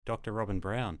Dr. Robyn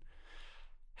Brown.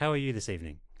 How are you this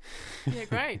evening? Yeah,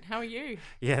 great. How are you?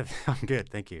 Yeah, I'm good,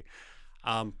 thank you.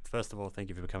 First of all, thank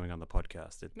you for coming on the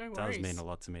podcast. It No does mean worries. a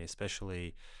lot to me,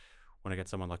 especially when I get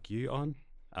someone like you on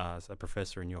as a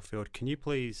professor in your field. Can you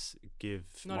please give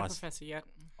Not a professor yet.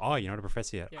 Oh, you're not a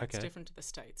professor yet? Yeah, Okay. it's different to the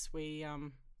States.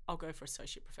 I'll go for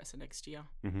associate professor next year,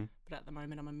 Mm-hmm. but at the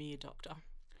moment I'm a mere doctor.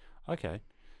 Okay.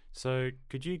 So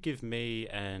could you give me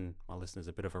and my listeners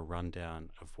a bit of a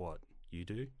rundown of what you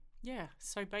do? Yeah,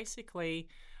 so basically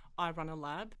I run a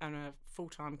lab. I'm a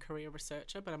full-time career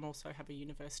researcher, but I'm also have a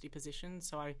university position,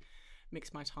 so I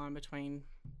mix my time between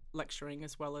lecturing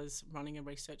as well as running a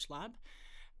research lab.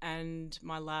 And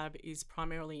my lab is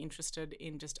primarily interested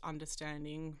in just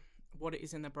understanding what it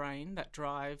is in the brain that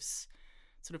drives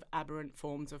sort of aberrant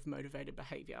forms of motivated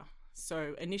behaviour.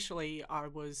 So initially I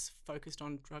was focused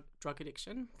on drug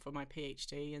addiction for my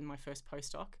PhD and my first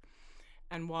postdoc.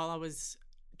 And while I was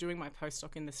doing my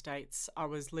postdoc in the States, I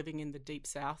was living in the deep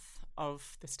south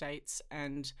of the States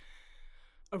and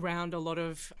around a lot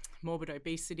of morbid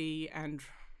obesity. And,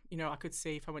 I could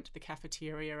see if I went to the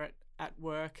cafeteria at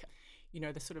work,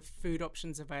 the sort of food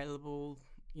options available,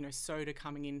 soda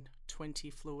coming in 20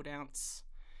 fluid ounce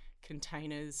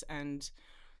containers and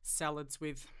salads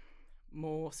with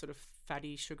more sort of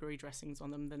fatty, sugary dressings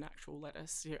on them than actual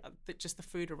lettuce. Just the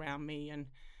food around me. And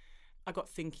I got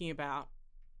thinking about,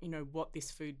 what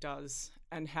this food does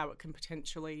and how it can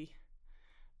potentially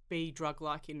be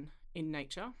drug-like in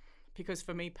nature. Because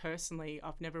for me personally,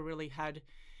 I've never really had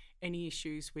any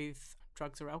issues with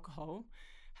drugs or alcohol,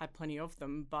 had plenty of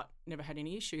them, but never had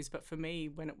any issues. But for me,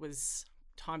 when it was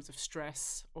times of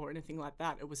stress or anything like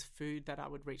that, it was food that I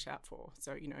would reach out for.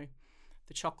 So,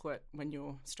 the chocolate when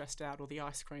you're stressed out or the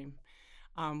ice cream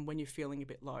when you're feeling a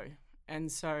bit low. And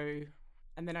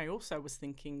then I also was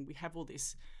thinking we have all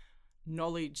this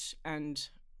knowledge and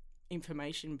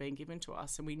information being given to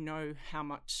us, and we know how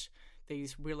much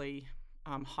these really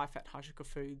high-fat, high-sugar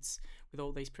foods with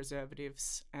all these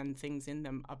preservatives and things in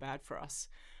them are bad for us,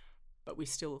 but we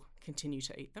still continue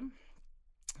to eat them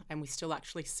and we still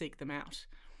actually seek them out.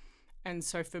 And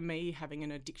so for me, having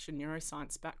an addiction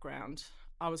neuroscience background,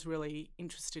 I was really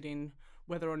interested in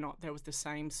whether or not there was the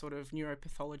same sort of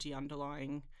neuropathology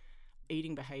underlying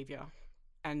eating behaviour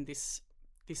and this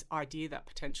idea that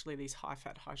potentially these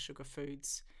high-fat, high-sugar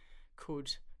foods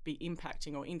could be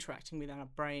impacting or interacting with our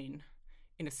brain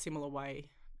in a similar way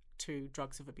to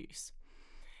drugs of abuse.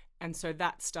 And so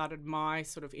that started my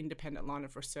sort of independent line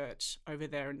of research over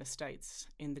there in the States,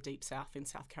 in the Deep South, in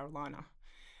South Carolina.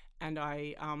 And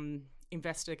I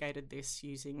investigated this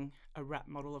using a rat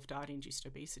model of diet-induced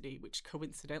obesity, which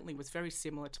coincidentally was very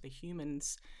similar to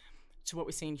what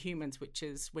we see in humans, which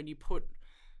is when you put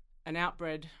an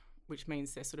outbred, which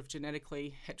means they're sort of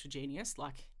genetically heterogeneous,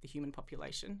 like the human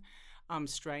population,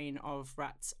 strain of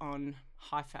rats on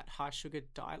high-fat, high-sugar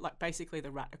diet, like basically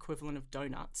the rat equivalent of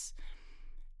donuts,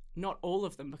 not all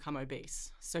of them become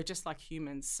obese. So just like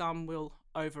humans, some will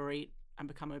overeat and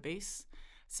become obese.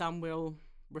 Some will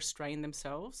restrain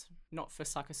themselves, not for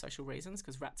psychosocial reasons,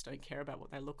 because rats don't care about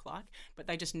what they look like, but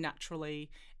they just naturally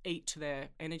eat to their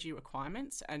energy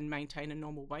requirements and maintain a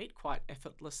normal weight quite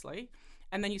effortlessly.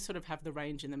 And then you sort of have the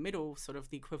range in the middle, sort of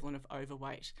the equivalent of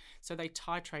overweight. So they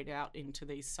titrate out into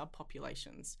these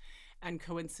subpopulations. And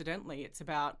coincidentally, it's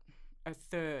about a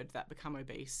third that become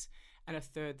obese and a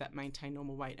third that maintain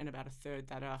normal weight and about a third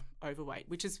that are overweight,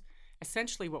 which is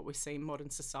essentially what we see in modern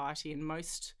society in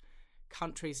most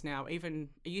countries now. Even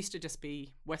it used to just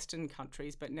be Western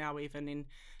countries, but now even in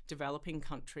developing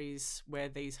countries where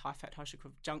these high-fat,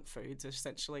 high-sugar junk foods are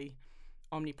essentially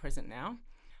omnipresent now,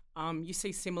 you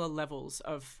see similar levels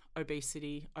of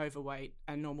obesity, overweight,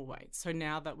 and normal weight. So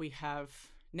now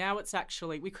it's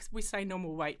actually, we say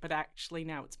normal weight, but actually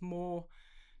now it's more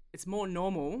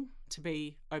normal to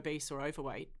be obese or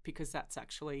overweight because that's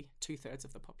actually 2/3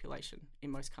 of the population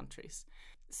in most countries.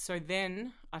 So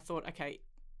then I thought, okay,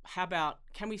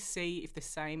 can we see if the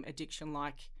same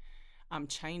addiction-like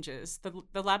changes?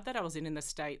 The lab that I was in the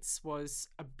States was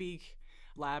a big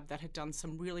lab that had done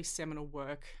some really seminal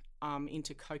work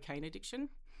into cocaine addiction.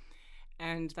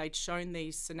 And they'd shown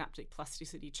these synaptic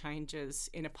plasticity changes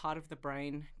in a part of the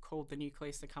brain called the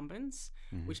nucleus accumbens,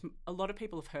 which a lot of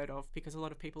people have heard of because a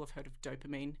lot of people have heard of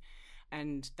dopamine.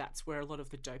 And that's where a lot of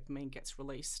the dopamine gets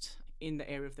released in the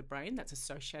area of the brain that's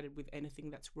associated with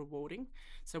anything that's rewarding.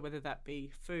 So whether that be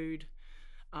food,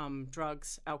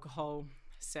 drugs, alcohol,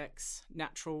 sex,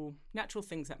 natural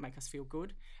things that make us feel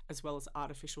good, as well as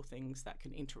artificial things that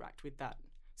can interact with that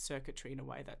circuitry in a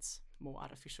way that's more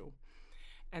artificial.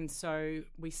 And so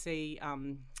we see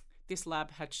this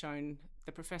lab had shown,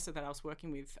 the professor that I was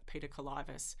working with, Peter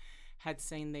Kalivas, had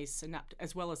seen these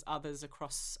as well as others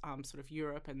across sort of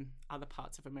Europe and other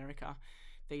parts of America,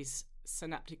 these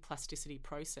synaptic plasticity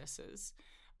processes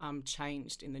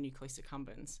changed in the nucleus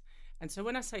accumbens. And so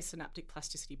when I say synaptic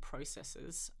plasticity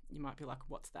processes, you might be like,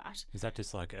 what's that? Is that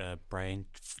just like a brain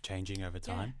changing over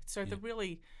time? Yeah. So the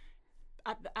really,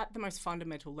 at the most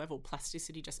fundamental level,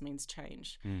 plasticity just means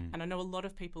change. And I know a lot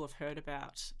of people have heard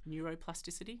about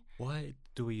neuroplasticity. Why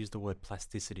do we use the word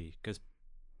plasticity? Because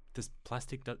this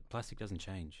plastic doesn't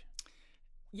change.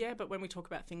 Yeah, but when we talk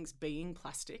about things being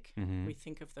plastic, we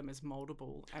think of them as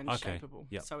moldable and shapeable.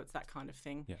 Yep. So it's that kind of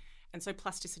thing. Yep. And so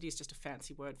plasticity is just a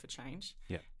fancy word for change.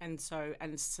 Yeah. And so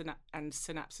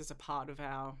synapses are part of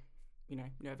our,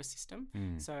 nervous system.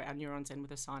 So our neurons end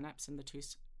with a synapse, and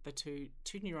the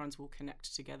two neurons will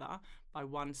connect together by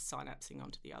one synapsing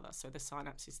onto the other. So the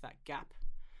synapse is that gap.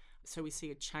 So we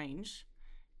see a change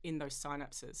in those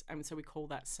synapses, and so we call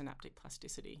that synaptic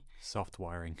plasticity. Soft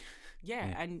wiring.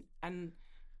 Yeah.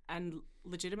 And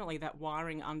legitimately that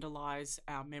wiring underlies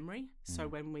our memory. So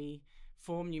when we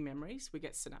form new memories, we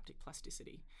get synaptic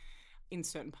plasticity in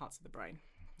certain parts of the brain.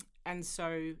 And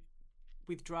so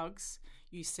with drugs,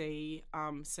 you see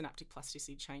synaptic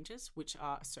plasticity changes, which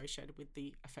are associated with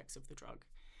the effects of the drug.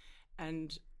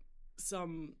 And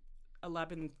a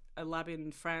lab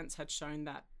in France had shown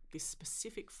that this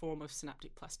specific form of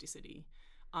synaptic plasticity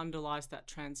underlies that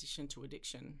transition to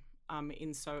addiction in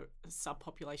a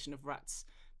subpopulation of rats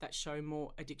that show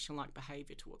more addiction-like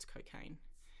behaviour towards cocaine.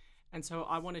 And so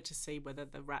I wanted to see whether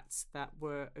the rats that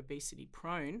were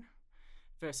obesity-prone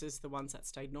versus the ones that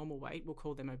stayed normal weight, we'll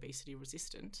call them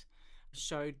obesity-resistant,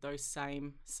 showed those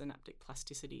same synaptic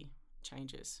plasticity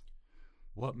changes.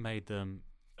 What made them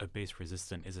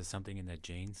obese-resistant? Is it something in their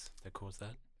genes that caused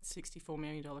that? $64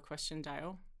 million question,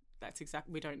 Dale.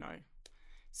 We don't know.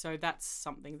 So that's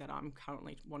something that I'm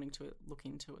currently wanting to look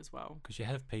into as well. Because you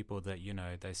have people that,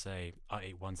 they say, I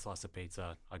eat one slice of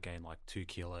pizza, I gain like 2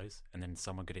 kilos, and then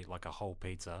someone could eat like a whole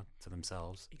pizza to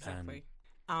themselves. Exactly.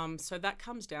 So that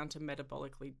comes down to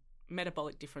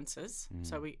metabolic differences.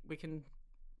 So we can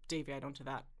deviate onto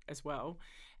that as well.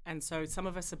 And so some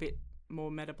of us are a bit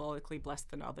more metabolically blessed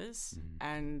than others.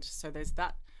 And so there's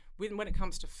that. When it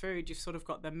comes to food, you've sort of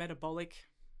got the metabolic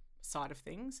side of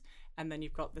things, and then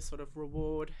you've got the sort of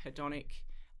reward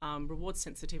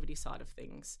sensitivity side of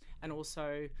things, and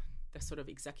also the sort of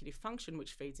executive function,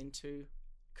 which feeds into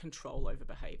control over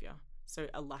behaviour. So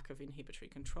a lack of inhibitory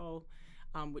control,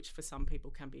 which for some people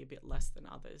can be a bit less than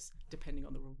others, depending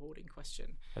on the reward in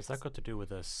question. Has that got to do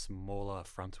with a smaller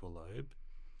frontal lobe?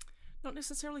 Not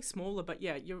necessarily smaller, but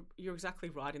yeah, you're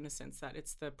exactly right in the sense that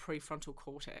it's the prefrontal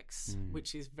cortex,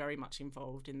 which is very much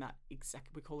involved in that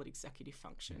we call it executive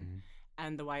function.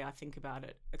 And the way I think about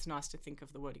it, it's nice to think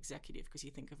of the word executive because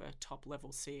you think of a top-level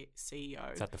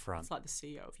CEO. It's at the front. It's like the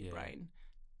CEO of your brain,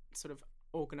 sort of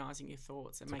organising your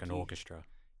thoughts. And it's like an orchestra.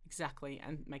 Exactly,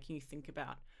 and making you think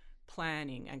about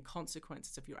planning and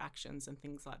consequences of your actions and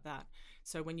things like that.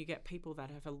 So when you get people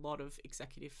that have a lot of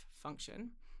executive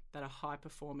function, that are high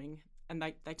performing, and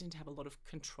they tend to have a lot of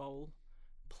control,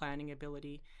 planning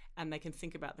ability, and they can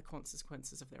think about the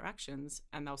consequences of their actions,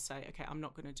 and they'll say, okay, I'm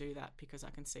not going to do that because I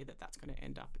can see that that's going to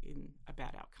end up in a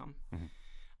bad outcome.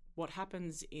 What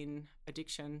happens in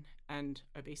addiction and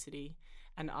obesity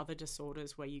and other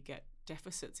disorders where you get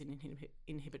deficits in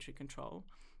inhibitory control,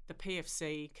 the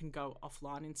PFC can go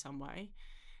offline in some way,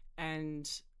 and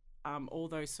all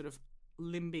those sort of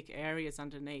limbic areas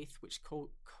underneath, which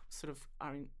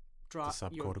are in the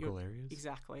subcortical areas?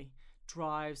 Exactly.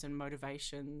 Drives and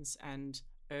motivations and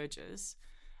urges,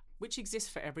 which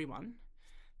exist for everyone.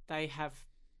 They have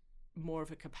more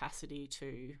of a capacity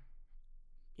to,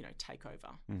 take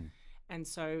over. And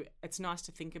so it's nice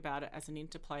to think about it as an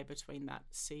interplay between that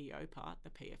CEO part, the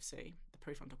PFC, the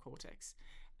prefrontal cortex,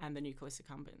 and the nucleus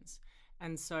accumbens.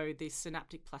 And so these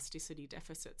synaptic plasticity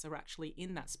deficits are actually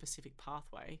in that specific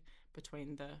pathway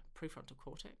between the prefrontal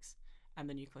cortex and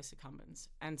the nucleus accumbens.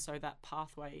 And so that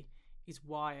pathway is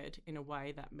wired in a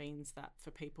way that means that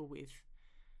for people with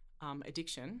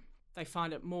addiction, they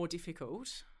find it more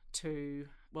difficult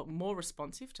more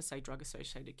responsive to, say,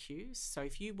 drug-associated cues. So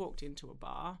if you walked into a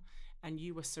bar and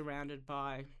you were surrounded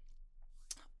by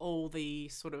all the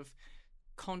sort of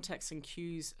contexts and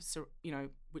cues,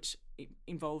 which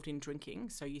involved in drinking.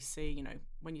 So you see,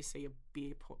 when you see a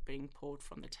beer being poured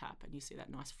from the tap and you see that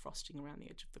nice frosting around the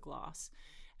edge of the glass,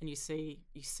 and you see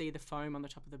the foam on the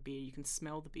top of the beer, you can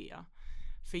smell the beer.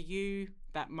 For you,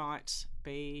 that might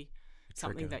be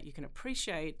something that you can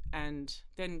appreciate and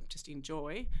then just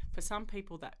enjoy. For some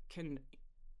people, that can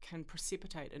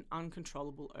precipitate an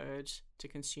uncontrollable urge to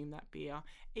consume that beer,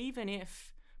 even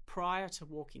if prior to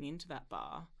walking into that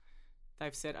bar,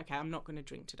 they've said, okay, I'm not going to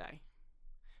drink today.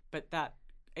 But that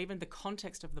even the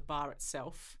context of the bar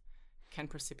itself can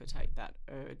precipitate that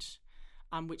urge,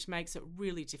 which makes it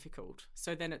really difficult.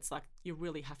 So then it's like you're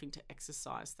really having to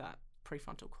exercise that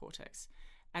prefrontal cortex.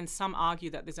 And some argue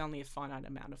that there's only a finite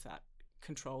amount of that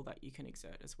control that you can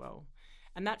exert as well.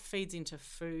 And that feeds into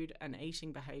food and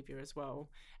eating behaviour as well.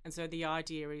 And so the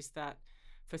idea is that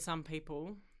for some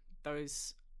people, I'm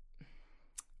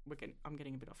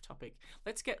getting a bit off topic.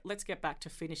 Let's get back to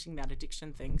finishing that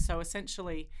addiction thing. So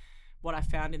essentially, what I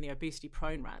found in the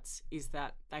obesity-prone rats is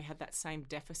that they had that same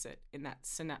deficit in that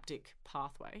synaptic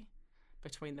pathway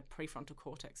between the prefrontal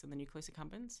cortex and the nucleus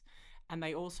accumbens. And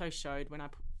they also showed, when I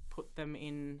put them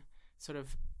in sort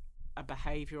of a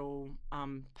behavioural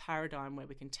paradigm where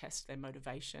we can test their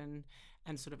motivation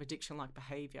and sort of addiction-like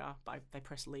behaviour they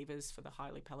press levers for the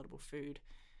highly palatable food.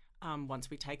 Once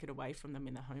we take it away from them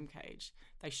in the home cage,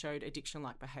 they showed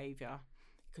addiction-like behaviour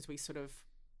because we sort of,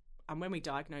 when we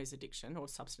diagnose addiction or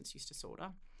substance use disorder,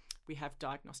 we have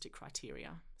diagnostic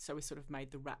criteria. So we sort of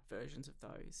made the rat versions of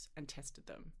those and tested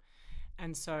them.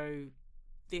 And so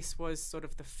this was sort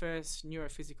of the first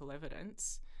neurophysical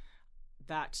evidence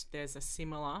that there's a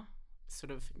similar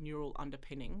sort of neural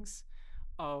underpinnings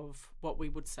of what we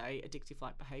would say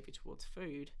addictive-like behaviour towards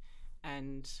food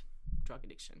and drug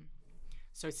addiction.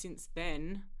 So since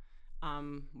then,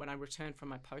 when I returned from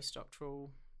my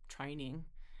postdoctoral training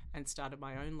and started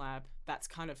my own lab, that's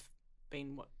kind of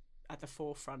been what at the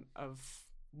forefront of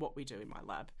what we do in my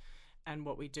lab. And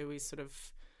what we do is sort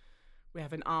of, we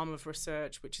have an arm of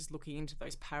research which is looking into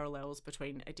those parallels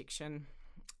between addiction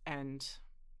and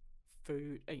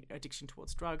food, addiction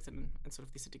towards drugs and sort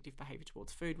of this addictive behaviour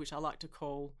towards food, which I like to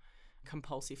call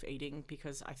compulsive eating,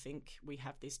 because I think we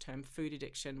have this term food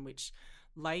addiction, which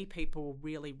lay people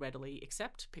really readily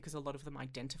accept because a lot of them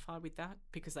identify with that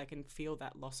because they can feel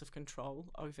that loss of control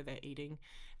over their eating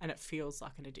and it feels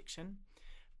like an addiction.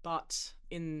 But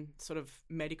in sort of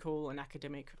medical and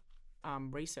academic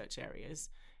research areas,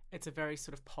 it's a very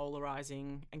sort of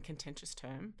polarizing and contentious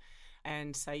term.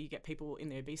 And say you get people in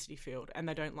the obesity field and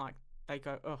they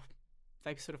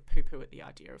sort of poo-poo at the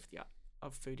idea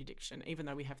of food addiction, even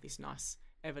though we have this nice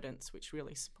evidence which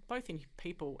really, both in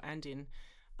people and in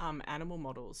animal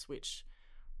models, which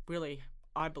really,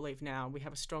 I believe now we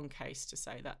have a strong case to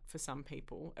say that for some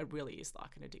people it really is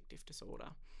like an addictive disorder.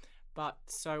 But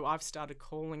so I've started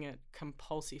calling it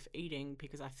compulsive eating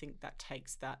because I think that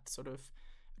takes that sort of,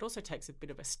 it also takes a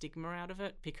bit of a stigma out of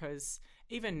it, because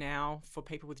even now for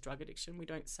people with drug addiction, we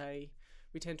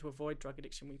tend to avoid drug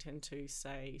addiction. We tend to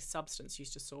say substance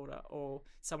use disorder, or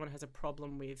someone has a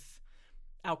problem with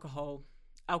alcohol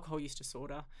use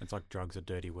disorder. It's like drugs a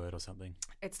dirty word or something.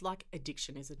 It's like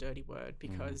addiction is a dirty word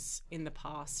because in the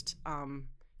past,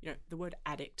 the word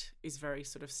addict is very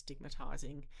sort of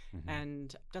stigmatizing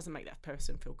and doesn't make that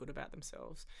person feel good about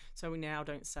themselves. So we now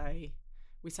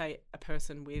we say a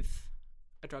person with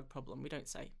a drug problem. We don't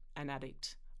say an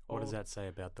addict. What does that say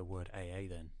about the word AA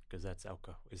then? Because that's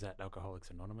alcohol. Is that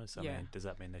Alcoholics Anonymous? I mean, does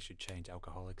that mean they should change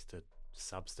alcoholics to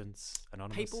Substance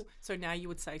Anonymous? So now you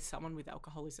would say someone with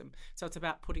alcoholism. So it's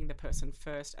about putting the person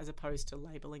first as opposed to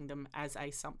labeling them as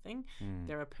a something.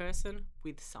 They're a person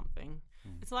with something.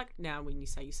 It's like now when you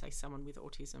say someone with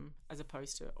autism as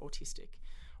opposed to autistic,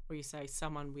 or you say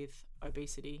someone with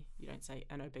obesity, you don't say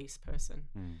an obese person.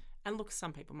 And look,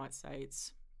 some people might say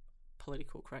it's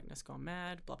political correctness gone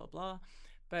mad, blah, blah, blah.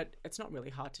 But it's not really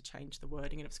hard to change the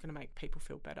wording, and it's going to make people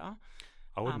feel better.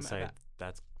 I wouldn't say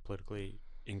that's politically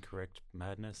incorrect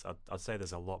madness. I'd say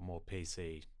there's a lot more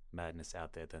PC madness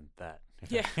out there than that.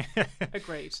 Yeah,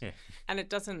 agreed. Yeah. And it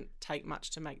doesn't take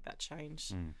much to make that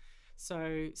change.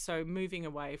 So moving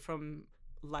away from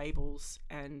labels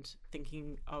and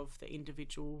thinking of the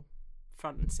individual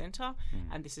front and centre,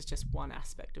 and this is just one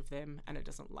aspect of them, and it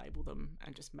doesn't label them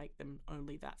and just make them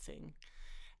only that thing.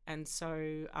 And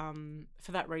so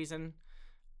for that reason,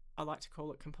 I like to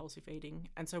call it compulsive eating.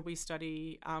 And so we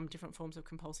study different forms of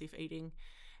compulsive eating,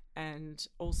 and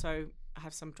also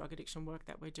have some drug addiction work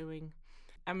that we're doing.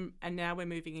 And now we're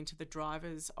moving into the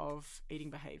drivers of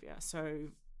eating behaviour. So,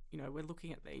 we're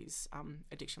looking at these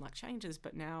addiction-like changes,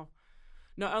 but now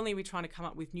not only are we trying to come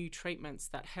up with new treatments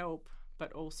that help,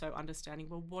 but also understanding,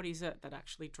 well, what is it that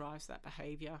actually drives that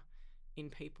behaviour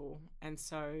in people? And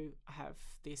so I have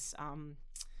this arm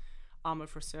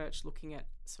of research looking at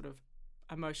sort of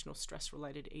emotional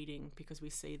stress-related eating, because we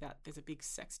see that there's a big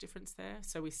sex difference there.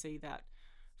 So we see that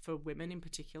for women in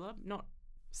particular, not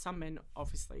some men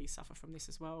obviously suffer from this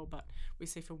as well, but we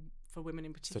see for women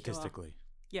in particular. Statistically.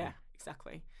 Yeah,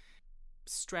 exactly.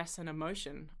 Stress and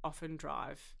emotion often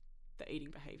drive the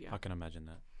eating behaviour. I can imagine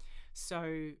that.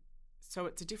 So So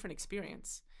it's a different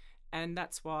experience. And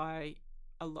that's why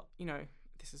a lot,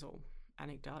 this is all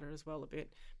anecdotal as well a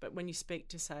bit, but when you speak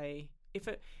to, say,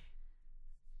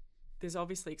 there's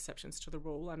obviously exceptions to the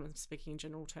rule, and I'm speaking in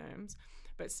general terms,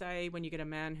 but say when you get a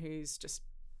man who's just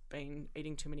been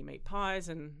eating too many meat pies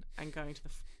and going to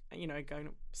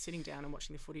sitting down and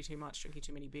watching the footy too much, drinking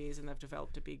too many beers, and they've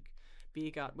developed a big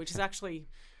beer gut, which is actually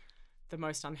the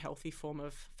most unhealthy form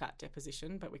of fat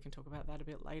deposition, but we can talk about that a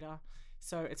bit later.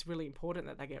 So it's really important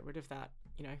that they get rid of that,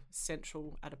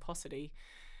 central adiposity.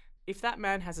 If that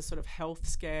man has a sort of health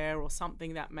scare or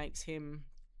something that makes him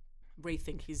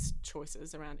rethink his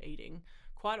choices around eating,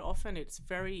 quite often it's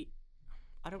very,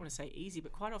 I don't want to say easy,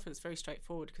 but quite often it's very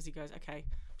straightforward, because he goes, okay,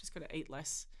 I'm just going to eat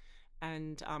less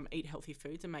and eat healthy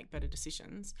foods and make better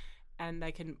decisions, and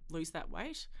they can lose that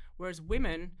weight. Whereas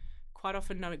women quite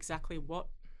often know exactly what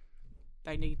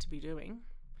they need to be doing,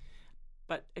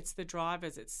 but it's the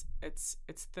drivers, it's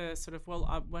the sort of,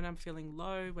 when I'm feeling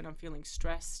low, when I'm feeling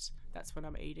stressed, that's when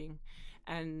I'm eating,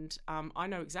 and I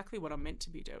know exactly what I'm meant to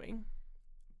be doing,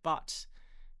 but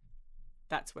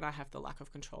that's when I have the lack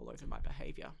of control over my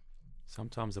behaviour.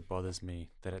 Sometimes it bothers me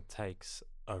that it takes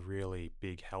a really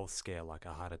big health scare, like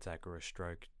a heart attack or a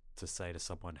stroke, to say to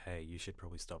someone, hey, you should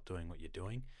probably stop doing what you're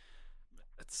doing.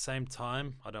 At the same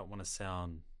time, I don't want to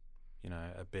sound,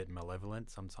 a bit malevolent.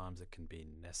 Sometimes it can be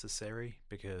necessary,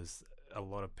 because a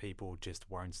lot of people just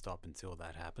won't stop until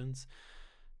that happens.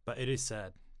 But it is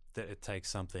sad that it takes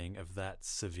something of that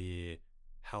severe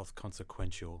health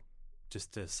consequential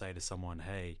just to say to someone,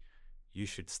 hey, you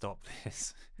should stop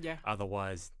this. Yeah.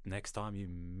 Otherwise, next time you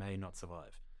may not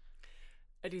survive.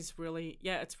 It is really,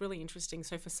 it's really interesting.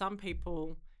 So for some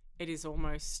people, it is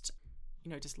almost,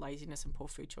 just laziness and poor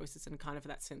food choices, and kind of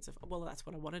that sense of, well, that's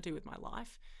what I want to do with my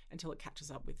life, until it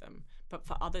catches up with them. But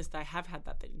for others, they have had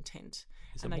that intent,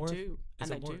 and they do.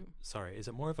 Sorry, is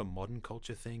it more of a modern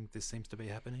culture thing this seems to be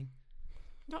happening?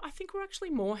 No, I think we're actually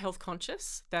more health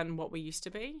conscious than what we used to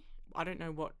be. I don't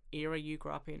know what era you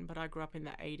grew up in, but I grew up in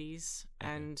the 80s,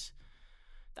 and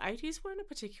the 80s weren't a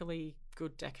particularly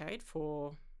good decade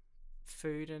for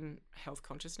food and health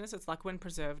consciousness. It's like when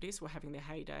preservatives were having their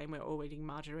heyday and we're all eating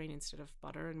margarine instead of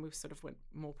butter, and we sort of went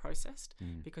more processed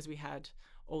because we had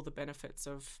all the benefits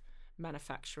of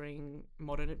manufacturing,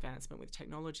 modern advancement with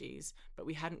technologies, but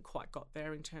we hadn't quite got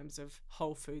there in terms of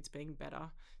whole foods being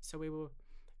better. So we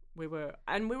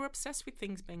were obsessed with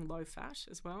things being low fat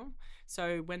as well.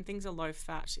 So when things are low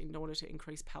fat, in order to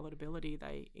increase palatability,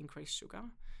 they increase sugar.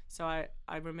 So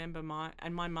I remember my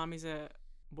mum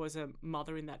was a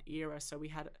mother in that era. So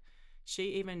she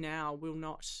even now will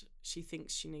not, she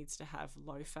thinks she needs to have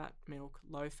low fat milk,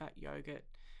 low fat yogurt,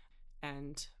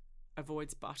 and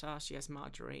avoids butter. She has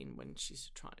margarine when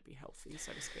she's trying to be healthy,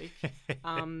 so to speak.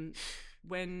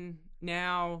 When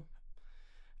now,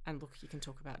 and look, you can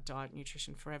talk about diet,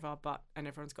 nutrition forever, and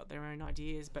everyone's got their own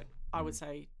ideas, but I would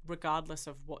say regardless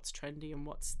of what's trendy and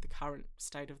what's the current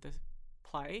state of the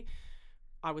play,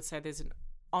 I would say there's an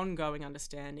ongoing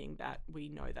understanding that we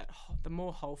know that the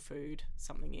more whole food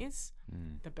something is,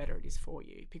 the better it is for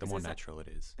you. Because the more natural it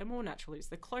is. The more natural it is.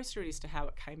 The closer it is to how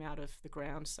it came out of the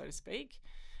ground, so to speak,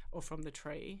 or from the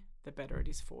tree, the better it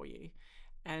is for you.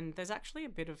 And there's actually a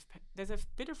bit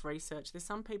of research. There's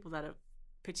some people that are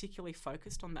particularly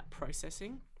focused on that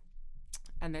processing,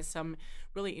 and there's some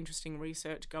really interesting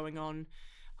research going on,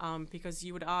 because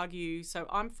you would argue, so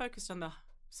I'm focused on the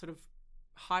sort of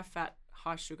high fat,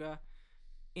 high sugar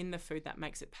in the food that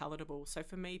makes it palatable. So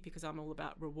for me, because I'm all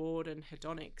about reward and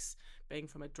hedonics, being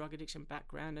from a drug addiction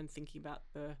background and thinking about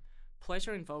the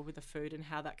pleasure involved with the food and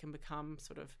how that can become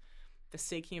sort of, the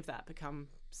seeking of that becomes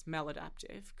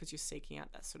maladaptive, because you're seeking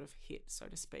out that sort of hit, so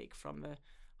to speak, from the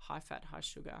high fat, high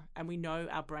sugar. And we know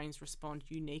our brains respond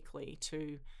uniquely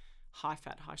to high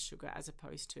fat, high sugar as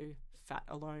opposed to fat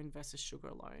alone versus sugar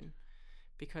alone.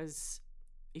 Because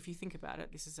if you think about it,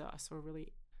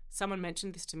 someone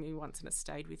mentioned this to me once and it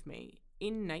stayed with me.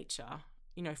 In nature,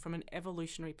 from an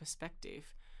evolutionary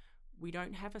perspective, we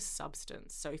don't have a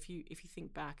substance. So if you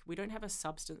think back, we don't have a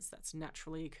substance that's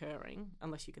naturally occurring,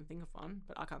 unless you can think of one,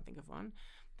 but I can't think of one,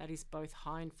 that is both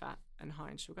high in fat and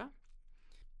high in sugar.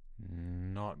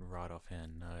 Not right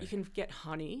offhand, no. You can get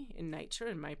honey in nature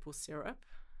and maple syrup,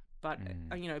 but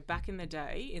back in the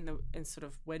day, in sort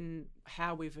of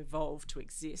how we've evolved to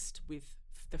exist with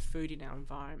the food in our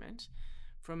environment,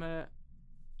 from a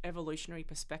evolutionary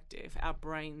perspective, our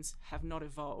brains have not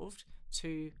evolved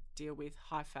to deal with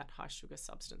high fat, high sugar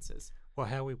substances. Well,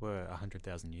 how we were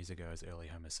 100,000 years ago as early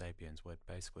Homo sapiens were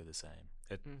basically the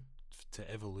same.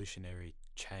 To evolutionary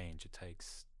change, it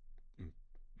takes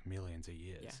millions of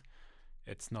years. Yeah.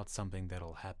 It's not something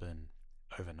that'll happen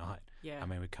overnight. Yeah. I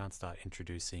mean, we can't start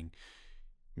introducing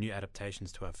new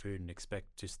adaptations to our food and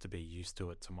expect just to be used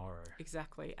to it tomorrow.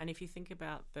 Exactly. And if you think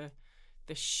about the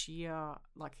sheer,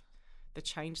 like, the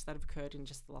change that have occurred in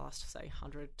just the last, say,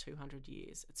 100, 200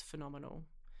 years, it's phenomenal.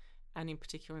 And in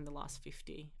particular in the last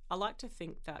 50. I like to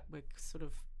think that we're sort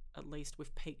of, at least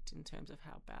we've peaked in terms of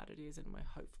how bad it is, and we're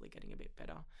hopefully getting a bit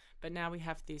better. But now we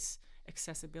have this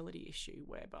accessibility issue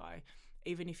whereby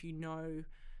even if you know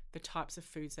the types of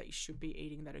foods that you should be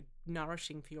eating that are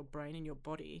nourishing for your brain and your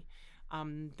body,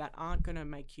 that aren't going to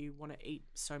make you want to eat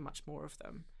so much more of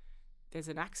them, there's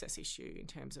an access issue in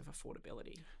terms of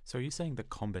affordability. So are you saying the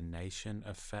combination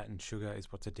of fat and sugar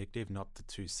is what's addictive, not the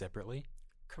two separately?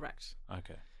 Correct.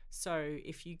 Okay. So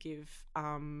if you give,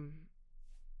 and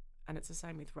it's the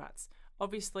same with rats,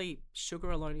 obviously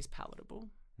sugar alone is palatable.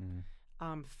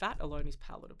 Fat alone is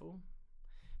palatable.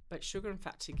 But sugar and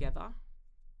fat together,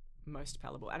 most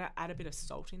palatable. And I add a bit of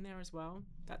salt in there as well.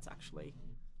 That's actually,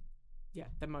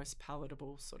 the most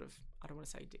palatable sort of, I don't want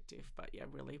to say addictive, but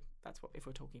really, that's what, if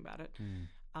we're talking about it,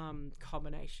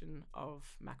 combination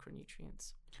of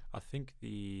macronutrients. I think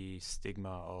the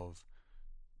stigma of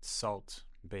salt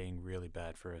being really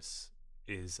bad for us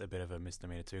is a bit of a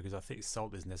misnomer too, because I think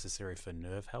salt is necessary for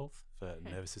nerve health, for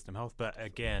nervous system health. But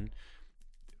again,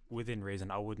 within reason,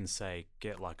 I wouldn't say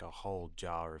get like a whole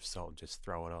jar of salt and just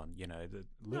throw it on. You know, the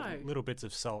little bits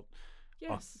of salt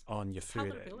on your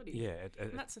food. Palatability.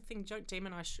 And that's the thing. Don't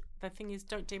demonize. The thing is,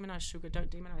 don't demonize sugar.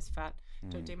 Don't demonize fat.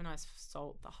 Don't demonize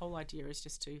salt. The whole idea is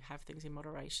just to have things in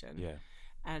moderation. Yeah.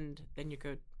 And then you're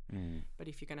good. But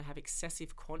if you're going to have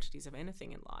excessive quantities of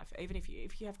anything in life, even if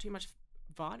you have too much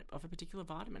of a particular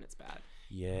vitamin, it's bad.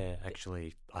 Yeah,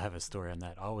 actually, I have a story on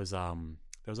that. I was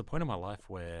there was a point in my life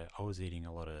where I was eating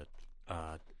a lot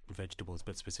of vegetables,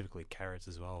 but specifically carrots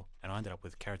as well, and I ended up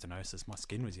with keratinosis. My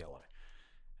skin was yellow.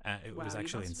 It was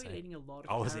actually insane. Eating a lot of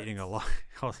I was carrots. eating a lot.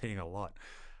 I was eating a lot.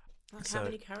 Like how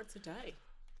many carrots a day?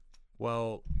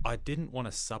 Well, I didn't want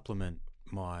to supplement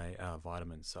my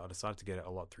vitamins, so I decided to get it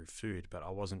a lot through food, but I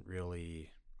wasn't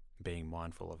really being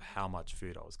mindful of how much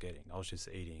food I was getting. I was just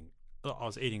eating. I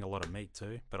was eating a lot of meat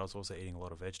too, but I was also eating a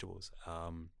lot of vegetables.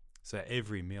 So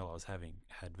every meal I was having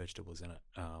had vegetables in it.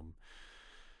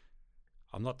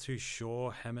 I'm not too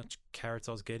sure how much carrots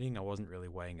I was getting. I wasn't really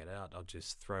weighing it out. I'll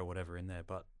just throw whatever in there.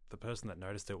 But the person that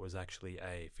noticed it was actually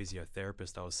a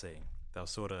physiotherapist I was seeing. They were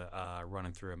sort of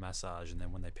running through a massage, and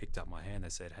then when they picked up my hand, they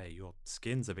said, "Hey, your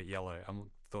skin's a bit yellow." I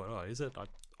thought, "Oh, is it?"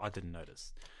 I didn't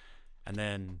notice. And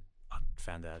then I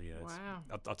found out, Wow.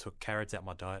 I took carrots out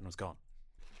my diet and it was gone.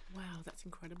 Wow, that's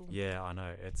incredible. Yeah, I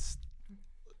know.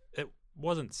 It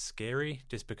wasn't scary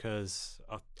just because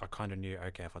I kind of knew,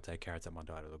 okay, if I take carrots out my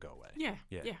diet, it'll go away. Yeah,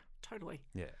 totally.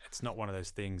 Yeah, it's not one of those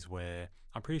things where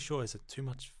I'm pretty sure is it too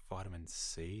much vitamin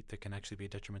C that can actually be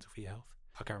detrimental for your health?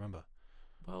 I can't remember.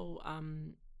 Well,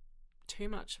 too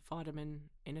much vitamin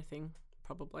anything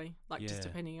probably, just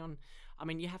depending on. I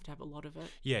mean, you have to have a lot of it.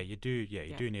 Yeah, you do. Yeah,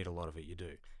 you do need a lot of it. You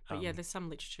do. But there's some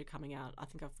literature coming out. I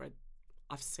think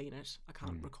I've seen it. I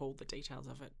can't recall the details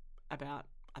of it about.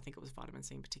 I think it was vitamin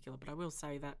C in particular, but I will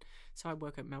say that. So I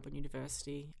work at Melbourne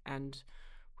University and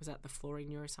was at the Florey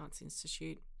Neuroscience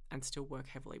Institute, and still work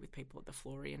heavily with people at the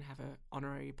Florey and have an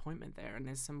honorary appointment there. And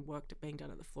there's some work being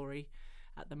done at the Florey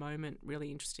at the moment, really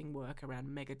interesting work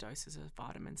around mega doses of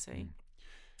vitamin C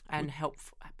and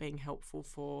being helpful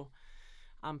for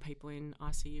people in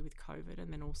ICU with COVID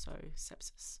and then also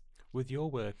sepsis. With your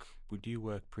work, would you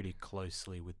work pretty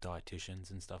closely with dietitians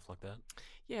and stuff like that?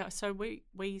 Yeah, so we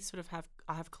sort of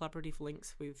I have collaborative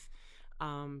links with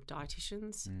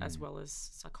dietitians as well as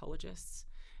psychologists.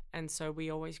 And so we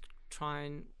always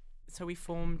we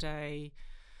formed an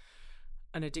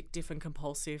addictive and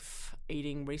compulsive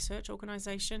eating research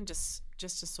organisation just to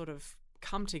sort of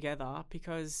come together,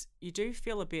 because you do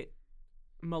feel a bit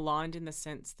maligned in the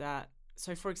sense that,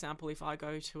 so for example, if I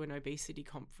go to an obesity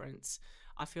conference,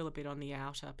 I feel a bit on the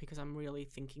outer because I'm really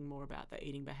thinking more about the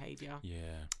eating behaviour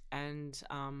and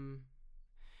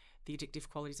the addictive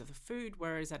qualities of the food,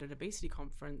 whereas at an obesity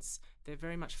conference, they're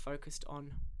very much focused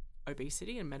on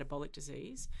obesity and metabolic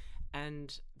disease,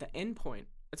 and the end point.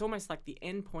 It's almost like the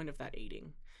end point of that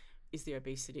eating is the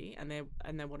obesity, and they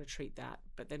want to treat that,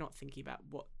 but they're not thinking about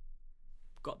what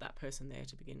got that person there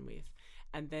to begin with.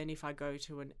 And then if I go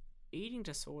to an eating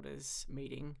disorders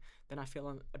meeting, then I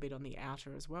feel a bit on the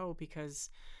outer as well, because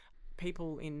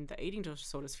people in the eating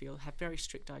disorders field have very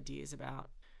strict ideas about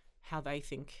how they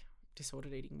think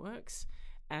disordered eating works.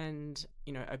 And,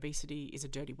 obesity is a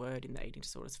dirty word in the eating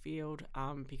disorders field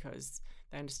because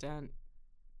they understand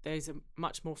there's a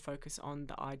much more focus on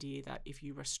the idea that if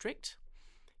you restrict,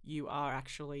 you are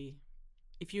actually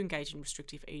if you engage in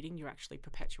restrictive eating, you're actually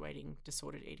perpetuating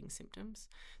disordered eating symptoms.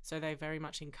 So they very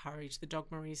much encourage, the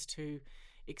dogma is to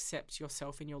accept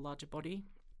yourself in your larger body,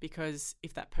 because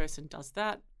if that person does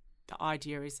that, the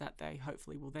idea is that they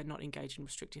hopefully will then not engage in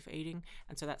restrictive eating.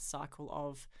 And so that cycle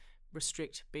of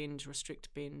restrict, binge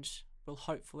will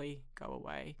hopefully go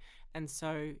away. And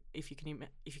so if you can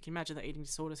imagine the eating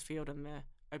disorders field and the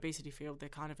obesity field, they're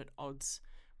kind of at odds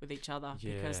with each other,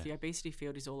 because the obesity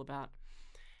field is all about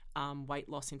weight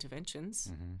loss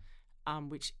interventions,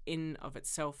 which in of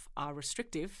itself are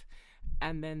restrictive,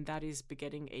 and then that is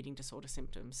begetting eating disorder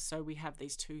symptoms. So we have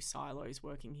these two silos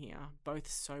working here, both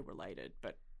so related,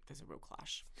 but there's a real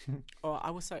clash. Or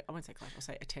I won't say clash, I'll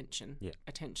say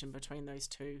attention between those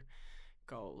two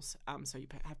goals. So you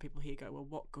have people here go, well,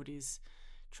 what good is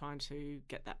trying to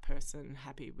get that person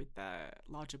happy with their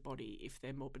larger body if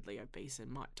they're morbidly obese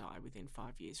and might die within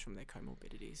 5 years from their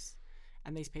comorbidities?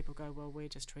 And these people go, well, we're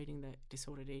just treating the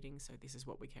disordered eating, so this is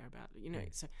what we care about.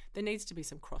 So there needs to be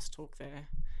some crosstalk there.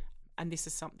 And this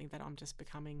is something that I'm just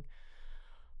becoming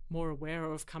more aware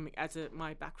of, coming as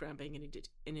my background being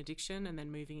in addiction and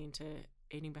then moving into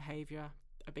eating behaviour,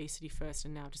 obesity first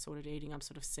and now disordered eating. I'm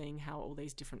sort of seeing how all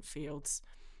these different fields,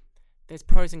 there's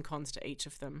pros and cons to each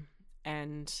of them.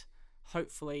 And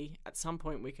hopefully at some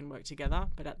point we can work together.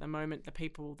 But at the moment, the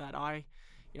people that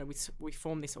we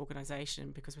form this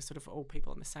organisation because we're sort of all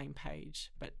people on the same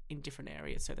page, but in different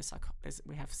areas. So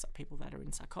we have people that are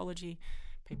in psychology,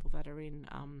 people that are in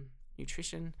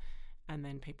nutrition, and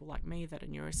then people like me that are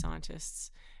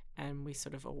neuroscientists. And we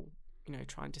sort of all,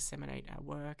 try and disseminate our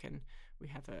work. And we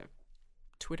have a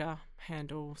Twitter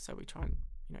handle, so we try and,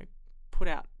 put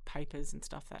out papers and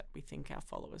stuff that we think our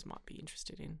followers might be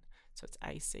interested in. So it's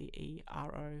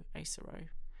ACERO,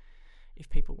 if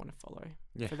people want to follow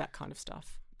for that kind of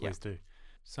stuff. Please do.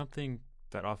 Something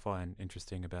that I find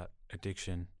interesting about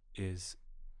addiction is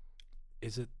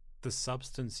it the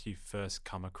substance you first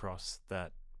come across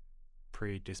that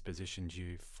predispositioned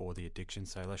you for the addiction?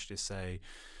 So let's just say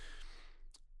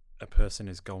a person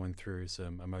is going through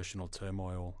some emotional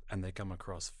turmoil and they come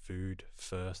across food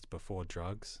first before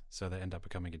drugs, so they end up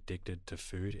becoming addicted to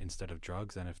food instead of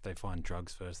drugs. And if they find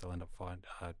drugs first, they'll end up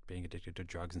being addicted to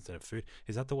drugs instead of food.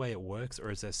 Is that the way it works,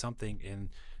 or is there something in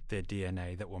their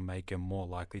DNA that will make them more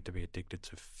likely to be addicted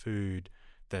to food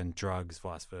than drugs,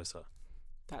 vice versa?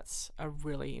 That's a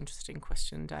really interesting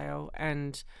question, Dale,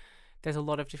 and there's a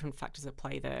lot of different factors at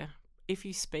play there. If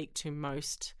you speak to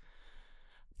most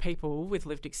people with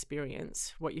lived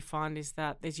experience, what you find is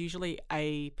that there's usually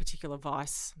a particular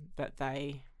vice that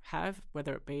they have,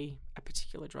 whether it be a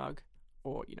particular drug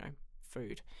or,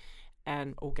 food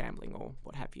or gambling or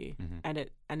what have you. And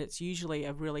it's usually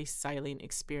a really salient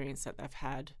experience that they've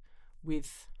had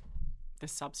with the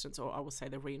substance, or I will say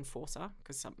the reinforcer,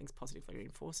 because something's positively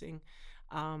reinforcing,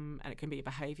 and it can be a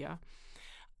behaviour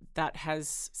that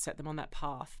has set them on that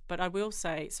path. But I will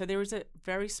say, so there is a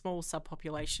very small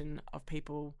subpopulation of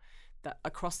people that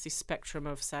across this spectrum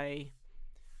of, say,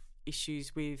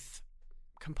 issues with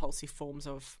compulsive forms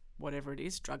of whatever it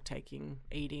is, drug taking,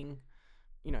 eating,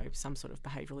 some sort of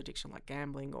behavioural addiction like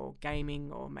gambling or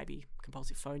gaming or maybe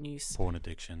compulsive phone use. Porn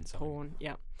addiction. Porn,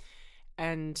 yeah.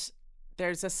 And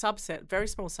there's a subset, very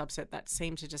small subset, that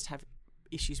seem to just have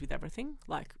issues with everything.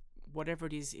 Like whatever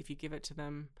it is, if you give it to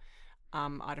them, I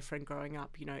had a friend growing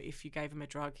up, if you gave him a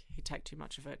drug, he'd take too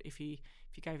much of it. If you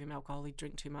gave him alcohol, he'd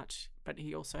drink too much, but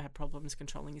he also had problems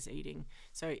controlling his eating.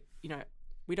 So,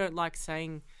 we don't like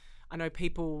saying, I know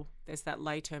people, there's that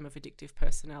lay term of addictive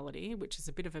personality, which is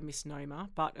a bit of a misnomer,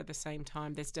 but at the same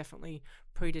time, there's definitely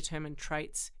predetermined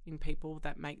traits in people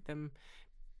that make them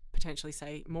potentially,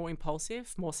 say, more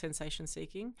impulsive, more sensation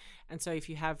seeking. And so if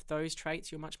you have those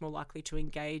traits, you're much more likely to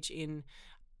engage in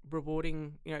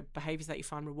rewarding, behaviors that you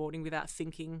find rewarding without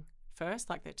thinking first,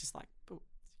 like they're just like, oh,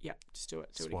 yeah, just do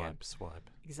it again.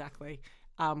 Swipe. Exactly.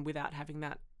 Without having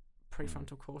that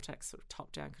prefrontal cortex sort of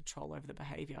top-down control over the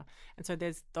behavior. And so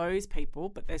there's those people,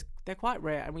 but they're quite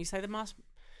rare. And when you say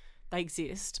they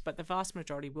exist, but the vast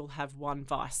majority will have one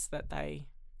vice that they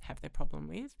have their problem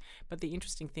with. But the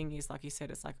interesting thing is, like you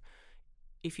said, it's like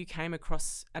if you came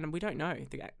across, and we don't know,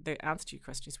 the answer to your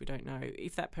question is we don't know,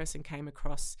 if that person came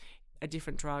across a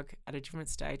different drug at a different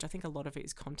stage, I think a lot of it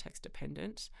is context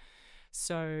dependent.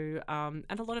 So, and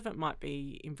a lot of it might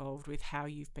be involved with how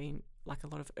you've been, like a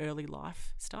lot of early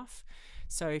life stuff.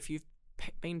 So if you've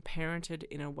been parented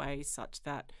in a way such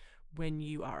that when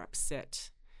you are upset,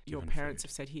 your parents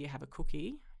have said, here, have a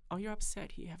cookie. Oh, you're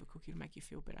upset, here, have a cookie to make you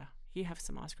feel better. Here, have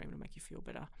some ice cream to make you feel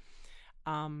better.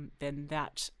 Then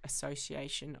that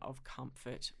association of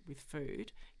comfort with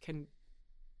food can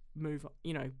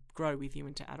grow with you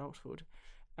into adulthood.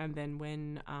 And then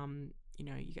when,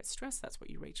 you get stressed, that's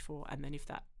what you reach for. And then if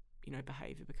that,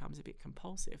 behaviour becomes a bit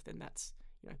compulsive, then that's,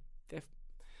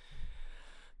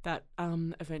 that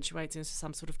eventuates into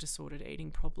some sort of disordered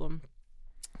eating problem.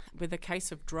 With the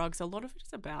case of drugs, a lot of it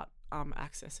is about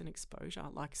access and exposure.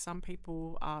 Like some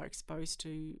people are exposed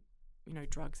to,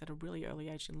 drugs at a really early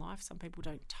age in life. Some people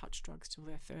don't touch drugs till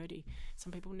they're 30.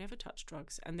 Some people never touch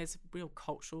drugs. And there's real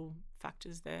cultural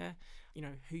factors there,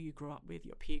 who you grew up with,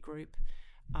 your peer group,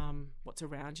 what's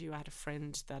around you. I had a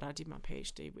friend that I did my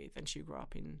PhD with, and she grew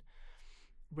up in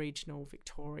regional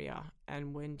Victoria,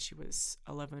 and when she was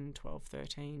 11, 12,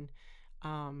 13,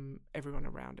 everyone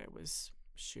around her was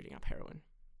shooting up heroin.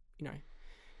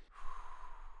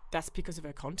 That's because of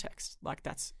her context. Like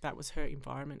that was her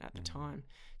environment at the time.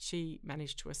 She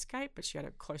managed to escape, but she had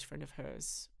a close friend of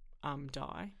hers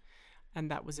die, and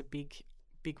that was a big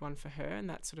one for her, and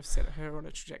that sort of set her on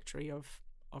a trajectory of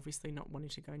obviously not wanting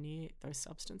to go near those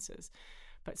substances.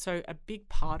 But so a big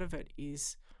part of it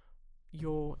is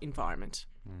your environment.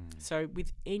 So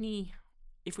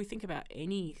if we think about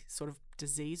any sort of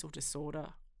disease or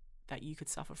disorder that you could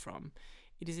suffer from,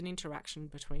 it is an interaction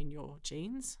between your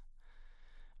genes,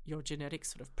 your genetic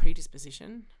sort of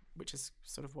predisposition, which is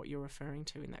sort of what you're referring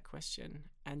to in that question,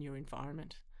 and your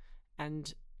environment.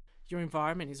 And your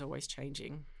environment is always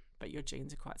changing, but your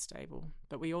genes are quite stable.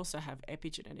 But we also have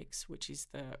epigenetics, which is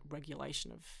the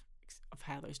regulation of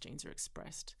how those genes are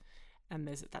expressed. And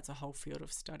that's a whole field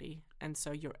of study. And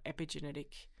so your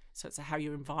epigenetic, so it's how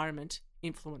your environment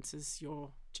influences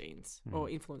your genes or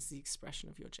influences the expression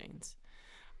of your genes.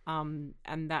 And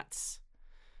that's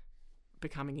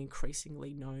becoming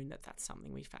increasingly known that that's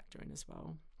something we factor in as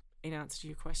well. In answer to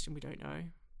your question, we don't know,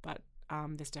 but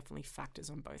there's definitely factors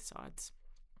on both sides.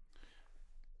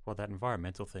 Well, that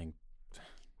environmental thing,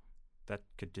 that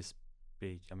could just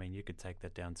be, you could take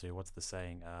that down to, what's the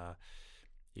saying?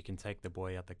 You can take the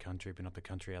boy out the country, but not the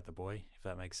country out the boy, if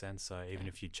that makes sense. So even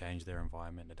if you change their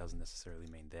environment, it doesn't necessarily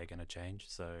mean they're going to change.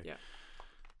 So,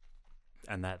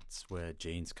 and that's where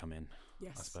genes come in,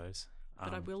 yes, I suppose.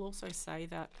 But I will also say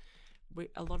that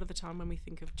a lot of the time when we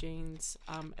think of genes,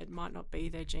 it might not be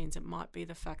their genes. It might be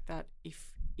the fact that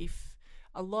if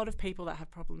a lot of people that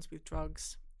have problems with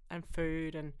drugs and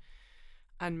food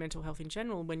and mental health in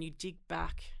general, when you dig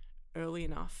back early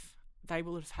enough, they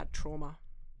will have had trauma.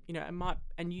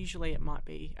 Usually it might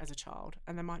be as a child,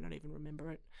 and they might not even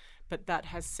remember it, but that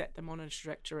has set them on a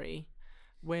trajectory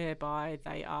whereby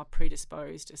they are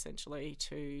predisposed essentially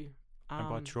to. And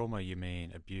by trauma, you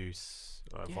mean abuse,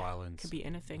 violence? Could be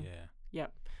anything. Yeah.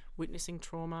 Yep. Witnessing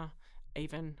trauma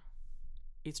even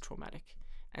is traumatic.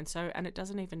 And it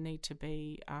doesn't even need to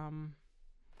be,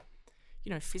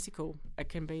 physical. It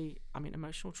can be,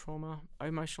 emotional trauma,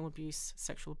 emotional abuse,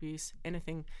 sexual abuse,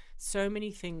 anything. So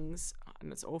many things,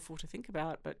 and it's awful to think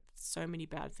about, but so many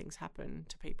bad things happen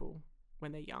to people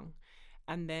when they're young.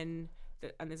 And then,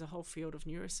 there's a whole field of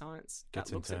neuroscience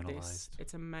that looks at this.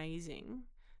 It's amazing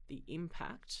the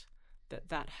impact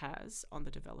that has on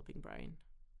the developing brain.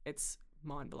 It's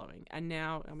mind-blowing. And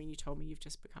now, you told me you've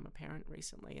just become a parent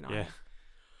recently, and I have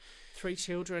 3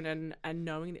 children, and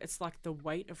knowing that it's like the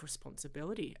weight of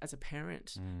responsibility as a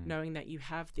parent, knowing that you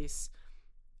have this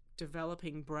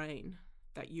developing brain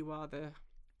that you are the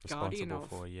guardian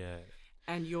of,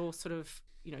 and you're sort of,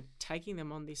 taking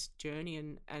them on this journey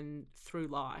and through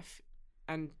life,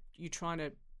 and you're trying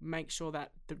to make sure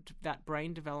that that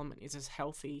brain development is as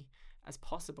healthy as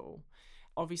possible.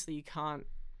 Obviously, you can't,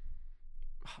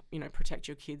 protect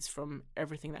your kids from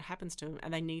everything that happens to them,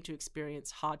 and they need to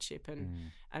experience hardship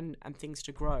and things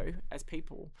to grow as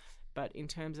people. But in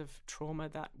terms of trauma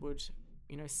that would,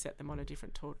 set them on a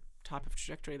different type of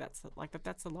trajectory, that's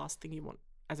the last thing you want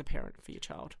as a parent for your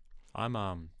child.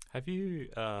 Have you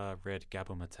read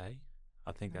Gabor Mate?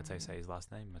 I think that's how you say his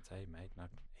last name, Mate. No.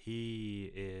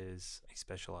 He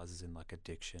specializes in like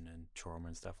addiction and trauma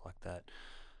and stuff like that.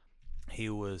 He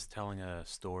was telling a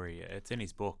story. It's in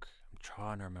his book. I'm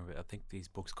trying to remember. I think his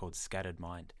book's called Scattered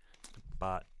Mind.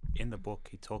 But in the book,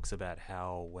 he talks about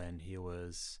how when he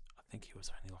was only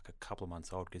like a couple of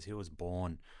months old, because he was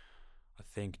born, I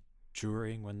think,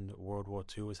 during when World War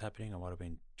II was happening. It might have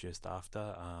been just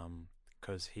after,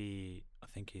 because I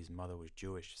think his mother was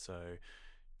Jewish. So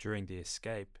during the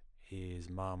escape, his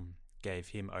mum gave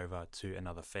him over to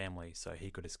another family so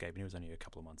he could escape, and he was only a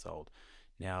couple of months old.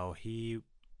 Now, he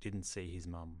didn't see his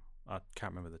mum. I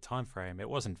can't remember the time frame. It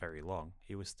wasn't very long.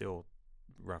 He was still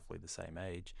roughly the same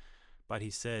age. But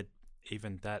he said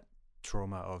even that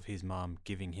trauma of his mum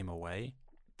giving him away,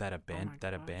 that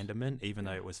abandonment, even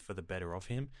though it was for the better of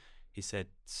him, he said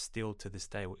still to this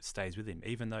day stays with him,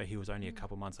 even though he was only a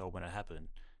couple months old when it happened.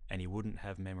 and he wouldn't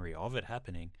have memory of it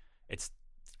happening. It's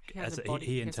He has as a body,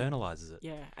 he internalizes it.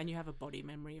 Yeah, and you have a body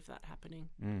memory of that happening,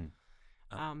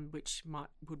 which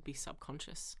would be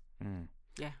subconscious.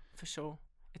 Yeah, for sure.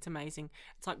 It's amazing.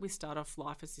 It's like we start off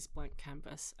life as this blank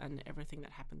canvas, and everything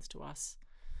that happens to us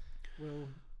will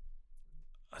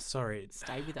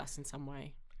stay with us in some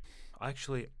way. I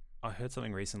heard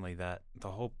something recently that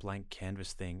the whole blank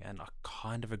canvas thing, and I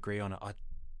kind of agree on it. I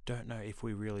don't know if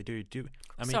we really do.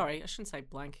 I shouldn't say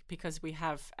blank, because we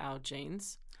have our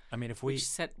genes. I mean, if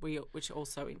which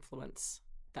also influence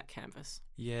that canvas.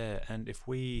 Yeah, and if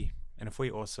we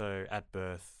also at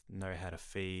birth know how to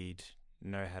feed,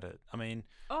 know how to. I mean,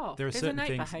 there are certain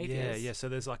things. Behaviors. Yeah. So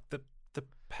there's like the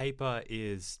paper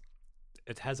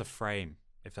it has a frame,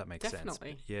 if that makes sense.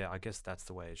 Definitely. Yeah, I guess that's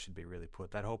the way it should be really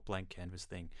put. That whole blank canvas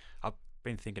thing. I've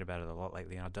been thinking about it a lot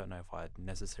lately, and I don't know if I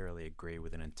necessarily agree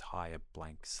with an entire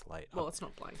blank slate. Well, it's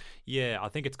not blank. Yeah, I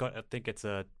think it's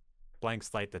a blank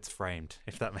slate that's framed,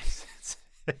 if that makes sense.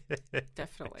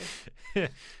 Definitely.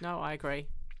 No, I agree.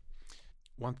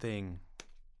 One thing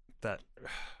that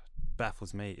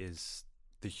baffles me is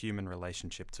the human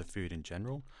relationship to food in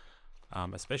general,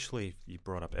 especially if you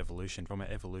brought up evolution. From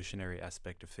an evolutionary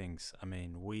aspect of things, I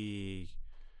mean, we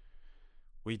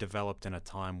developed in a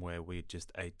time where we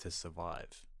just ate to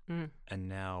survive, and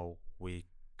now we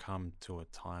come to a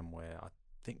time where I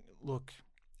think, look,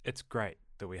 it's great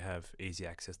that we have easy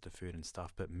access to food and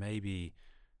stuff, but maybe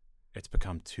it's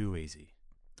become too easy.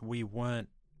 We weren't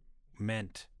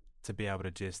meant to be able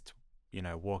to just,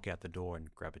 walk out the door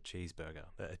and grab a cheeseburger.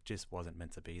 It just wasn't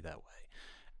meant to be that way.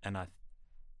 And I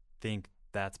think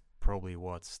that's probably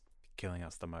what's killing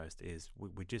us the most is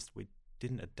we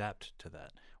didn't adapt to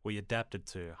that. We adapted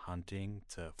to hunting,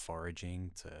 to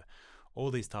foraging, to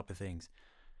all these type of things.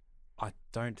 I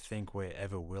don't think we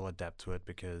ever will adapt to it,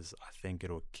 because I think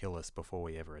it'll kill us before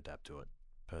we ever adapt to it,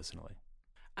 personally.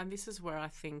 And this is where I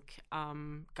think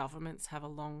governments have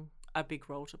a big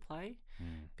role to play,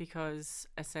 because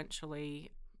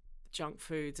essentially junk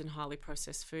foods and highly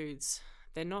processed foods,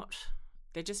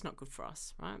 they're just not good for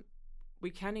us, right? We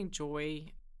can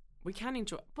enjoy,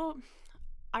 well,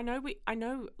 I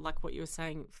know like what you were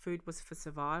saying, food was for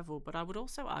survival, but I would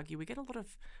also argue we get a lot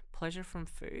of pleasure from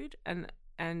food, and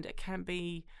it can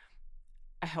be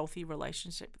a healthy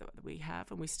relationship that we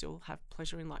have, and we still have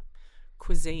pleasure in like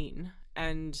cuisine,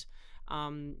 and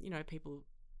people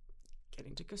get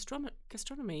into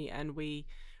gastronomy, and we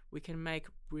can make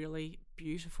really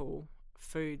beautiful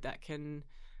food that can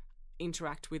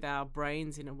interact with our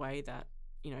brains in a way that,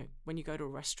 when you go to a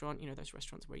restaurant, those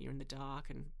restaurants where you're in the dark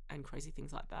and crazy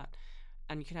things like that,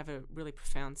 and you can have a really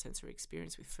profound sensory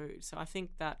experience with food. So I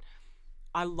think that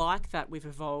I like that we've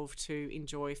evolved to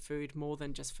enjoy food more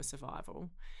than just for survival,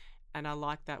 and I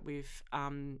like that we've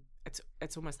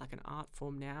it's almost like an art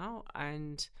form now,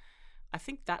 and I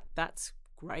think that that's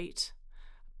great.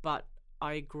 But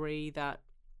I agree that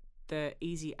the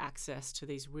easy access to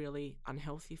these really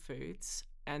unhealthy foods,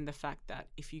 and the fact that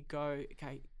if you go,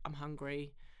 okay, I'm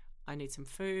hungry, I need some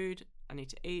food, I need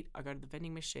to eat, I go to the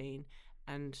vending machine,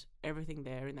 and everything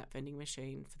there in that vending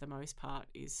machine for the most part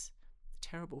is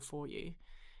terrible for you.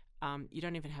 You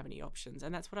don't even have any options.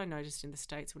 And that's what I noticed in the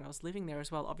States when I was living there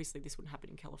as well. Obviously, this wouldn't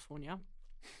happen in California,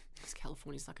 because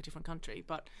California's like a different country.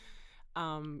 But,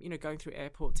 going through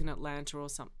airports in Atlanta or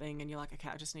something, and you're like, okay,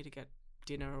 I just need to get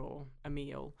dinner or a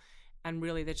meal. And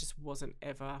really, there just wasn't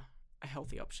ever a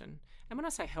healthy option. And when I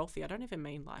say healthy, I don't even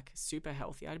mean like super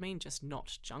healthy. I mean just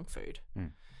not junk food.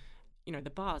 The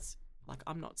bars, like,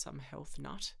 I'm not some health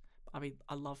nut. I mean,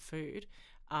 I love food.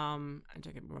 And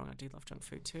don't get me wrong, I do love junk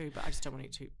food too, but I just don't want to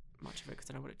eat too much of it because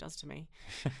I know what it does to me.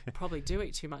 Probably do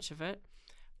eat too much of it,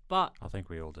 but I think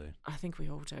we all do.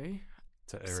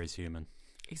 To err is human.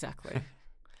 Exactly.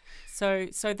 So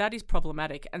that is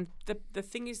problematic. And the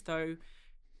thing is, though,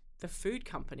 the food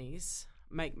companies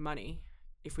make money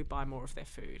if we buy more of their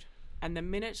food. And the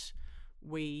minute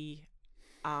we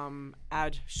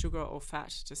add sugar or fat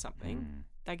to something,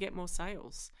 they get more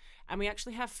sales. And we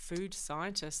actually have food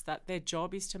scientists that their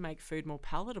job is to make food more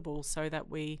palatable so that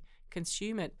we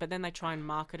consume it, but then they try and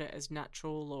market it as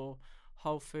natural or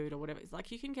whole food or whatever. It's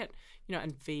like you can get,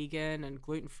 and vegan and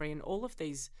gluten-free and all of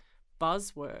these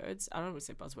buzzwords. I don't want to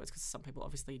say buzzwords because some people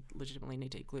obviously legitimately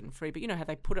need to eat gluten-free, but you know how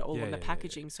they put it all on the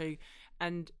packaging. So,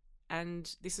 and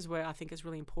this is where I think is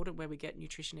really important, where we get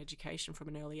nutrition education from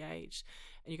an early age.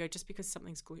 And you go, just because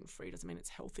something's gluten-free doesn't mean it's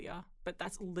healthier. But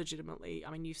that's legitimately,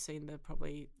 I mean, you've seen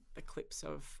probably the clips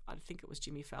of, I think it was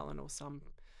Jimmy Fallon or some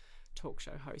talk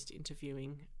show host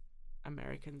interviewing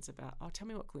Americans about, oh, tell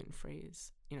me what gluten-free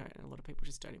is. And a lot of people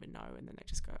just don't even know. And then they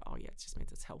just go, oh, yeah, it just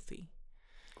means it's healthy.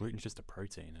 Gluten's just a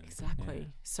protein. Exactly. Yeah.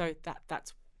 So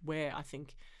that's where I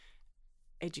think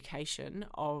education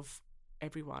of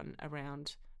everyone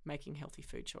around making healthy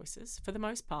food choices for the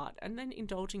most part, and then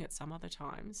indulging at some other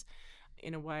times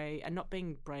in a way, and not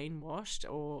being brainwashed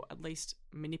or at least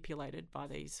manipulated by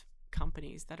these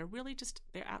companies that are really just,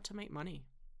 they're out to make money.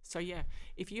 So yeah,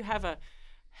 if you have a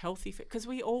healthy food, because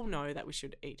we all know that we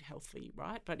should eat healthy,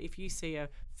 right? But if you see a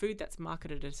food that's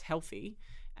marketed as healthy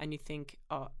and you think,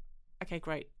 oh, okay,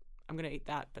 great, I'm going to eat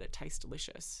that, but it tastes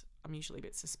delicious, I'm usually a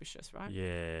bit suspicious, right?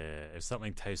 Yeah, if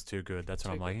something tastes too good, that's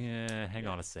when I'm like, yeah, hang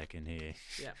on a second here.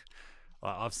 Yeah.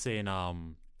 I've seen,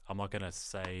 I'm not going to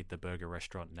say the burger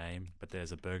restaurant name, but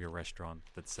there's a burger restaurant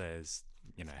that says,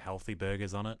 healthy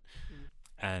burgers on it.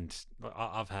 And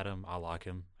I've had them, I like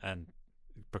them. And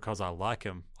because I like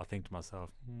them, I think to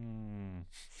myself,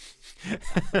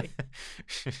 Exactly.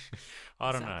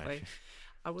 I don't know.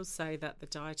 I will say that the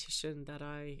dietitian that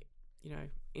I,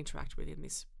 interact with in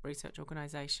this research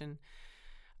organisation,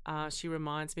 she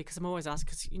reminds me, because I'm always asked,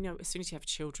 because, as soon as you have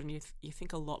children, you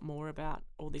think a lot more about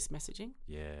all this messaging.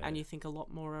 Yeah. And you think a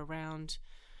lot more around,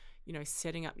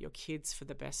 setting up your kids for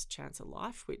the best chance of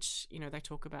life, which, they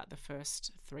talk about the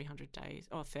first 300 days,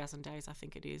 or 1,000 days, I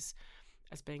think it is,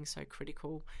 as being so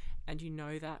critical. And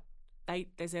that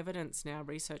there's evidence now,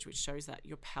 research, which shows that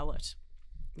your palate,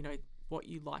 what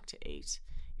you like to eat,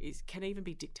 can even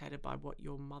be dictated by what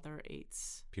your mother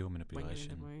eats. Pure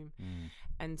manipulation. When you're in the womb.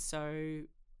 And so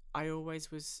I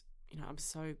always was, I'm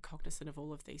so cognizant of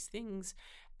all of these things.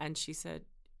 And she said,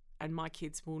 and my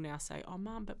kids will now say, oh,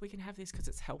 Mum, but we can have this because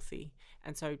it's healthy.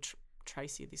 And so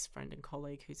Tracy, this friend and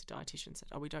colleague who's a dietitian, said,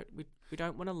 oh, we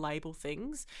don't want to label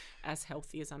things as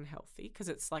healthy as unhealthy, because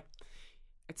it's like,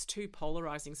 it's too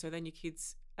polarizing. So then your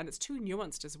kids, and it's too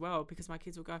nuanced as well, because my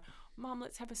kids will go, Mum,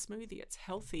 let's have a smoothie, it's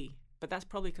healthy. But that's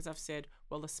probably because I've said,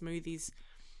 well, a smoothie's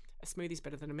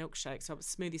better than a milkshake, so a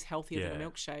smoothie's healthier than a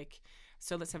milkshake,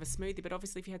 so let's have a smoothie. But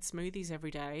obviously if you had smoothies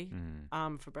every day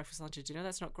for breakfast, lunch and dinner,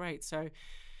 that's not great. So I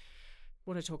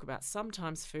want to talk about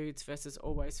sometimes foods versus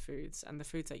always foods, and the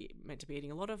foods that you're meant to be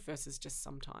eating a lot of versus just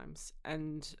sometimes.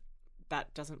 And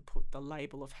that doesn't put the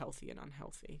label of healthy and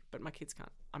unhealthy. But my kids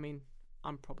can't. I mean,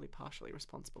 I'm probably partially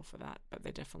responsible for that, but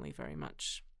they're definitely very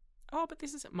much, oh, but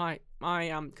this is my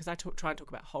because I try and talk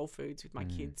about whole foods with my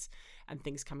kids and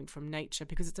things coming from nature,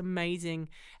 because it's amazing.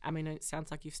 I mean, it sounds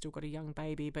like you've still got a young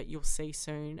baby, but you'll see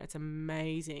soon. It's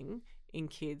amazing in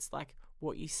kids, like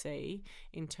what you see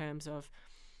in terms of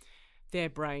their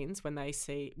brains when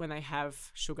they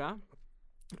have sugar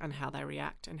and how they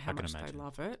react and how much they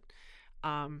love it.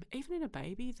 Even in a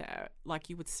baby, there, like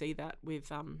you would see that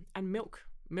with and milk.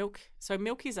 So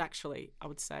milk is actually, I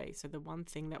would say, so the one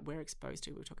thing that we're exposed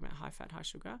to, we're talking about high fat, high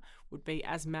sugar, would be,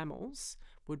 as mammals,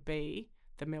 would be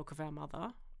the milk of our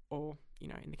mother, or,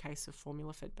 in the case of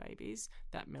formula-fed babies,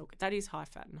 that milk, that is high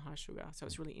fat and high sugar. So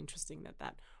it's really interesting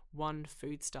that one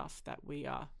foodstuff that we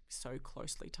are so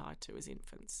closely tied to as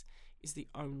infants is the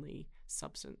only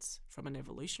substance from an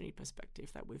evolutionary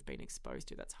perspective that we've been exposed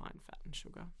to that's high in fat and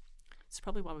sugar. It's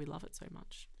probably why we love it so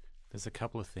much. There's a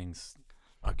couple of things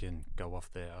I can go off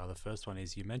there. The first one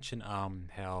is, you mentioned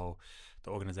how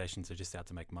the organizations are just out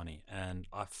to make money. And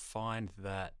I find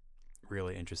that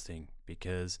really interesting,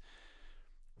 because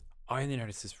I only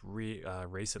noticed this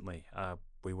recently.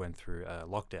 We went through a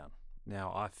lockdown.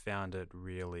 Now, I found it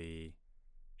really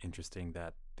interesting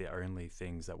that the only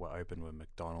things that were open were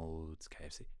McDonald's,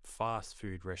 KFC, fast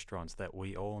food restaurants that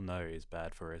we all know is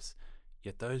bad for us.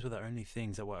 Yet those were the only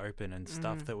things that were open, and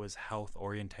stuff that was health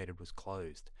orientated was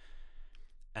closed.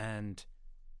 And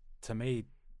to me,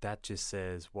 that just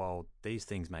says, well, these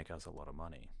things make us a lot of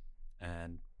money,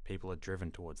 and people are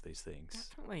driven towards these things.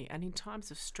 Definitely. And in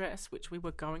times of stress, which we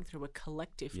were going through a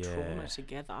collective trauma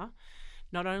together,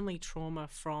 not only trauma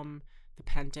from the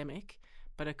pandemic,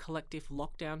 but a collective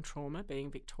lockdown trauma,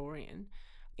 being Victorian,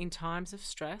 in times of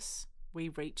stress, we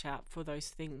reach out for those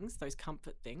things, those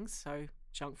comfort things, so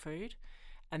junk food.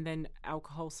 And then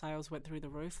alcohol sales went through the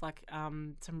roof. Like a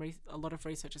lot of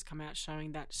research has come out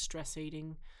showing that stress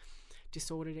eating,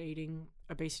 disordered eating,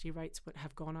 obesity rates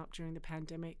have gone up during the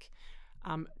pandemic.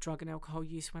 Drug and alcohol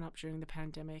use went up during the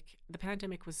pandemic. The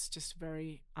pandemic was just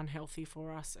very unhealthy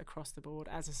for us across the board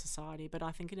as a society. But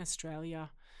I think in Australia,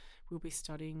 we'll be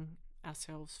studying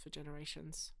ourselves for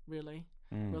generations, really.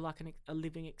 We're like a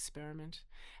living experiment.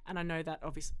 And I know that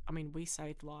obviously, I mean, we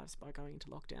saved lives by going into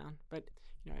lockdown, but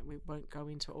we won't go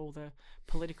into all the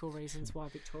political reasons why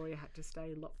Victoria had to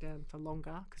stay locked down for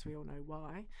longer, because we all know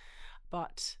why.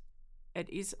 But it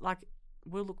is like,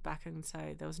 we'll look back and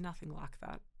say there was nothing like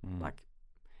that.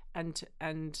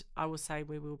 And I will say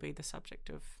we will be the subject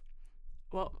of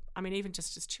Well, I mean, even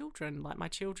just as children, like my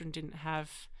children didn't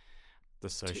have The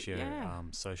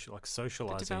socializing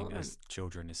development. as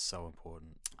children is so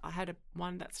important. I had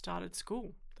one that started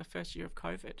school the first year of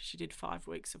COVID. She did 5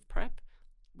 weeks of prep,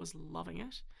 was loving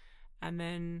it. And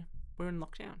then we're in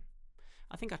lockdown.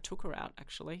 I think I took her out,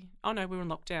 actually. Oh, no, we were in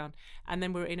lockdown. And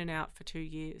then we were in and out for 2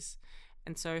 years.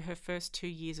 And so her first 2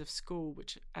 years of school,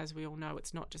 which, as we all know,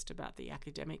 it's not just about the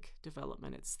academic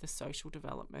development, it's the social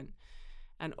development.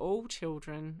 And all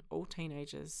children, all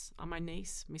teenagers, my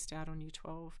niece missed out on year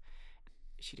 12.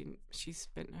 She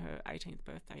spent her 18th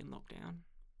birthday in lockdown.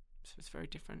 So it's very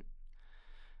different.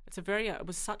 It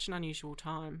was such an unusual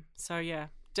time. So yeah,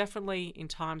 definitely in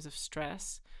times of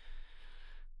stress,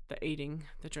 the eating,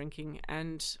 the drinking,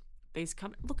 and these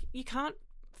look, you can't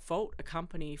fault a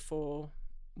company for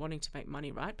wanting to make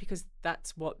money, right? Because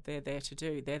that's what they're there to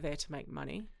do. They're there to make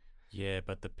money. Yeah,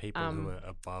 but the people who are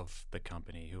above the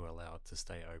company who are allowed to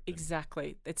stay open.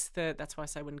 Exactly. That's why I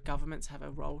say when governments have a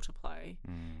role to play,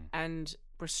 and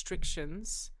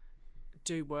restrictions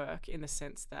do work in the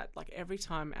sense that, like, every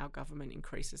time our government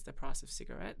increases the price of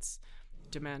cigarettes,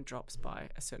 demand drops by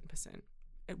a certain percent.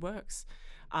 It works.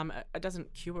 It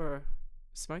doesn't cure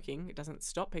smoking. It doesn't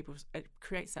stop people. It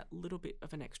creates that little bit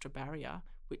of an extra barrier,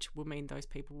 which will mean those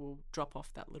people will drop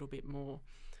off that little bit more.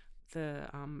 The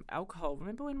alcohol.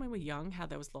 Remember when we were young, how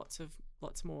there was lots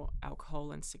more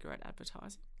alcohol and cigarette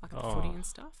advertising, like at the footy and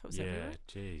stuff. It was everywhere.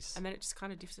 Jeez. And then it just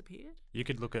kind of disappeared. You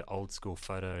could look at old school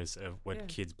photos of when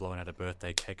kids blowing out a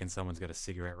birthday cake and someone's got a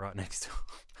cigarette right next to them.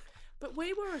 But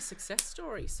we were a success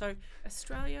story. So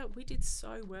Australia, we did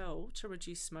so well to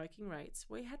reduce smoking rates.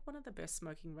 We had one of the best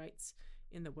smoking rates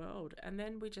in the world, and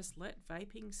then we just let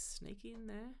vaping sneak in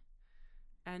there.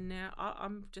 And now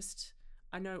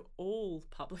I know all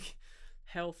public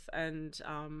health and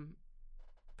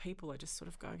people are just sort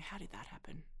of going, how did that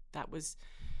happen? That's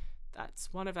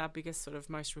one of our biggest sort of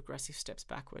most regressive steps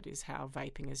backward, is how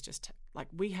vaping is just like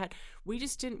we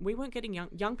weren't getting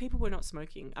young people were not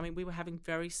smoking. I mean, we were having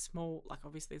very small, like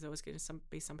obviously there's always going to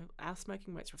be some people, our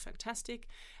smoking rates were fantastic,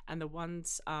 and the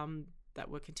ones that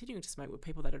were continuing to smoke were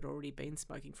people that had already been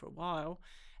smoking for a while,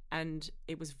 and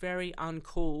it was very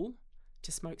uncool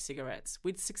to smoke cigarettes.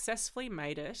 We'd successfully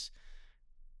made it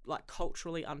like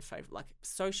culturally unfavorable, like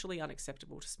socially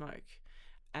unacceptable to smoke,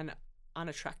 and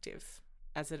unattractive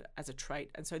as a trait.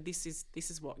 And so this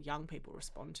is what young people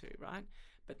respond to, right?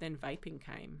 But then vaping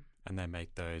came, and they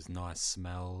make those nice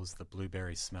smells, the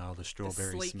blueberry smell, the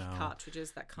strawberry the sleek smell,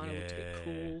 cartridges that kind of looked a bit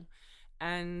cool.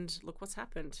 And look what's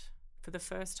happened. For the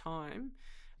first time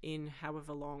in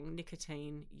however long,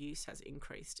 nicotine use has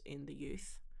increased in the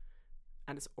youth.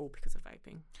 And it's all because of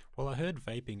vaping. Well, I heard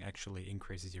vaping actually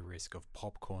increases your risk of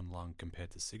popcorn lung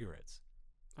compared to cigarettes.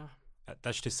 Oh.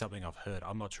 That's just something I've heard.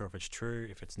 I'm not sure if it's true.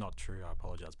 If it's not true, I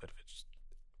apologise. But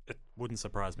it wouldn't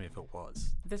surprise me if it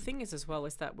was. The thing is, as well,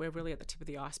 is that we're really at the tip of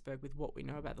the iceberg with what we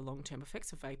know about the long-term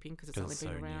effects of vaping, because it's only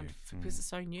been around because it's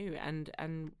so new.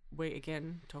 And we,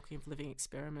 again, talking of living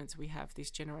experiments, we have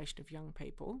this generation of young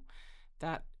people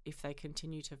that if they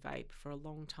continue to vape for a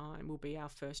long time will be our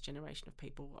first generation of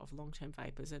people of long-term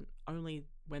vapors, and only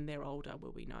when they're older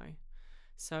will we know.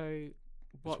 So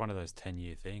it's one of those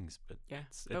 10-year things, but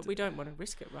but we don't want to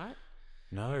risk it, right?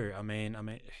 No, I mean,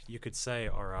 you could say,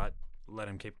 all right, let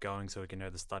them keep going so we can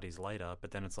know the studies later, but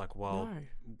then it's like, well,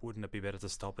 wouldn't it be better to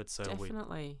stop it? So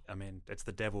definitely. It's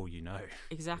the devil, you know.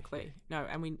 Exactly. No,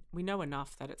 and we know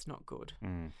enough that it's not good.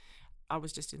 I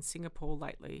was just in Singapore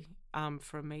lately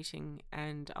for a meeting,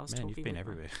 and I was talking. You've been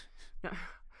everywhere.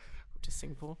 Just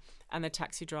Singapore. And the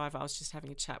taxi driver, I was just having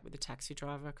a chat with the taxi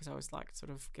driver because I was like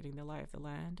sort of getting the lay of the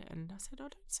land, and I said, I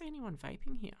don't see anyone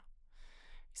vaping here.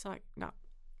 He's like, no,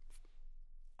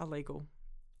 illegal.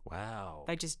 Wow.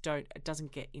 They just don't. It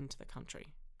doesn't get into the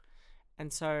country,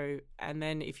 and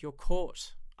then if you're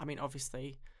caught, I mean,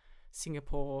 obviously,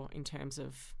 Singapore in terms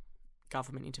of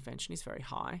government intervention is very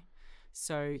high.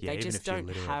 So they just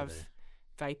don't have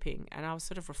vaping. And I was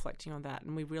sort of reflecting on that,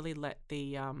 and we really let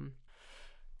the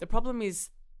problem is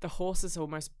the horse is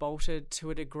almost bolted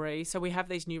to a degree. So we have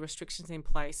these new restrictions in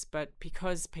place, but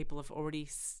because people have already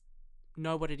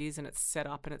know what it is and it's set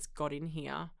up and it's got in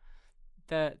here,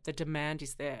 the demand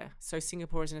is there. So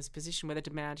Singapore is in a position where the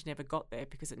demand never got there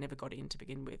because it never got in to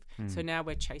begin with. So now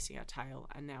we're chasing our tail,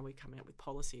 and now we're coming out with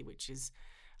policy which is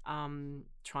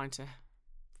trying to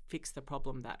fix the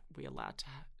problem that we allowed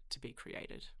to be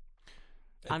created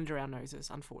under our noses,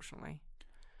 unfortunately.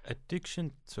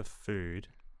 Addiction to food.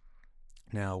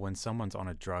 Now, when someone's on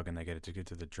a drug and they get addicted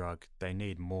to the drug, they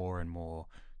need more and more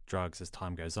drugs as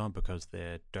time goes on because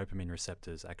their dopamine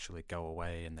receptors actually go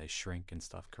away and they shrink and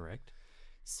stuff, correct?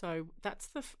 So that's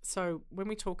so when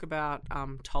we talk about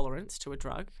tolerance to a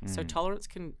drug, so tolerance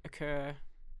can occur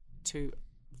to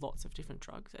lots of different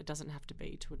drugs. It doesn't have to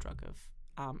be to a drug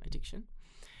of addiction,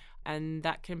 and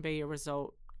that can be a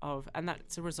result of, and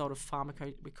that's a result of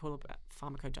we call it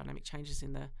pharmacodynamic changes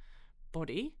in the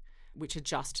body, which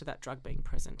adjust to that drug being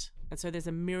present. And so there's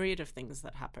a myriad of things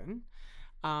that happen,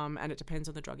 and it depends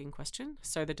on the drug in question.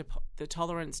 So the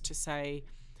tolerance to, say,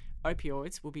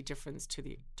 opioids will be different to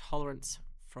the tolerance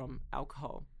from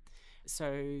alcohol.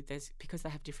 So because they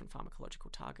have different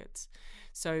pharmacological targets.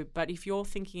 So, but if you're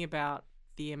thinking about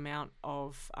the amount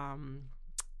of,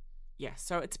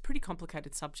 so it's a pretty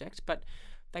complicated subject, but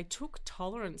they took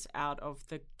tolerance out of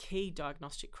the key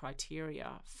diagnostic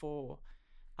criteria for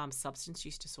substance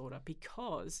use disorder,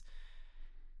 because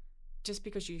just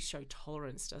because you show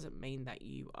tolerance doesn't mean that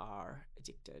you are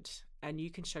addicted. And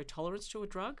you can show tolerance to a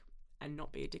drug and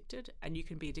not be addicted, and you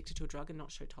can be addicted to a drug and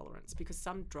not show tolerance, because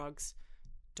some drugs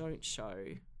don't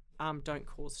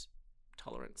cause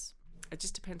tolerance. It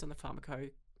just depends on the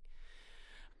pharmacology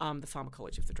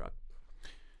of the drug.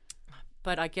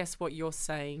 But I guess what you're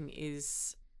saying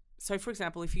is, so for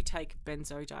example, if you take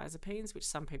benzodiazepines, which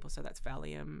some people say that's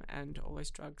Valium and all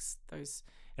those drugs, those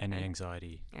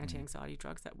anti-anxiety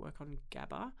drugs that work on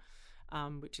GABA,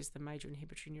 which is the major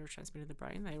inhibitory neurotransmitter in the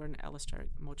brain. They are an allosteric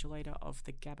modulator of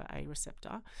the GABA-A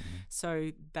receptor.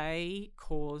 So they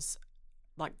cause,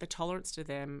 like, the tolerance to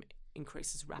them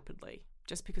increases rapidly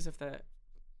just because of the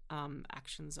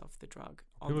actions of the drug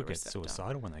on People the receptor. People get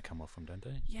suicidal when they come off them, don't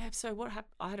they? Yeah, so what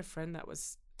happened, I had a friend that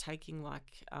was taking,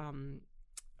 like,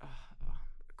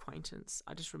 acquaintance.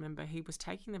 I just remember he was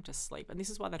taking them to sleep. And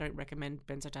this is why they don't recommend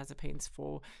benzodiazepines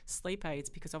for sleep aids,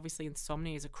 because obviously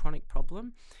insomnia is a chronic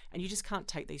problem and you just can't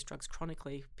take these drugs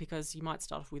chronically, because you might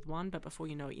start off with one, but before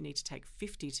you know it, you need to take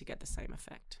 50 to get the same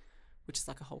effect, which is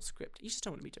like a whole script. You just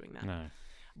don't want to be doing that. No.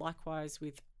 Likewise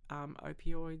with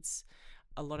opioids,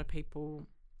 a lot of people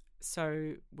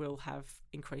will have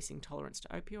increasing tolerance to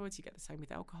opioids. You get the same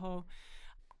with alcohol.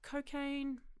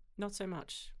 Cocaine, not so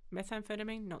much.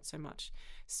 Methamphetamine, not so much.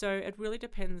 So it really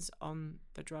depends on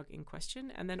the drug in question.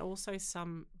 And then also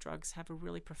some drugs have a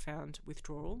really profound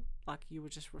withdrawal, like you were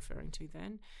just referring to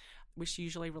then, which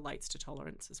usually relates to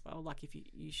tolerance as well. Like if you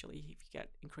get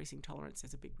increasing tolerance,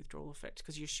 there's a big withdrawal effect,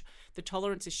 because the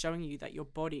tolerance is showing you that your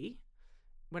body,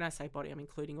 when I say body, I'm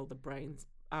including all the brain's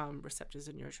receptors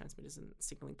and neurotransmitters and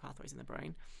signaling pathways in the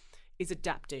brain, is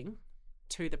adapting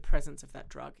to the presence of that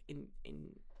drug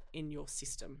in your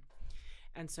system.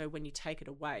 And so when you take it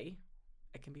away,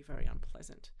 it can be very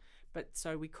unpleasant. But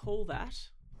so we call that,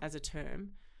 as a term,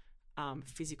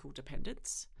 physical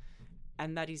dependence.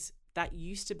 And that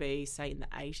used to be, say, in the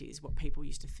 80s, what people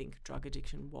used to think drug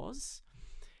addiction was.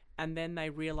 And then they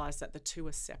realised that the two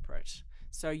are separate.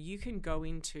 So you can go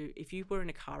into, if you were in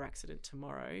a car accident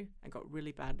tomorrow and got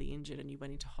really badly injured and you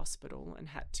went into hospital and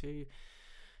had to,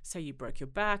 say you broke your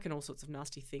back and all sorts of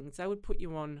nasty things, they would put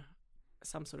you on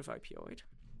some sort of opioid.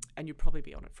 And you'd probably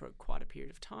be on it for quite a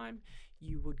period of time.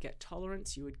 You would get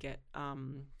tolerance. You would get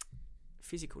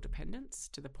physical dependence,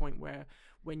 to the point where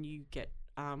when you get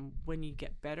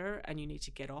better and you need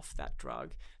to get off that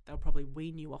drug, they'll probably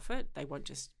wean you off it. They won't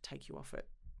just take you off it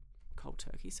cold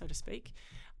turkey, so to speak,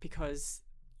 because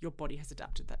your body has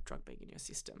adapted that drug being in your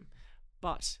system.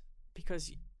 But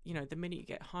because, the minute you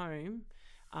get home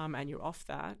and you're off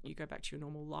that, you go back to your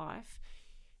normal life.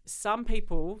 Some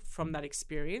people from that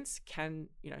experience can,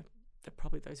 they're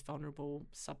probably those vulnerable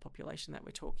subpopulation that we're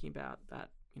talking about,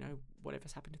 that,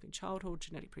 whatever's happened in childhood,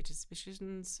 genetic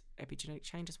predispositions, epigenetic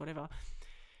changes, whatever,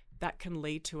 that can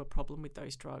lead to a problem with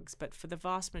those drugs. But for the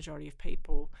vast majority of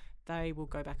people, they will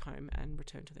go back home and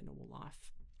return to their normal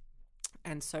life.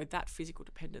 And so that physical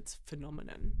dependence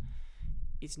phenomenon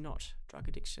is not drug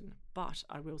addiction. But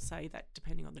I will say that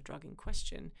depending on the drug in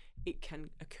question,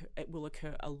 it will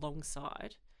occur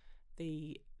alongside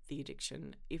the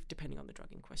addiction, depending on the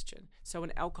drug in question. So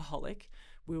an alcoholic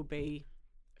will be,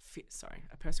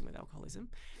 a person with alcoholism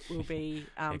will be...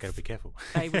 you got to be careful.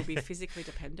 They will be physically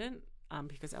dependent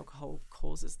because alcohol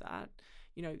causes that.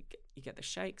 You get the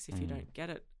shakes if you don't get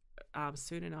it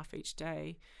soon enough each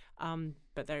day.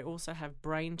 But they also have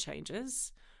brain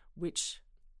changes, which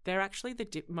they're actually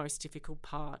the most difficult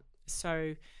part.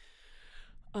 So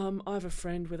I have a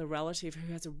friend with a relative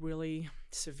who has a really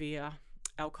severe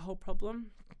alcohol problem,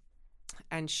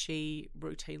 and she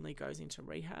routinely goes into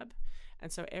rehab.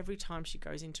 And so every time she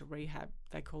goes into rehab,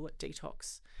 they call it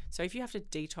detox. So if you have to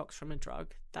detox from a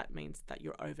drug, that means that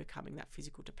you're overcoming that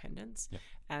physical dependence. Yep.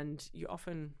 And you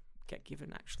often get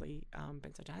given actually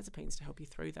benzodiazepines to help you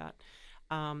through that.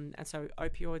 And so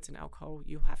opioids and alcohol,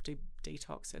 you'll have to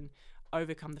detox. And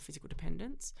overcome the physical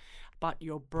dependence, but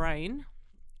your brain,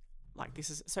 like this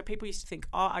is, so people used to think,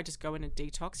 oh, I just go in and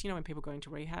detox. You know, when people go into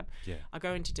rehab, I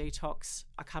go into detox,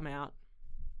 I come out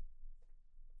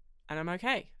and I'm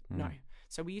okay. No.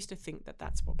 So we used to think that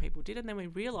that's what people did. And then we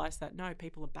realized that no,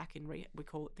 people are back in rehab. We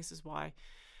call it, this is why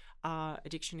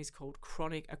addiction is called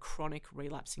a chronic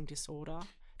relapsing disorder,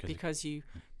 because you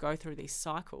go through these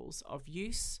cycles of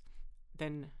use,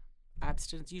 then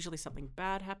abstinence, usually something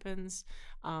bad happens.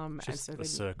 Just a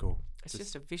circle. It's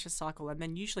just a vicious cycle. And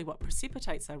then usually what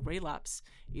precipitates a relapse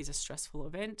is a stressful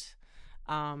event.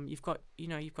 You've got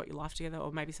your life together,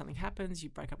 or maybe something happens, you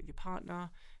break up with your partner,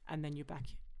 and then you're back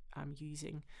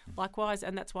using. Likewise,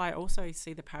 and that's why I also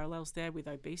see the parallels there with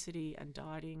obesity and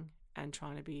dieting and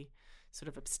trying to be sort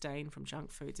of abstain from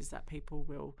junk foods, is that people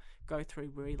will go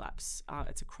through relapse.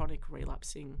 It's a chronic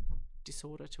relapsing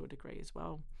disorder to a degree as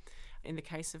well. In the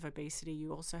case of obesity,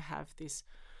 you also have this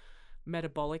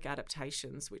metabolic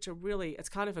adaptations, which are really, it's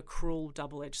kind of a cruel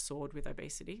double-edged sword with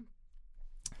obesity,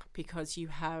 because you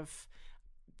have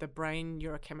the brain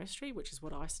neurochemistry, which is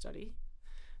what I study,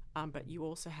 but you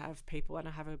also have people, and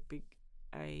I have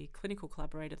a clinical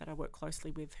collaborator that I work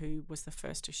closely with who was the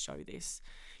first to show this.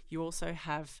 You also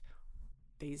have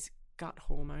these gut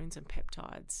hormones and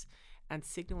peptides and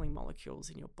signaling molecules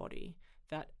in your body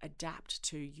that adapt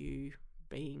to you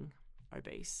being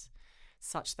obese,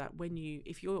 such that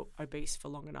if you're obese for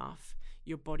long enough,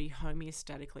 your body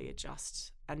homeostatically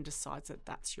adjusts and decides that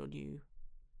that's your new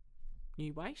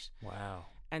weight. Wow.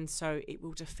 And so it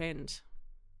will defend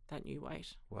that new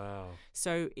weight. Wow.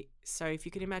 So if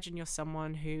you can imagine you're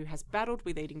someone who has battled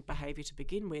with eating behaviour to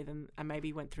begin with, and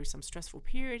maybe went through some stressful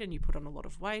period and you put on a lot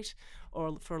of weight,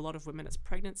 or for a lot of women it's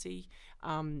pregnancy,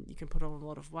 you can put on a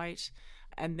lot of weight,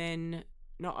 and then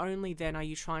not only then are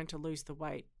you trying to lose the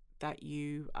weight that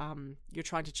you're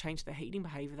trying to change the eating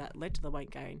behaviour that led to the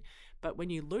weight gain, but when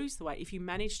you lose the weight, if you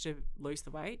manage to lose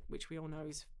the weight, which we all know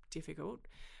is difficult,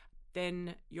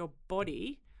 then your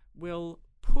body will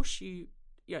push you.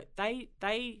 If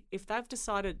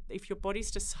your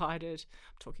body's decided,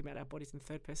 I'm talking about our bodies in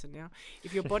third person now,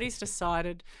 if your body's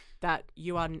decided that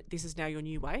this is now your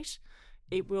new weight,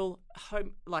 it will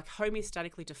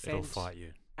homeostatically defend. It'll fight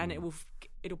you. And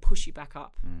it'll push you back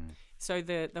up. So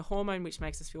the hormone which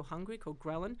makes us feel hungry, called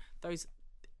ghrelin,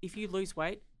 if you lose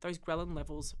weight, those ghrelin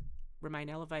levels remain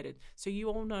elevated. So you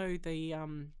all know the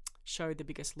show The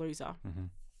Biggest Loser.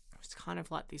 It's kind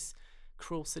of like this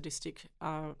cruel, sadistic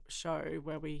show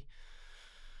where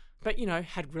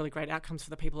had really great outcomes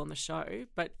for the people on the show,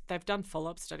 but they've done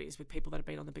follow-up studies with people that have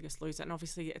been on The Biggest Loser, and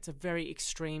obviously it's a very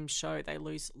extreme show. They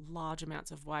lose large amounts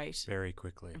of weight very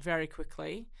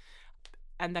quickly,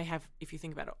 and they have, if you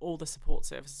think about it, all the support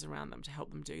services around them to help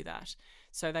them do that.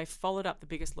 So they followed up The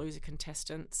Biggest Loser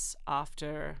contestants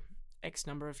after X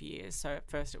number of years. So at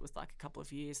first it was like a couple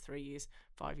of years, 3 years,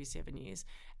 5 years, 7 years,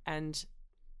 and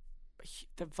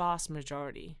the vast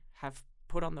majority have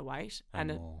put on the weight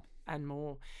and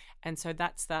more. And so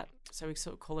that's that. So we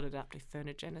sort of call it adaptive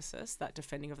thermogenesis, that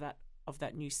defending of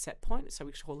that new set point. So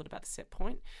we call it about the set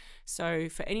point. So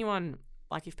for anyone,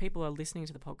 like if people are listening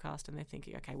to the podcast and they're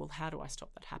thinking, okay, well, how do I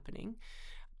stop that happening?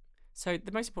 So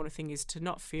the most important thing is to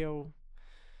not feel,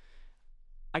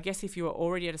 I guess if you are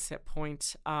already at a set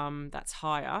point that's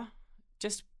higher,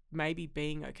 just maybe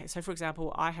being okay. So for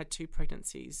example, I had 2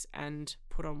 pregnancies and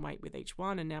put on weight with each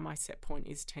one, and now my set point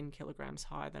is 10 kilograms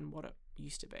higher than what it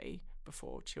used to be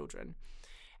before children.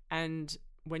 And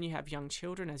when you have young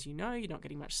children, as you know, you're not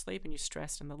getting much sleep and you're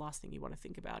stressed, and the last thing you want to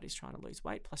think about is trying to lose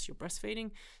weight, plus you're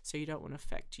breastfeeding, so you don't want to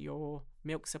affect your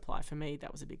milk supply. For me,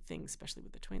 that was a big thing, especially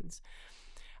with the twins.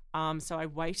 So I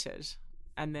waited,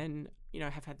 and then,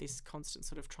 have had this constant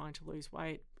sort of trying to lose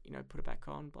weight, put it back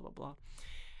on, blah, blah, blah.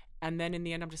 And then in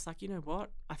the end, I'm just like, you know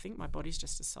what? I think my body's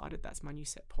just decided that's my new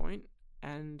set point,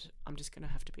 and I'm just going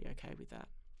to have to be okay with that.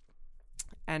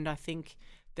 And I think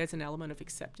there's an element of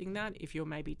accepting that if you're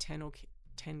maybe 10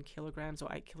 kilograms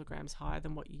or 8 kilograms higher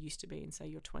than what you used to be in, say,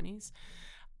 your 20s.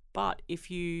 But if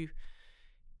you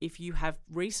have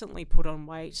recently put on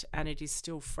weight and it is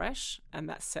still fresh and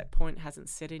that set point hasn't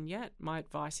set in yet, my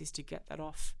advice is to get that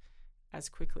off as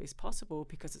quickly as possible,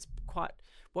 because it's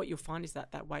what you'll find is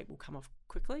that weight will come off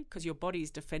quickly because your body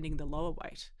is defending the lower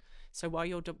weight. So while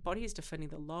your body is defending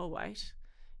the lower weight,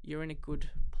 you're in a good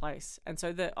place. And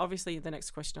so obviously the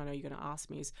next question I know you're going to ask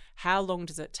me is, how long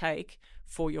does it take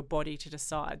for your body to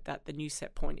decide that the new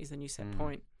set point is the new set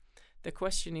point? The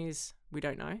question is, we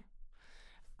don't know.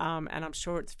 And I'm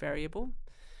sure it's variable,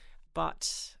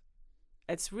 but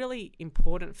it's really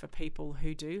important for people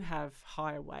who do have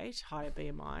higher weight, higher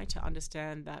BMI, to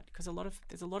understand that, because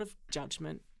there's a lot of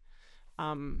judgment,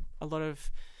 a lot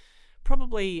of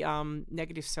probably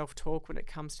negative self-talk when it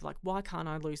comes to like, why can't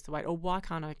I lose the weight, or why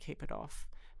can't I keep it off?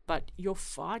 But you're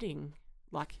fighting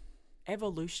like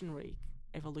evolutionarily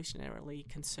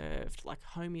conserved, like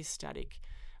homeostatic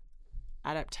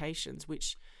adaptations,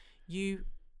 which you,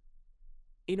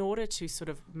 in order to sort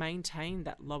of maintain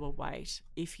that lower weight,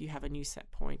 if you have a new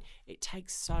set point, it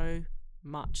takes so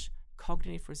much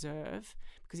cognitive reserve.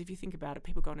 Because if you think about it,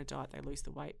 people go on a diet, they lose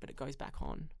the weight, but it goes back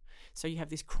on. So you have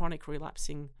this chronic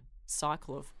relapsing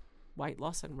cycle of weight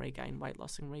loss and regain, weight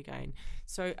loss and regain.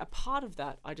 So a part of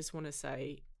that, I just want to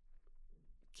say,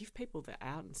 give people the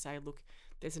out and say, look,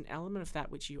 there's an element of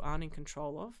that which you aren't in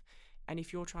control of. And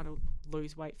if you're trying to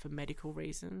lose weight for medical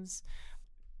reasons,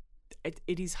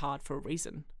 it is hard for a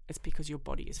reason. It's because your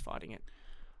body is fighting it.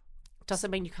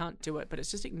 Doesn't mean you can't do it, but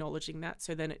it's just acknowledging that.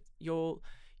 So then you're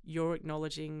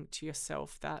acknowledging to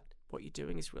yourself that what you're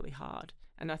doing is really hard.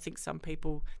 And I think some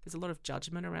people, there's a lot of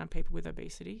judgment around people with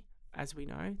obesity, as we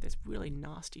know. There's really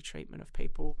nasty treatment of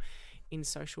people in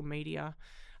social media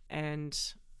and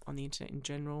on the internet in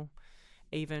general.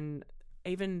 Even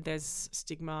there's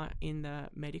stigma in the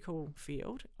medical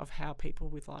field of how people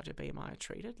with larger BMI are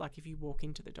treated. Like if you walk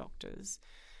into the doctors,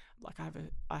 like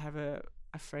I have a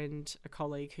friend, a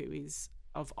colleague who is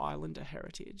of Islander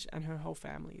heritage, and her whole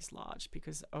family is large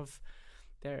because of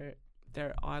their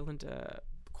Islander,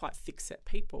 quite thick-set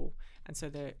people, and so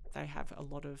they have a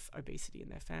lot of obesity in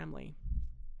their family.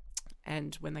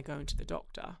 And when they go into the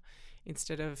doctor,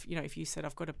 instead of, if you said,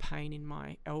 I've got a pain in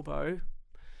my elbow,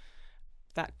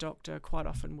 that doctor quite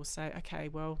often will say, okay,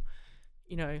 well,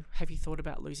 have you thought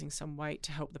about losing some weight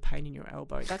to help the pain in your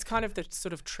elbow? That's kind of the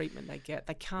sort of treatment they get.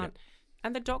 They can't,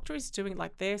 and the doctor is doing,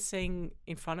 like, they're seeing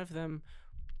in front of them,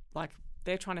 like,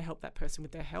 they're trying to help that person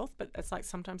with their health, but it's like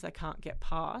sometimes they can't get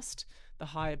past the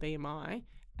higher BMI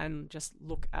and just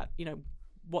look at,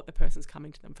 what the person's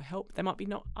coming to them for help. They might be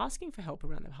not asking for help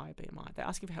around the higher BMI. They're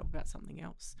asking for help about something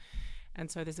else.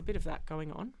 And so there's a bit of that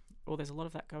going on, or there's a lot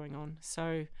of that going on.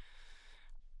 So,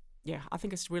 yeah, I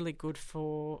think it's really good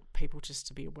for people just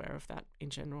to be aware of that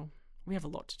in general. We have a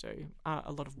lot to do,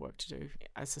 a lot of work to do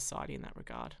as society in that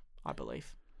regard, I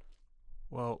believe.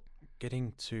 Well,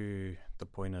 getting to the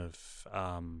point of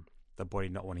the body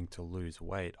not wanting to lose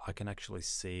weight, I can actually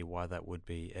see why that would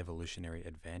be evolutionary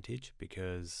advantage,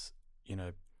 because,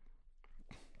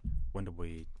 when did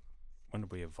we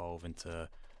evolve into,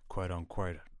 quote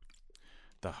unquote,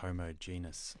 the Homo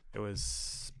genus? It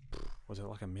was it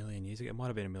like 1 million years ago? It might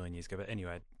have been 1 million years ago. But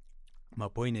anyway, my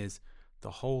point is, the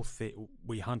whole thing,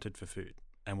 we hunted for food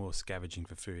and we were scavenging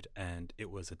for food, and it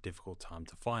was a difficult time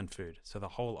to find food. So the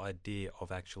whole idea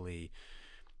of actually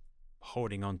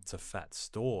holding on to fat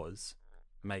stores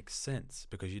makes sense,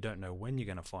 because you don't know when you're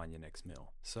going to find your next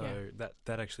meal. So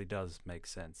that actually does make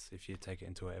sense if you take it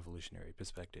into an evolutionary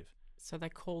perspective. So they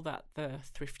call that the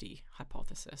thrifty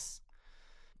hypothesis,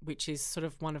 which is sort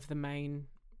of one of the main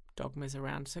dogmas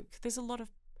around. So there's a lot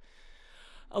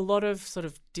of sort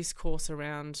of discourse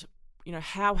around,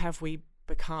 how have we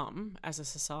become as a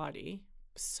society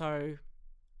so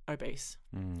obese,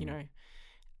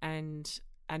 and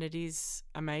it is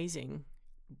amazing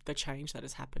the change that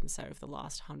has happened, say, over the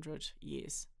last 100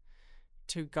 years,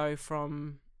 to go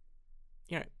from,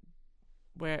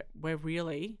 we're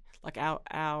really, like,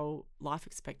 our life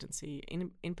expectancy,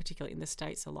 in particular in the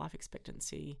States, the life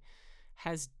expectancy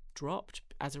has dropped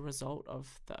as a result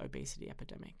of the obesity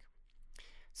epidemic.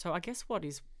 So I guess what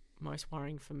is most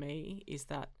worrying for me is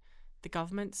that the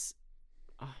governments,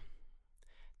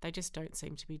 they just don't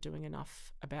seem to be doing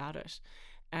enough about it.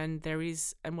 And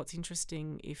what's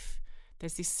interesting, if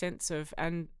there's this sense of,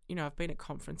 and, I've been at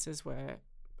conferences where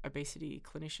obesity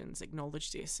clinicians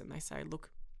acknowledge this, and they say, look,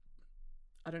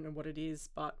 I don't know what it is,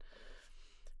 but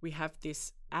we have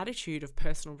this attitude of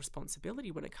personal responsibility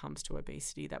when it comes to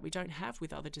obesity that we don't have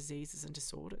with other diseases and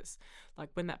disorders. Like,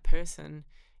 when that person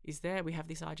is there, we have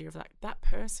this idea of that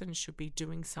person should be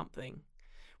doing something.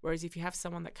 Whereas if you have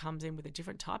someone that comes in with a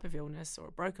different type of illness or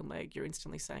a broken leg, you're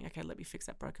instantly saying, okay, let me fix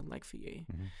that broken leg for you.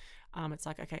 Mm-hmm. It's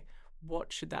like, okay,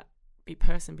 what should that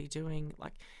person be doing?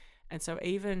 Like, and so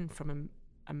even from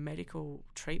a medical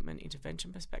treatment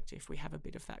intervention perspective, we have a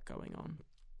bit of that going on.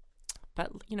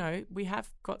 But, we have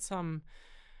got some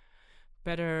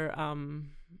better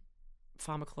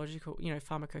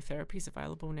pharmacotherapies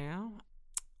available now.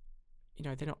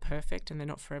 They're not perfect and they're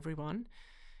not for everyone.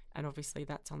 And obviously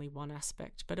that's only one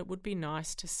aspect. But it would be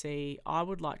nice to see, I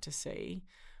would like to see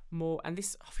more, and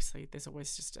this, obviously, there's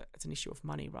always it's an issue of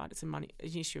money, right? It's an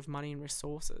issue of money and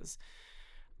resources.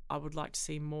 I would like to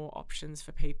see more options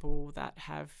for people that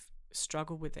have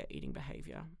struggled with their eating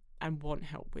behaviour and want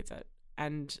help with it.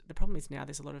 And the problem is now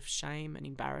there's a lot of shame and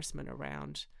embarrassment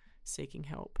around seeking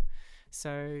help.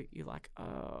 So you're like,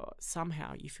 oh,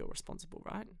 somehow you feel responsible,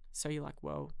 right? So you're like,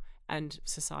 well, and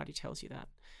society tells you that.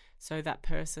 So that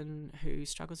person who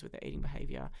struggles with their eating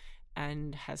behavior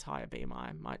and has higher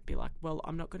BMI might be like, well,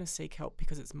 I'm not going to seek help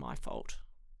because it's my fault.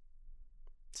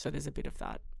 So there's a bit of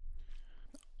that.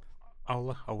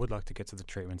 I would like to get to the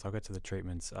treatments. I'll get to the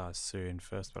treatments soon.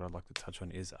 First, what I'd like to touch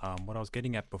on is what I was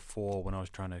getting at before when I was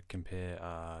trying to compare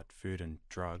food and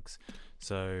drugs.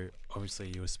 So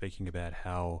obviously you were speaking about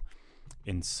how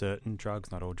in certain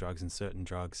drugs, not all drugs, in certain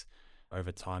drugs,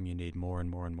 over time you need more and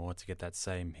more and more to get that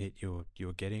same hit you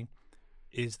were getting.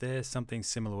 Is there something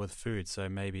similar with food? So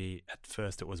maybe at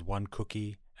first it was one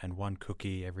cookie, and one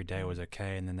cookie every day was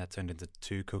okay, and then that turned into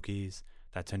 2 cookies.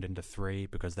 That turned into 3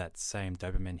 because that same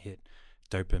dopamine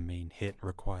hit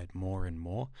required more and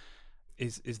more.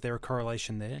 Is there a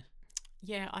correlation there?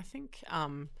 Yeah, I think,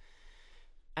 and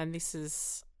this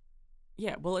is,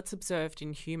 well, it's observed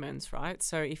in humans, right?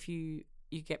 So if you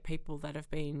get people that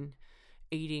have been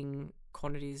eating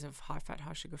quantities of high-fat,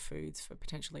 high-sugar foods for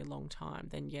potentially a long time,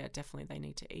 then definitely they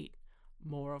need to eat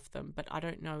more of them. But I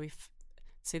don't know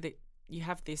that you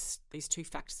have these 2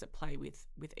 factors at play with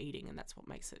eating, and that's what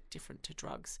makes it different to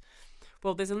drugs.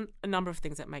 Well, there's a number of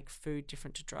things that make food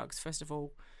different to drugs. First of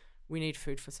all, we need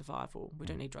food for survival. We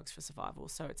don't need drugs for survival.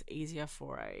 So it's easier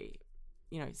for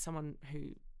someone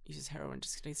who uses heroin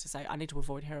just needs to say, I need to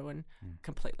avoid heroin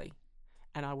completely,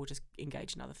 and I will just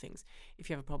engage in other things. If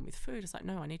you have a problem with food, it's like,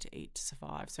 no, I need to eat to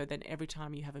survive. So then every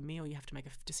time you have a meal, you have to make a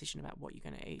decision about what you're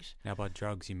going to eat. Now, by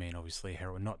drugs, you mean obviously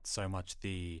heroin, not so much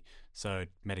so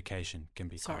medication can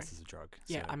be classed as a drug.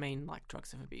 Yeah, so. I mean like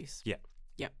drugs of abuse. Yeah.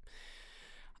 Yep.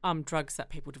 Drugs that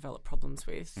people develop problems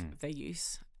with, their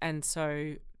use. And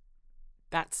so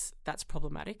that's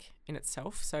problematic in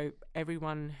itself. So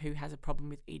everyone who has a problem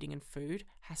with eating and food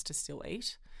has to still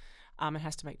eat and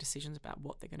has to make decisions about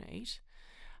what they're going to eat.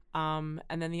 And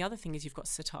then the other thing is you've got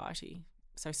satiety.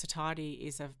 So satiety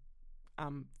is a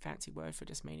fancy word for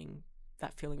just meaning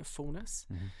that feeling of fullness.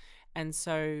 Mm-hmm. And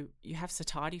so you have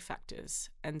satiety factors.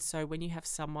 And so when you have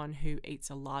someone who eats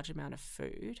a large amount of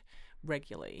food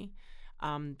regularly,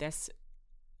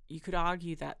 you could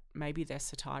argue that maybe their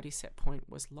satiety set point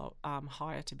was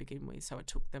higher to begin with, so it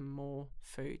took them more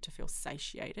food to feel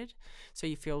satiated. So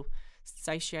you feel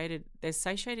satiated. There's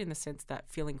satiated in the sense that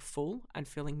feeling full and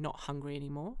feeling not hungry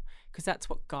anymore, because that's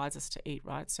what guides us to eat,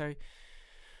 right? So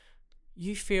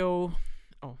you feel,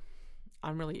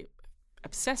 I'm really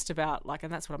obsessed about,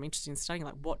 and that's what I'm interested in studying,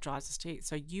 what drives us to eat.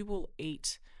 So you will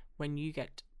eat when you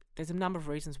get, there's a number of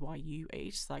reasons why you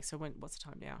eat. So what's the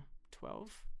time now?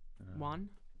 12? 1?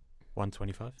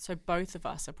 1:25. So both of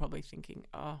us are probably thinking,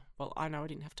 I know I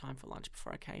didn't have time for lunch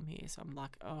before I came here. So I'm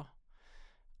like,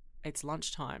 it's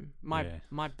lunchtime.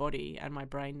 My body and my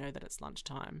brain know that it's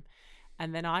lunchtime.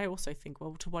 And then I also think,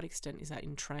 well, to what extent is that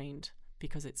entrained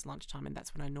because it's lunchtime and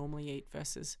that's when I normally eat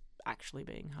versus actually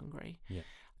being hungry? Yeah.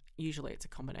 Usually it's a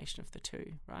combination of the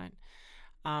two, right?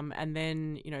 And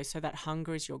then, so that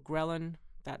hunger is your ghrelin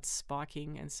that's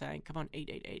spiking and saying, come on,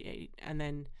 eat. And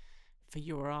then for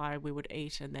you or I, we would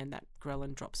eat and then that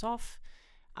ghrelin drops off.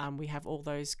 We have all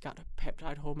those gut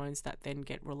peptide hormones that then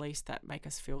get released that make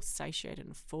us feel satiated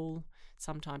and full.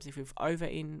 Sometimes if we've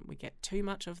overeaten, we get too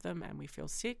much of them and we feel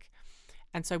sick.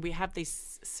 And so we have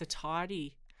this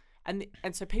satiety. And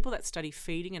so people that study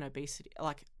feeding and obesity,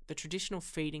 like the traditional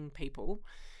feeding people,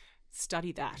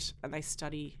 study that and they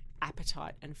study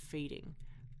appetite and feeding.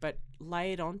 But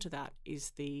layered onto that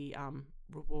is the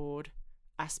reward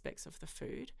aspects of the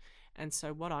food. And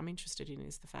so what I'm interested in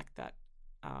is the fact that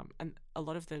and a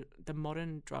lot of the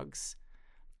modern drugs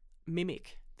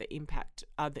mimic the impact,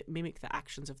 that mimic the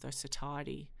actions of those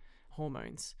satiety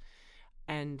hormones,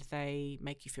 and they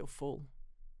make you feel full.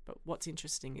 But what's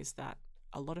interesting is that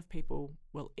a lot of people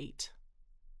will eat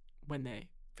when they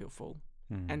feel full.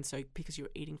 And so because you're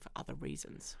eating for other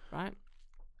reasons, right?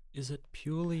 Is it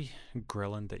purely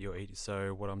ghrelin that you're eating?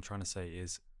 So what I'm trying to say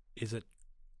is it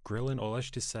ghrelin, or let's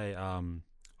just say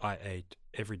I ate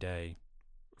every day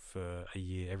for a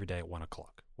year, every day at 1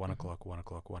 o'clock. 1 o'clock, 1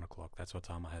 o'clock, 1 o'clock. That's what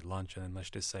time I had lunch. And then let's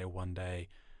just say one day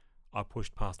I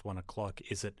pushed past 1 o'clock.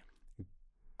 Is it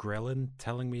ghrelin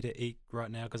telling me to eat right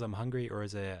now because I'm hungry, or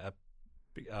is there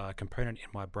a component in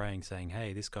my brain saying,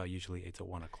 hey, this guy usually eats at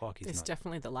 1 o'clock? It's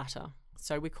definitely the latter.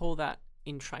 So we call that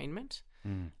entrainment.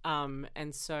 And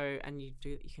you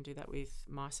can do that with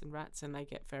mice and rats, and they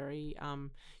get very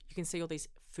you can see all these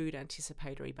food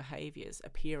anticipatory behaviors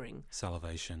appearing,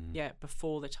 salivation,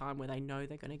 before the time where they know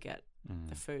they're going to get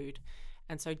the food.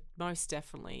 And so most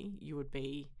definitely you would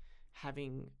be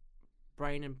having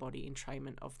brain and body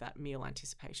entrainment of that meal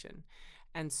anticipation.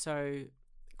 And so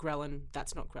ghrelin,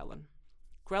 that's not ghrelin.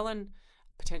 Ghrelin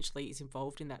potentially is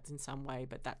involved in that in some way,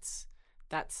 but that's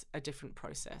a different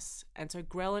process. And so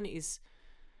ghrelin is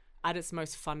at its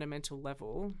most fundamental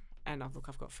level, and I've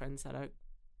got friends that are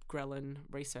ghrelin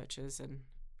researchers, and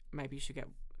maybe you should get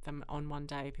them on one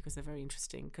day because they're very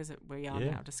interesting, because we are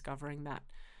now discovering that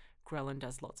ghrelin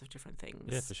does lots of different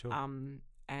things. Yeah, for sure.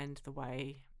 And the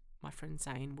way my friend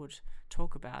Zane would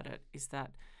talk about it is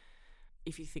that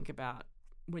if you think about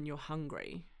when you're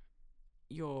hungry,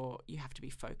 you have to be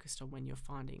focused on when you're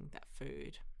finding that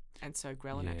food. And so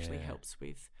ghrelin actually helps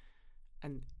with,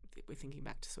 and we're thinking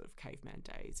back to sort of caveman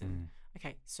days. And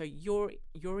okay, so you're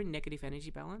in negative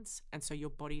energy balance, and so your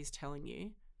body is telling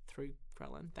you through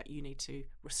ghrelin that you need to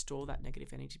restore that negative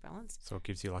energy balance. So it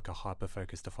gives you like a hyper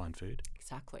focus to find food.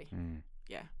 Exactly.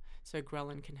 Yeah. So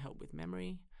ghrelin can help with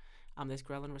memory. There's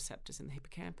ghrelin receptors in the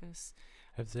hippocampus.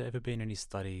 Have there ever been any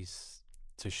studies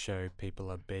to show people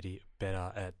are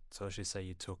better at, so let's just say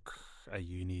you took a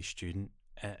uni student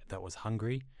that was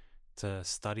hungry to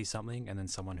study something, and then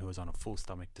someone who was on a full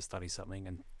stomach to study something,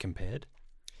 and compared?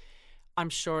 I'm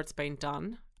sure it's been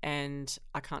done, and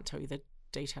I can't tell you the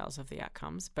details of the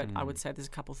outcomes, but I would say there's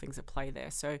a couple of things at play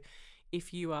there. So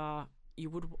if you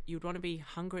would want to be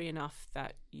hungry enough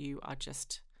that you are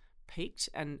just peaked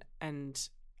and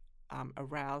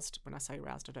aroused. When I say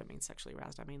aroused, I don't mean sexually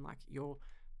aroused. I mean like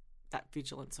that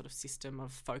vigilant sort of system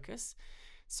of focus,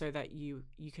 so that you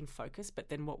can focus. But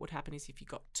then what would happen is if you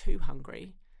got too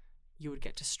hungry, you would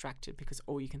get distracted because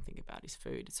all you can think about is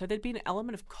food. So there'd be an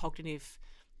element of cognitive,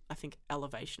 I think,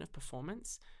 elevation of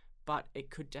performance, but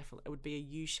it would be a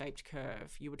U-shaped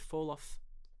curve. You would fall off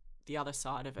the other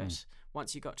side of it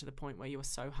once you got to the point where you were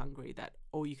so hungry that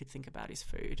all you could think about is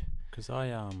food. Because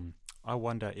I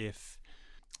wonder if,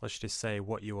 let's just say,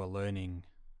 what you were learning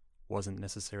wasn't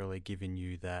necessarily giving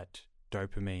you that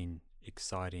dopamine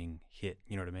exciting hit,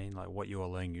 you know what I mean? Like what you were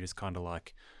learning, you just kind of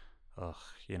like,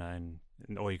 and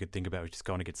all you could think about was just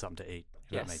going to get something to eat, if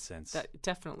that makes sense.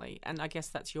 Definitely. And I guess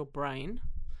that's your brain,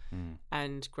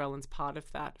 and ghrelin's part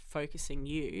of that, focusing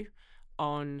you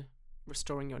on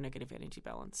restoring your negative energy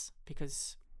balance,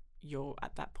 because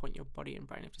at that point, your body and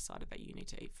brain have decided that you need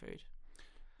to eat food.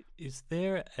 Is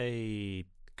there a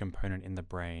component in the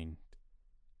brain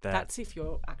that's if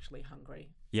you're actually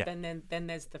hungry? Yeah. Then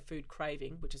there's the food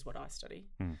craving, which is what I study.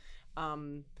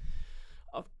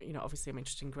 Obviously I'm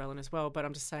interested in ghrelin as well, but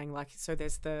I'm just saying, like, so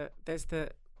there's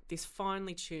this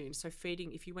finely tuned. So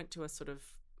feeding, if you went to a sort of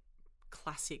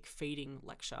classic feeding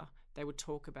lecture, they would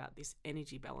talk about this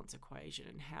energy balance equation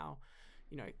and how,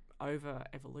 over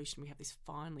evolution we have this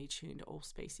finely tuned, all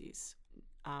species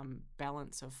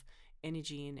balance of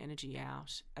energy in, energy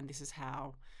out, and this is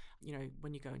how,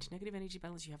 when you go into negative energy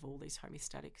balance, you have all these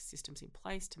homeostatic systems in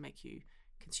place to make you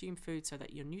consume food so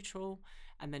that you're neutral,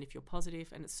 and then if you're positive,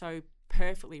 and it's so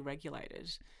perfectly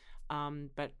regulated.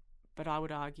 But I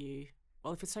would argue,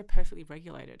 well, if it's so perfectly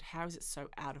regulated, how is it so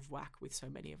out of whack with so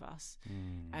many of us?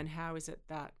 And how is it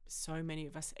that so many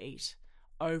of us eat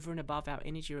over and above our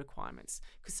energy requirements?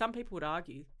 Because some people would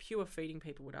argue, pure feeding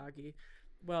people would argue,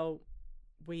 well,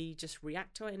 we just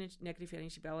react to our negative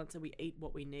energy balance and we eat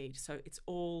what we need. So it's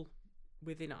all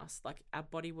within us. Like our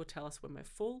body will tell us when we're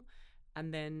full,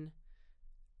 and then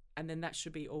that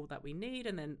should be all that we need.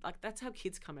 And then like that's how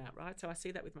kids come out, right? So I see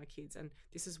that with my kids, and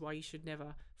this is why you should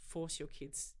never force your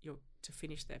kids to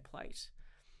finish their plate,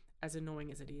 as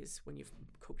annoying as it is when you've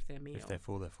cooked their meal. If they're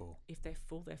full, they're full. If they're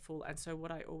full, they're full. And so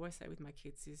what I always say with my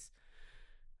kids is,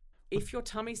 if your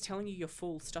tummy's telling you you're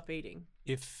full, stop eating.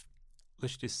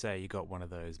 Let's just say you got one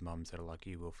of those mums that are like,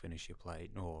 you will finish your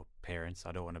plate, or parents.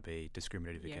 I don't want to be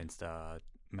discriminative against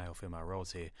male-female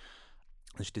roles here.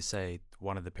 Let's just say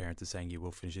one of the parents is saying, you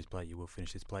will finish this plate, you will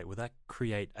finish this plate. Will that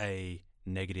create a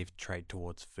negative trait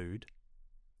towards food?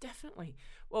 Definitely.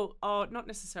 Well, not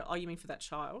necessarily. Oh, you mean for that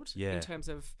child? Yeah. In terms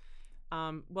of,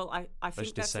 I think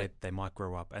let's just say they might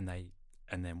grow up and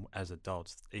then as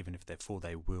adults, even if they're full,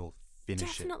 they will finish it.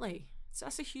 Definitely. So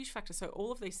that's a huge factor. So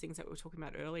all of these things that we were talking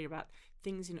about earlier, about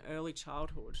things in early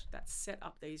childhood that set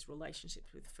up these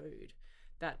relationships with food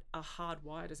that are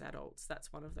hardwired as adults,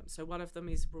 that's one of them. So one of them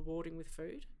is rewarding with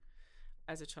food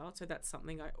as a child. So that's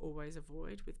something I always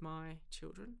avoid with my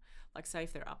children. Like say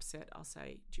if they're upset, I'll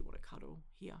say, do you want a cuddle?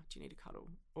 Here, do you need a cuddle?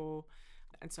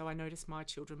 And so I notice my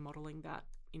children modelling that,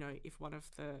 if one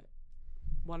of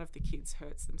the kids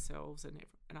hurts themselves and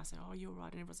I say, oh, you're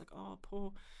right. And everyone's like, oh,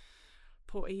 poor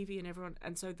Evie, and everyone.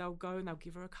 And so they'll go and they'll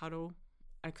give her a cuddle,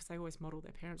 because they always model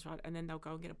their parents, right? And then they'll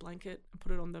go and get a blanket and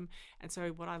put it on them. And so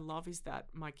what I love is that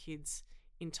my kids,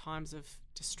 in times of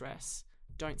distress,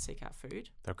 don't seek out food.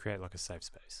 They'll create like a safe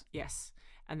space. Yes.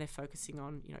 and they're focusing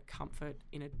on, you know, comfort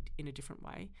in a different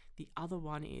way. The other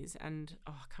one is, and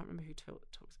I can't remember who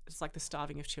talks. It's like the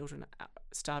starving children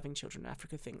in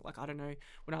Africa thing. Like, I don't know,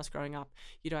 when I was growing up,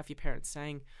 you'd have your parents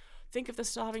saying, think of the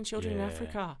starving children in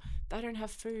Africa. They don't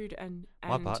have food. And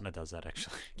my partner does that,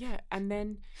 actually. Yeah, and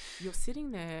then you're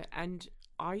sitting there, and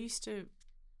I used to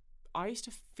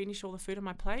finish all the food on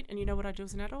my plate, and you know what I do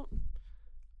as an adult?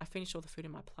 I finish all the food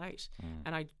on my plate,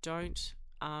 and I don't.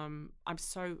 I'm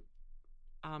so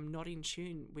not in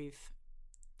tune with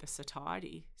the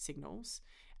satiety signals,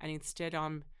 and instead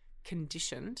I'm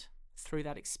conditioned through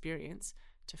that experience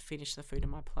to finish the food on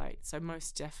my plate. So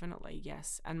most definitely,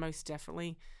 yes, and most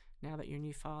definitely, now that you're a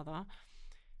new father,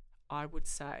 I would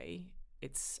say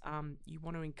it's you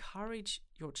want to encourage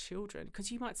your children,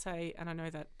 because you might say, and I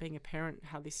know that being a parent,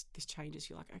 how this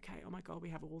changes. You're like, okay, oh my God, we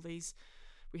have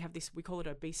this, we call it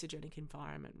a obesogenic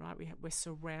environment, right? We're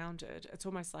surrounded. It's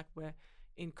almost like we're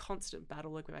in constant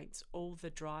battle against all the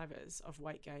drivers of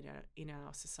weight gain in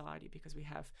our society, because we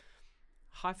have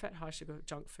high fat, high sugar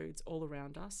junk foods all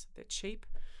around us. They're cheap.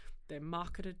 They're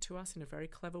marketed to us in a very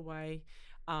clever way.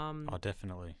 Oh,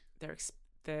 definitely.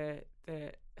 They're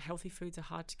healthy foods are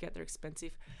hard to get. They're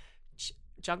expensive.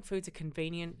 Junk foods are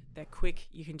convenient. They're quick.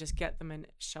 You can just get them and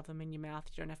shove them in your mouth.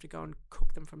 You don't have to go and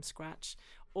cook them from scratch.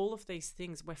 All of these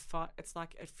things,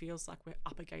 it feels like we're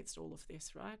up against all of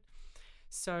this, right?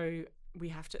 So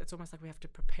it's almost like we have to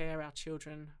prepare our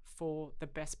children for the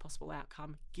best possible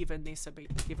outcome given this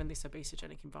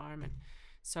obesogenic environment.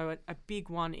 So a big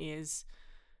one is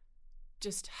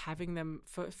just having them,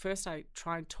 first I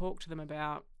try and talk to them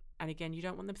about, and again, you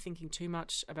don't want them thinking too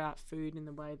much about food in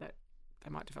the way that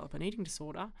they might develop an eating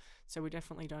disorder. So we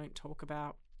definitely don't talk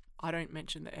about, I don't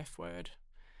mention the F word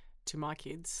to my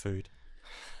kids. Food.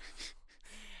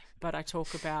 But I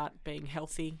talk about being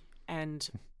healthy and,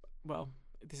 well,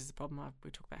 this is the problem. We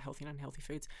talk about healthy and unhealthy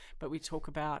foods, but we talk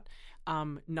about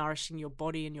nourishing your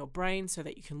body and your brain so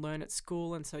that you can learn at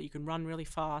school and so you can run really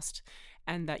fast,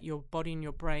 and that your body and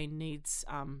your brain needs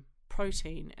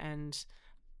protein. And,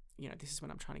 you know, this is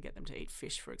when I'm trying to get them to eat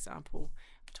fish, for example.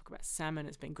 I talk about salmon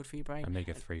as being good for your brain.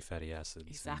 Omega-3 fatty acids.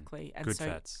 Exactly. And good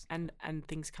fats. And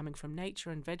things coming from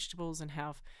nature and vegetables and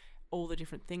have all the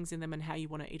different things in them, and how you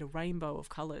want to eat a rainbow of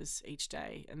colours each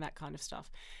day and that kind of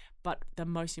stuff. But the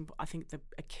most important, I think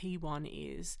a key one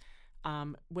is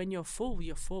when you're full,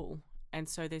 you're full. And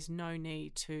so there's no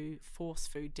need to force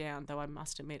food down, though I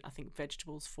must admit, I think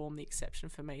vegetables form the exception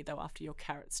for me, though after your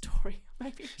carrot story,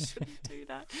 maybe I shouldn't do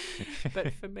that.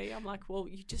 But for me, I'm like, well,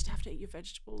 you just have to eat your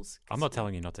vegetables. I'm not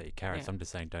telling you not to eat carrots. Yeah. I'm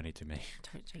just saying don't eat too many.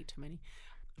 Don't eat too many.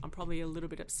 I'm probably a little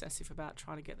bit obsessive about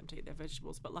trying to get them to eat their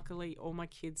vegetables, but luckily all my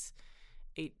kids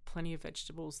eat plenty of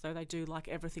vegetables, though they do like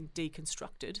everything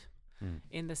deconstructed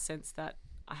in the sense that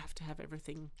I have to have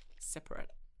everything separate.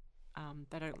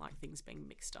 They don't like things being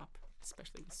mixed up,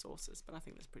 especially with sauces, but I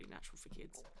think that's pretty natural for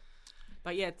kids.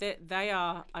 But yeah, they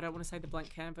are, I don't want to say the blank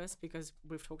canvas because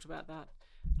we've talked about that,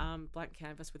 blank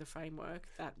canvas with a framework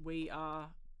that we are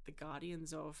the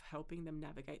guardians of helping them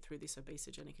navigate through this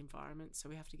obesogenic environment. So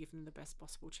we have to give them the best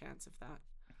possible chance of that.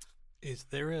 Is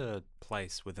there a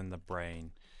place within the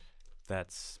brain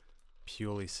that's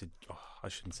purely, I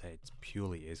shouldn't say it's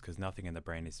purely is, because nothing in the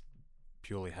brain is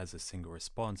purely has a single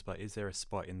response, but is there a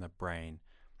spot in the brain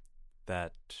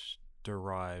that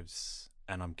derives,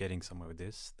 and I'm getting somewhere with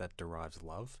this, that derives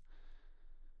love?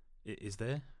 Is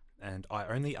there? And I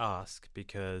only ask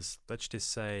because let's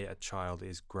just say a child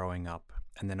is growing up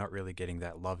and they're not really getting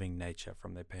that loving nature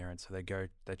from their parents, so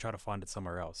they try to find it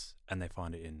somewhere else, and they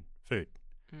find it in food,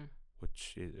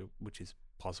 which is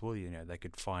possible. You know, they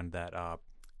could find that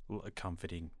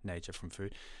comforting nature from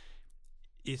food.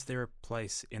 Is there a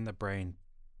place in the brain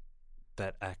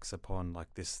that acts upon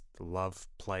like this love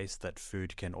place that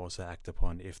food can also act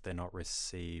upon if they're not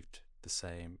received the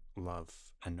same love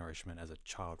and nourishment as a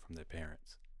child from their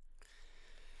parents?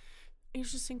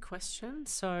 Interesting question.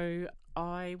 So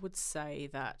I would say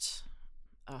that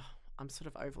I'm sort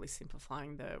of overly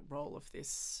simplifying the role of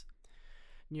this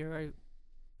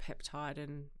neuropeptide,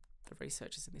 and the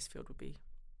researchers in this field would be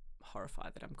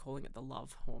horrified that I'm calling it the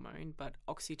love hormone. But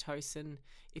oxytocin,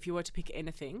 if you were to pick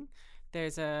anything,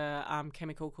 there's a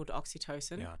chemical called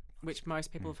oxytocin, which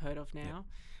most people have heard of now.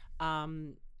 Yeah.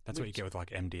 That's what you get with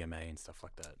like MDMA and stuff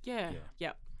like that.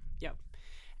 Yep.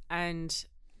 And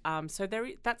so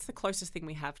that's the closest thing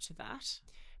we have to that.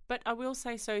 But I will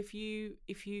say, so if you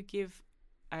give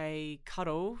a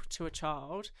cuddle to a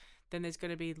child, then there's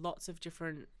going to be lots of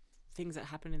different things that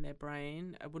happen in their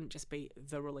brain. It wouldn't just be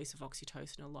the release of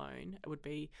oxytocin alone. It would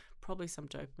be probably some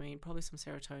dopamine, probably some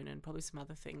serotonin, probably some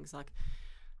other things. Like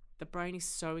the brain is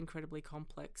so incredibly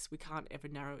complex, we can't ever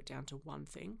narrow it down to one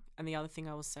thing. And the other thing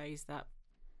I will say is that,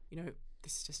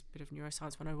 this is just a bit of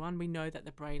neuroscience 101. We know that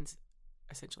the brain's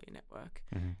essentially a network,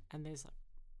 and there's like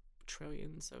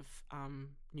trillions of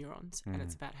neurons, and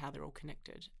it's about how they're all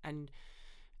connected. And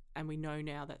we know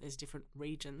now that there's different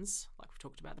regions, like we've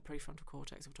talked about the prefrontal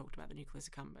cortex, we've talked about the nucleus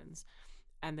accumbens,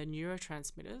 and the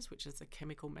neurotransmitters, which is the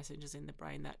chemical messengers in the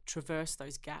brain that traverse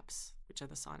those gaps, which are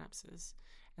the synapses.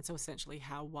 And so essentially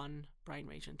how one brain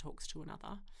region talks to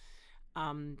another.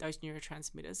 Those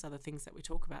neurotransmitters are the things that we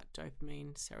talk about: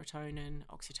 dopamine, serotonin,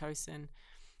 oxytocin,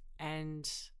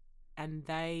 and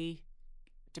they,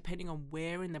 depending on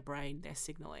where in the brain they're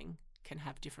signaling, can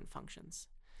have different functions.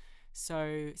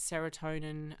 So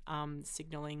serotonin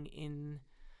signaling in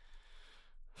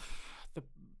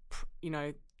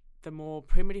the more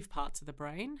primitive parts of the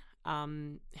brain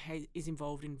is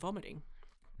involved in vomiting.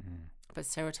 But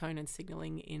serotonin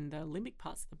signaling in the limbic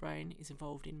parts of the brain is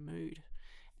involved in mood.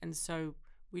 And so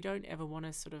we don't ever want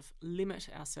to sort of limit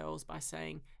ourselves by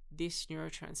saying this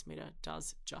neurotransmitter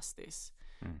does just this.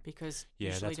 Because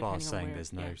that's why I was saying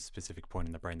there's no specific point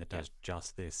in the brain that does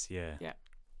just this. Yeah,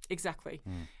 exactly.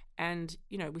 And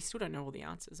we still don't know all the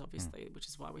answers, obviously, which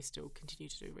is why we still continue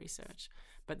to do research.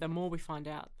 But the more we find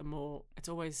out, the more it's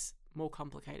always more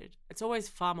complicated. It's always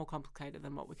far more complicated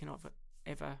than what we can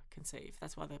ever conceive.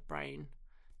 That's why the brain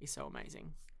is so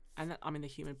amazing. And the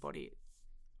human body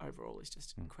overall is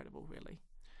just incredible, really.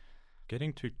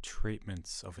 Getting to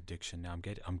treatments of addiction now,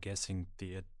 I'm guessing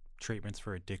the treatments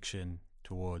for addiction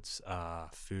towards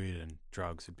food and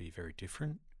drugs would be very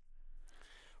different.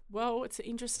 Well, it's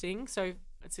interesting. So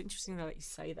it's interesting that you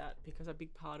say that, because a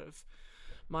big part of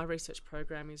my research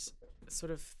program is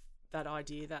sort of that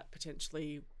idea that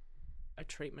potentially a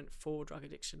treatment for drug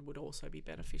addiction would also be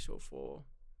beneficial for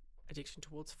addiction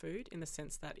towards food, in the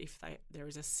sense that if there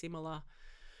is a similar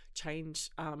change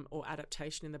or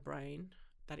adaptation in the brain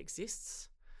that exists,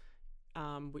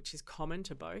 which is common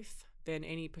to both, then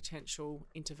any potential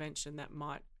intervention that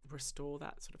might restore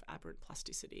that sort of aberrant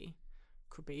plasticity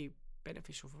could be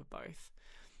beneficial for both.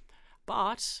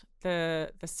 But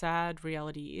the sad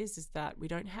reality is that we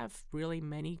don't have really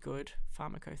many good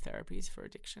pharmacotherapies for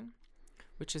addiction,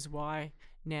 which is why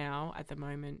now, at the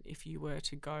moment, if you were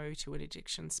to go to an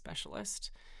addiction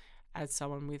specialist as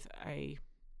someone with a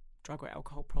drug or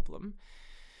alcohol problem,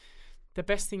 the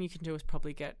best thing you can do is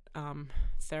probably get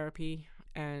therapy.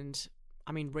 And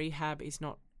rehab is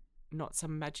not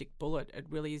some magic bullet. It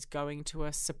really is going to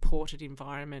a supported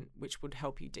environment which would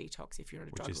help you detox if you're in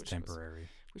a drug,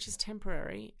 which is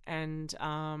temporary, and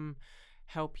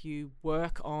help you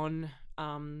work on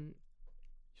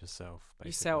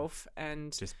yourself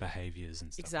and just behaviors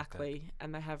and stuff. Exactly. Like that.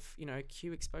 And they have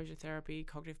cue exposure therapy,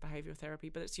 cognitive behavioral therapy,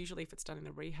 but it's usually, if it's done in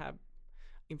a rehab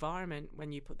environment,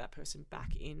 when you put that person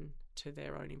back into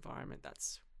their own environment,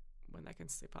 that's when they can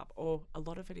slip up. Or a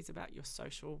lot of it is about your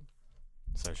social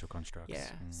constructs. Yeah.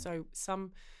 So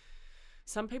some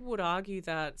people would argue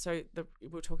that,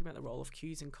 we're talking about the role of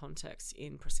cues and context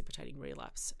in precipitating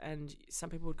relapse, and some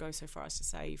people would go so far as to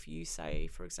say, if you say,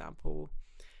 for example,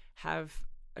 have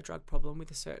a drug problem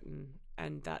with a certain,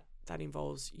 and that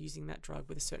involves using that drug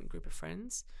with a certain group of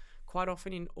friends, quite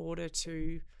often in order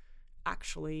to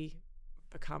actually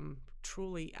become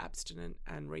truly abstinent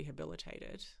and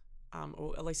rehabilitated,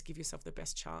 or at least give yourself the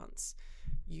best chance,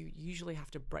 you usually have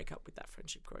to break up with that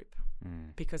friendship group,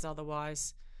 because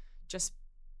otherwise just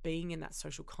being in that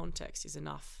social context is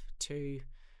enough to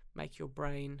make your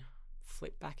brain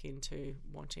flip back into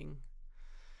wanting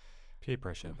peer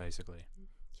pressure, basically.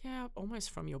 Yeah,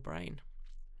 almost from your brain.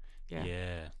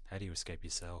 Yeah. How do you escape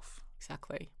yourself?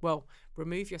 Exactly. Well,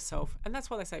 remove yourself, and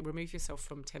that's why they say remove yourself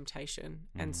from temptation.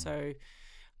 And so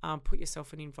put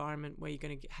yourself in an environment where you're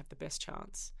going to have the best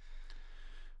chance.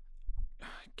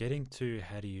 Getting to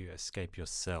how do you escape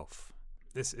yourself,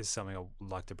 this is something I'd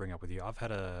like to bring up with you. I've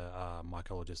had a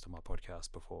mycologist on my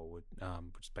podcast before, which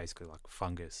is basically like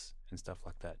fungus and stuff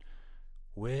like that.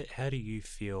 How do you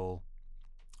feel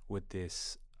with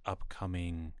this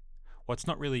upcoming, well, it's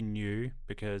not really new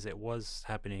because it was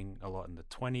happening a lot in the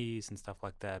 20s and stuff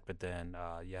like that, but then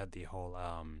you had the whole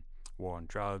war on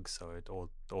drugs, so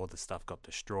all the stuff got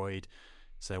destroyed.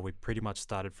 So we pretty much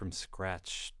started from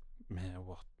scratch,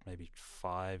 maybe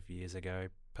 5 years ago,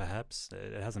 perhaps.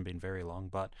 It hasn't been very long,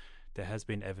 but there has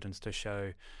been evidence to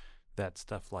show that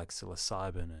stuff like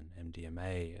psilocybin and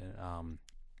MDMA,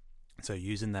 so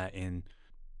using that in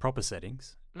proper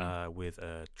settings with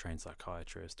a trained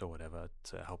psychiatrist or whatever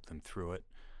to help them through it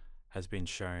has been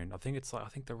shown. I think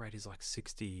the rate is like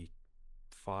 65%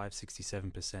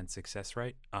 67% success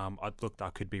rate. I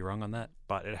could be wrong on that,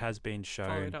 but it has been shown.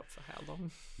 Followed up for how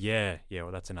long? Yeah.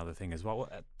 Well, that's another thing as well.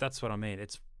 That's what I mean.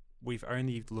 We've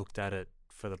only looked at it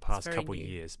for the past couple of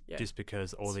years, just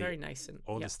because it's very nascent.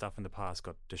 The stuff in the past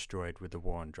got destroyed with the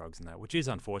war on drugs and that, which is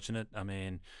unfortunate. I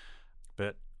mean,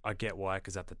 but I get why,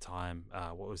 because at the time,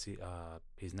 what was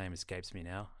his name escapes me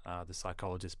now. The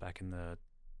psychologist back in the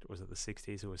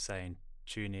 60s, who was saying,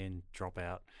 tune in, drop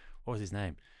out. What was his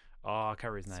name? Oh, I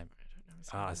can't remember his name.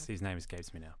 I don't know his name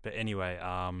escapes me now. But anyway,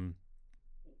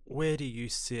 where do you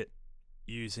sit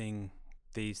using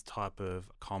these type of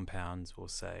compounds, we'll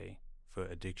say, for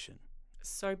addiction?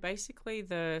 So basically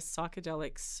the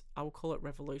psychedelics, I will call it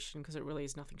revolution because it really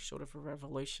is nothing short of a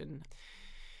revolution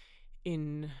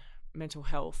in mental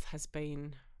health, has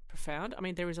been profound. I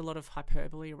mean, there is a lot of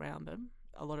hyperbole around them,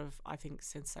 a lot of, I think,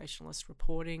 sensationalist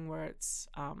reporting where it's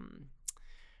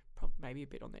maybe a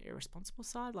bit on the irresponsible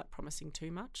side, like promising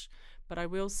too much. But I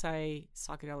will say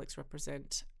psychedelics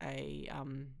represent a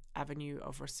avenue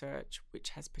of research which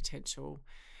has potential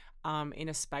in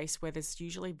a space where there's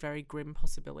usually very grim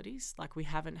possibilities. Like, we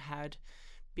haven't had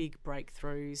big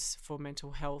breakthroughs for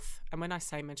mental health. And when I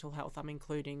say mental health, I'm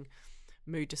including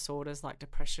mood disorders like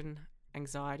depression,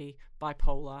 anxiety,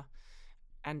 bipolar,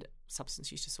 and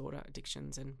substance use disorder,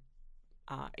 addictions, and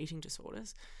eating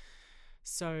disorders.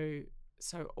 So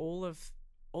all of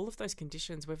those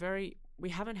conditions, we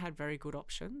haven't had very good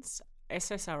options.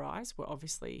 SSRIs were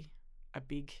obviously a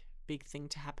big thing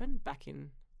to happen back in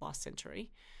last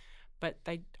century, but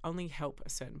they only help a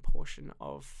certain portion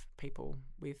of people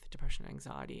with depression and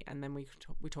anxiety. And then we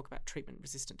talk about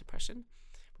treatment-resistant depression,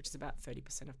 which is about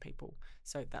 30% of people.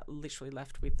 So that literally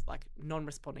left with like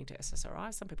non-responding to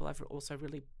SSRIs. Some people have also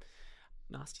really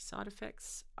nasty side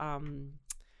effects.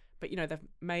 But, they've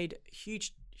made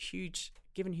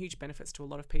given huge benefits to a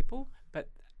lot of people, but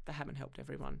they haven't helped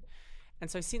everyone. And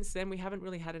so since then, we haven't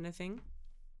really had anything.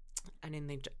 And in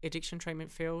the addiction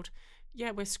treatment field,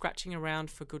 we're scratching around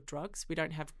for good drugs. We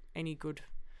don't have any good...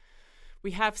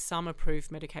 We have some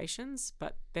approved medications,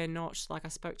 but they're not... Like, I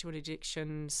spoke to an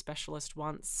addiction specialist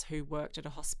once who worked at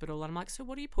a hospital, and I'm like, so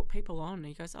what do you put people on? And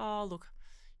he goes, oh, look,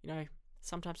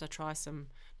 sometimes I try some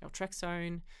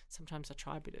naltrexone, sometimes I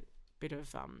try a bit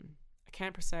of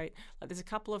acamprosate. Like, there's a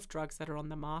couple of drugs that are on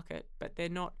the market, but they're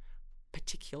not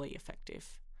particularly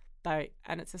effective.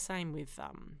 And it's the same with...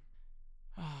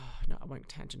 no, I won't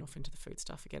tangent off into the food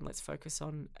stuff again. Let's focus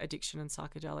on addiction and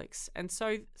psychedelics. And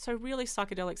so really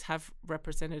psychedelics have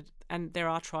represented, and there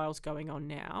are trials going on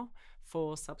now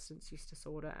for substance use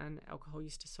disorder and alcohol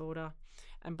use disorder.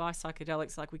 And by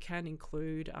psychedelics, like, we can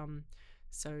include,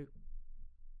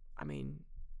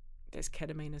 there's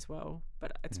ketamine as well,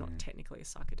 but it's not technically a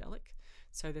psychedelic.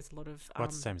 So there's a lot of... Well,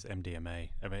 it's the same as MDMA.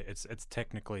 I mean, it's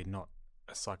technically not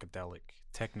a psychedelic.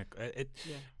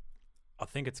 I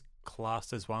think it's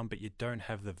classed as one, but you don't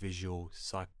have the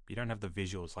visuals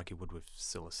like you would with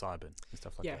psilocybin and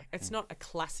stuff like that. Yeah, it's not a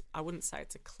classic. I wouldn't say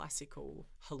it's a classical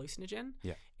hallucinogen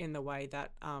in the way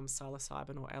that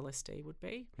psilocybin or LSD would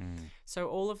be. So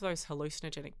all of those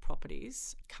hallucinogenic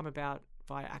properties come about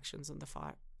via actions on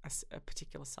a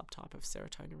particular subtype of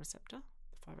serotonin receptor,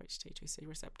 the 5-HT2C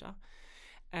receptor.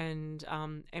 And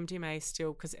MDMA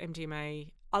still, because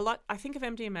MDMA, I think of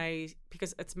MDMA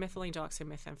because it's methylene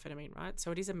dioxymethamphetamine, right?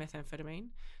 So it is a methamphetamine,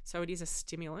 so it is a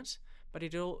stimulant, but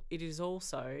it is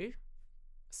also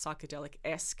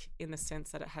psychedelic-esque in the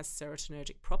sense that it has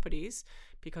serotonergic properties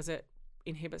because it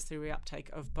inhibits the reuptake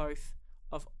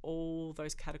of all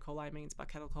those catecholamines. By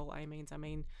catecholamines, I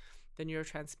mean the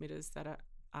neurotransmitters that are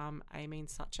amines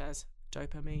such as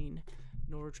dopamine,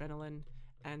 noradrenaline,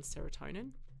 and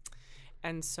serotonin.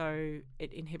 And so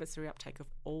it inhibits the reuptake of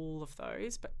all of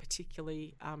those, but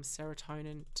particularly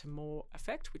serotonin to more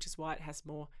effect, which is why it has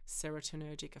more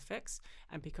serotonergic effects.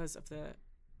 And because of the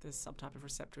subtype of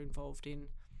receptor involved in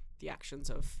the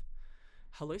actions of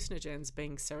hallucinogens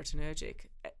being serotonergic,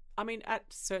 I mean, at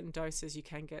certain doses you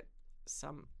can get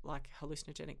some like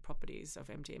hallucinogenic properties of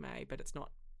MDMA, but it's not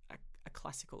a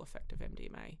classical effect of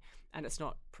MDMA. And it's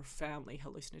not profoundly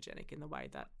hallucinogenic in the way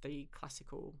that the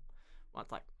classical ones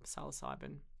like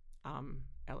psilocybin,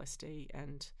 LSD,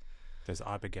 and there's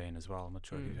ibogaine as well. I'm not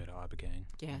sure if you've heard of ibogaine.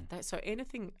 Yeah, so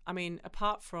anything. I mean,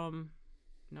 apart from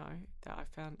that I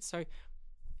found. So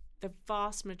the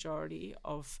vast majority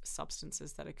of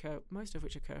substances that occur, most of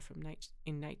which occur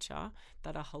in nature,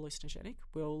 that are hallucinogenic,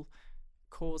 will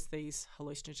cause these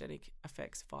hallucinogenic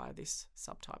effects via this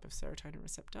subtype of serotonin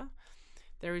receptor.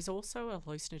 There is also a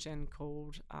hallucinogen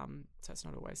called, so it's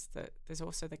not always, there's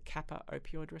also the kappa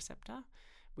opioid receptor,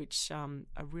 which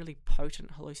a really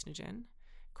potent hallucinogen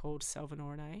called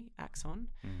salvinorin A, Axon.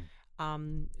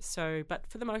 But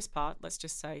for the most part, let's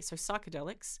just say, so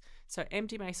psychedelics. So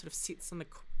MDMA sort of sits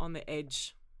on the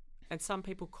edge, and some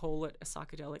people call it a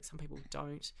psychedelic, some people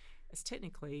don't. It's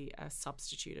technically a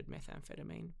substituted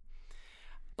methamphetamine.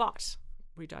 But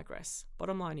we digress.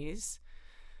 Bottom line is,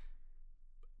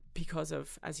 because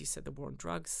of, as you said, the war on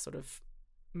drugs sort of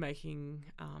making...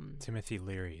 Timothy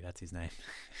Leary, that's his name.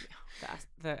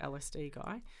 the LSD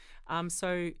guy.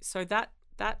 So that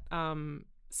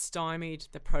stymied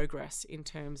the progress in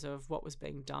terms of what was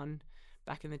being done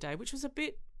back in the day, which was a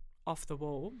bit off the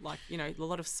wall, like, you know, a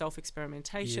lot of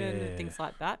self-experimentation and things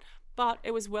like that. But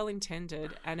it was well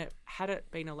intended, and had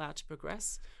it been allowed to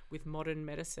progress with modern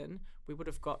medicine, we would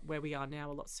have got where we are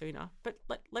now a lot sooner. But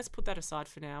let's put that aside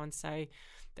for now and say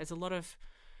there's a lot of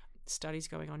studies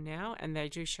going on now, and they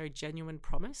do show genuine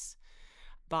promise.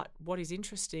 But what is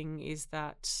interesting is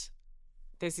that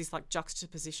there's this like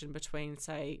juxtaposition between,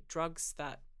 say, drugs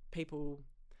that people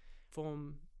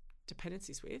form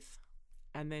dependencies with,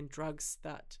 and then drugs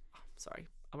that, sorry,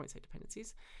 I won't say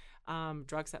dependencies,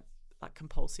 drugs that like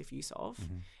compulsive use of,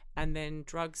 and then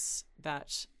drugs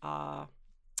that are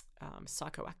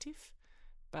psychoactive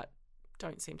but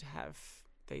don't seem to have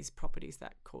these properties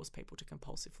that cause people to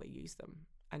compulsively use them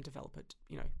and develop it,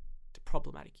 you know, the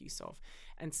problematic use of.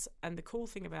 And the cool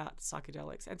thing about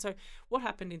psychedelics, and so what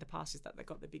happened in the past is that they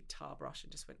got the big tar brush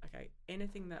and just went, okay,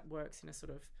 anything that works in a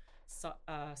sort of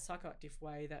psychoactive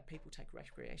way that people take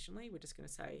recreationally, we're just going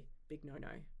to say big no,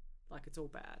 like it's all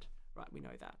bad, right? We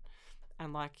know that.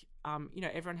 And like, you know,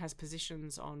 everyone has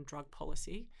positions on drug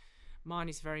policy. Mine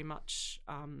is very much,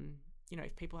 you know,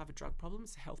 if people have a drug problem,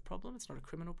 it's a health problem. It's not a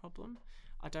criminal problem.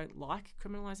 I don't like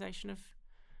criminalisation of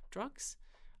drugs.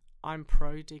 I'm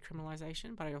pro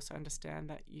decriminalisation, but I also understand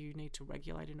that you need to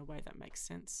regulate in a way that makes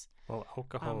sense. Well,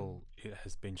 alcohol it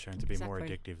has been shown to be more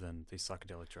addictive than these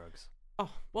psychedelic drugs.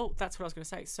 Oh, well, that's what I was going to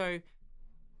say. So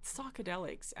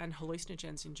psychedelics and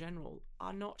hallucinogens in general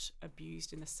are not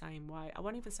abused in the same way. I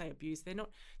won't even say abused.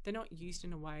 They're not used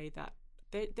in a way that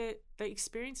the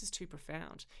experience is too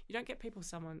profound. You don't get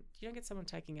someone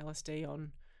taking LSD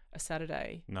on a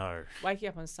Saturday. No. Waking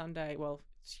up on Sunday, well,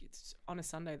 on a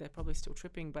Sunday they're probably still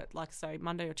tripping, but like say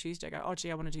Monday or Tuesday go, oh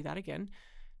gee, I want to do that again.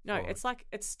 No, or it's like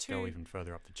it's too... Go even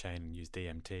further up the chain and use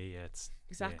DMT. Yeah,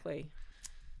 exactly.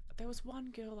 Yeah. There was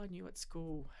one girl I knew at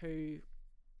school who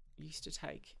used to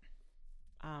take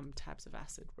tabs of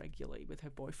acid regularly with her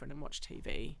boyfriend and watch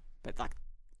TV, but like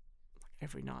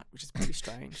every night, which is pretty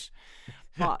strange.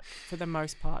 But for the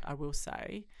most part, I will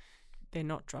say they're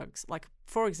not drugs. Like,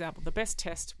 for example, the best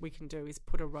test we can do is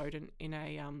put a rodent in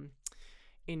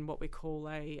in what we call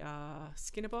a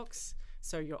Skinner box.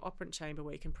 So your operant chamber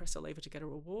where you can press a lever to get a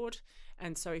reward.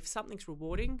 And so if something's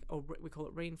rewarding, or we call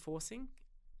it reinforcing,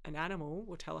 an animal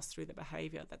will tell us through the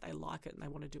behaviour that they like it and they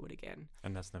want to do it again.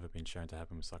 And that's never been shown to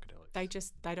happen with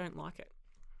psychedelics. They don't like it.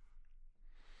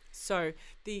 So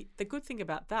the good thing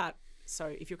about that,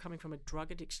 so if you're coming from a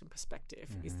drug addiction perspective,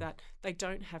 is that they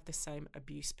don't have the same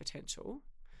abuse potential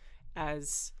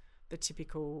as the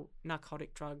typical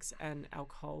narcotic drugs and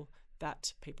alcohol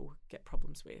that people get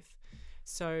problems with.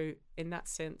 So in that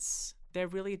sense, they're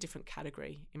really a different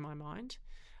category in my mind.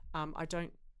 I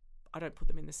don't put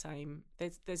them in the same.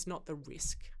 There's not the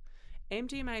risk.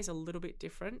 MDMA is a little bit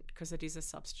different because it is a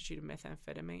substitute of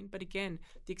methamphetamine. But again,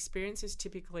 the experience is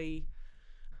typically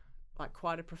like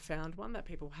quite a profound one that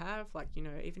people have. Like, you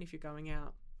know, even if you're going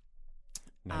out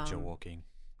nature walking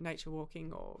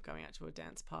or going out to a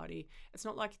dance party, it's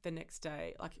not like the next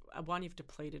day, like one, you've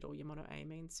depleted all your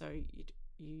monoamine, so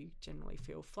you generally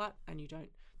feel flat, and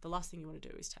the last thing you want to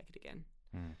do is take it again.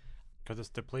 Because it's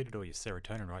depleted all your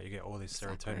serotonin, right? You get all this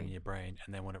serotonin in your brain,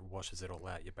 and then when it washes it all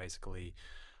out, you basically...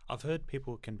 I've heard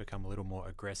people can become a little more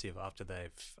aggressive after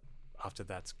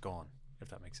that's gone, if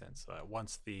that makes sense.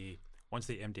 Once the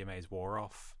MDMA's wore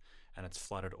off and it's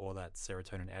flooded all that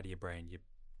serotonin out of your brain,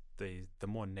 the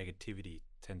more negativity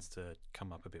tends to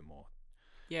come up a bit more.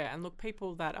 Yeah, and look,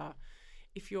 people that are...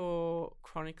 If you're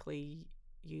chronically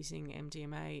using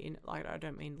MDMA, I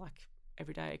don't mean like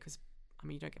every day, because, I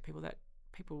mean, you don't get people that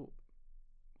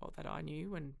I knew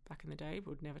when back in the day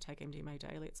would never take MDMA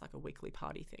daily. It's like a weekly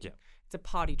party thing. Yeah. It's a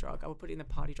party drug. I would put it in the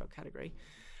party drug category.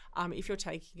 If you're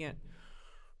taking it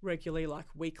regularly, like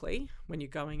weekly, when you're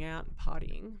going out and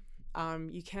partying,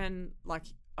 you can, like,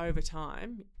 over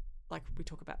time, like we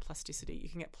talk about plasticity, you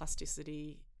can get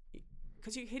plasticity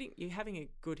because you're having a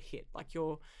good hit. Like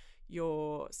your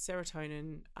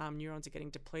serotonin neurons are getting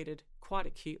depleted quite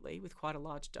acutely with quite a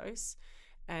large dose.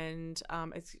 And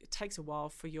it takes a while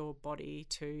for your body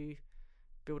to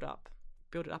build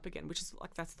it up again, which is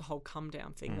like, that's the whole come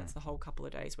down thing. That's the whole couple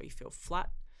of days where you feel flat,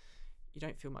 you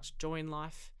don't feel much joy in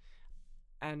life.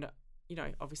 And,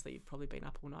 obviously you've probably been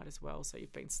up all night as well, so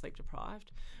you've been sleep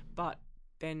deprived. But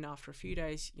then after a few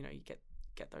days, you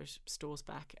get those stores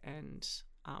back and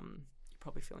you're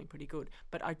probably feeling pretty good.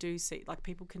 But I do see, like,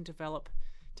 people can develop,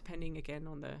 depending again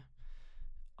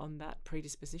on that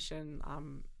predisposition,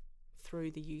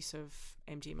 through the use of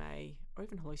MDMA or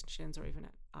even hallucinogens or even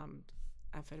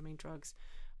amphetamine drugs,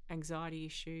 anxiety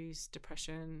issues,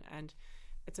 depression, and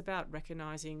it's about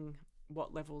recognising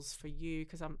what levels for you,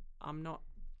 because I'm not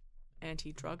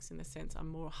anti-drugs in the sense I'm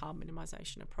more a harm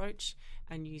minimisation approach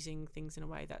and using things in a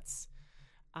way that's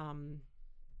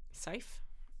safe.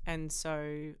 And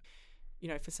so,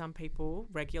 for some people,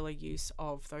 regular use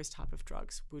of those type of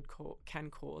drugs can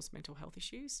cause mental health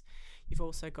issues. You've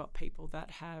also got people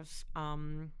that have,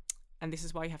 and this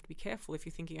is why you have to be careful if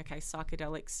you're thinking, okay,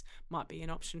 psychedelics might be an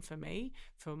option for me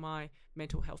for my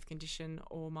mental health condition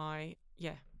or my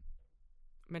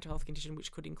mental health condition,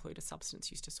 which could include a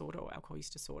substance use disorder or alcohol use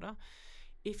disorder.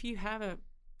 If you have a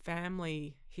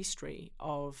family history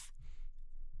of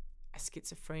a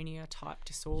schizophrenia type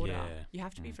disorder, you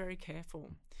have to be very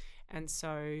careful. And so,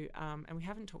 and we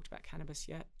haven't talked about cannabis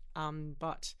yet,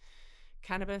 but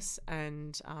cannabis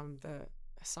and the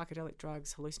psychedelic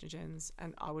drugs, hallucinogens,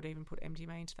 and I would even put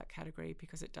MDMA into that category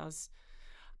because it does,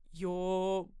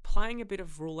 you're playing a bit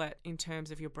of roulette in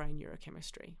terms of your brain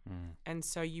neurochemistry. And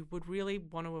so you would really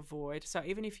want to avoid, so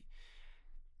even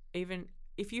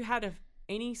if you had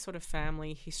any sort of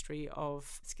family history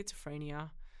of schizophrenia,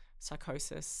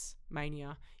 psychosis,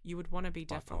 mania, you would want to be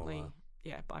bipolar.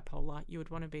 You would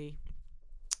want to be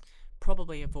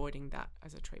probably avoiding that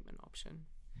as a treatment option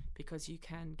because you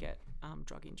can get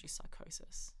drug-induced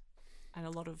psychosis. And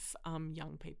a lot of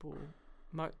young people,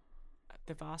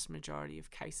 the vast majority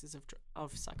of cases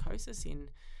of psychosis in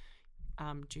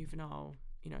juvenile,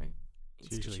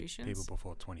 institutions. Usually people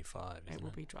before 25, it will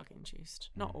be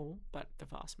drug-induced. Not all, but the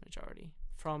vast majority.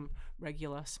 From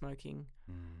regular smoking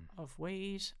of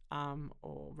weed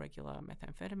or regular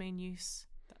methamphetamine use.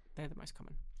 They're the most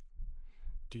common.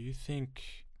 Do you think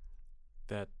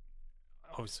that,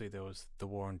 obviously there was the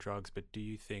war on drugs, but do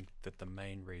you think that the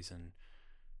main reason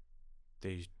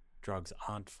these drugs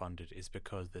aren't funded is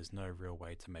because there's no real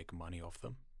way to make money off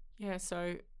them? Yeah,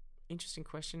 so interesting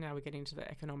question. Now we get into the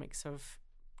economics of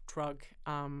drug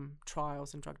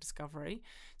trials and drug discovery.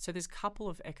 So there's a couple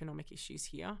of economic issues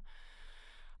here.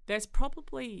 There's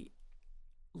probably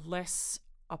less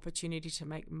opportunity to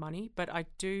make money, but I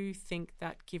do think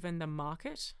that given the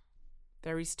market,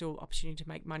 there is still opportunity to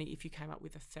make money if you came up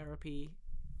with a therapy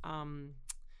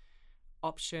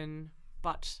option,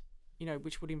 but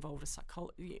which would involve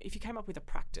if you came up with a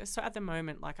practice. So at the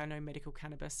moment, like I know medical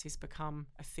cannabis has become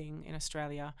a thing in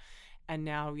Australia, and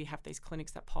now you have these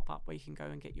clinics that pop up where you can go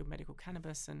and get your medical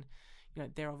cannabis, and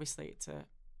they're obviously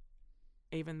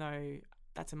even though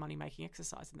that's a money making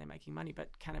exercise and they're making money,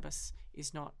 but cannabis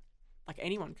is not. Like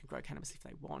anyone can grow cannabis if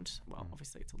they want. Well,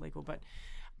 obviously it's illegal, but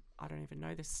I don't even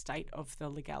know the state of the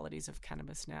legalities of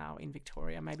cannabis now in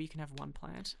Victoria. Maybe you can have one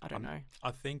plant. I don't know.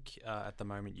 I think at the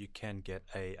moment you can get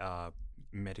a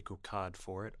medical card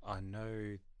for it.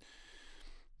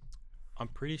 I'm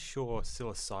pretty sure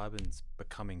psilocybin's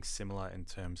becoming similar in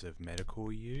terms of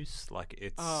medical use. Like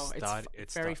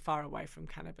it's very far away from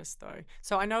cannabis though.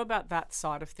 So I know about that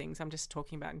side of things. I'm just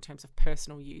talking about in terms of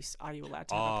personal use. Are you allowed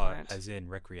to have a plant? As in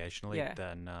recreationally? Yeah.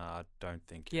 Then I don't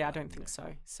think. I don't think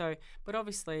so. So, but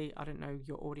obviously, I don't know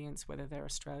your audience, whether they're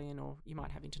Australian or you might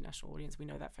have international audience. We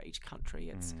know that for each country,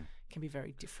 it can be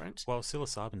very different. Well,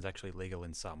 psilocybin's actually legal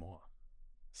in Samoa.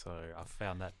 So I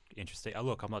found that interesting.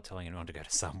 Look, I'm not telling anyone to go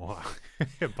to Samoa.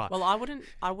 But well, I wouldn't.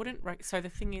 So the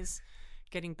thing is,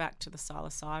 getting back to the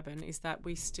psilocybin, is that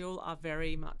we still are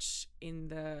very much in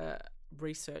the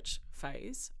research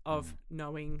phase of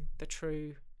knowing the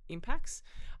true impacts.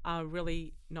 A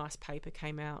really nice paper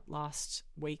came out last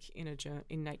week in Nature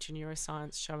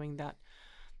Neuroscience showing that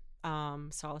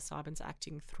psilocybin's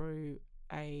acting through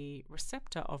a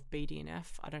receptor of BDNF.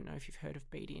 I don't know if you've heard of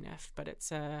BDNF, but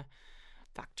it's a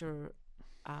factor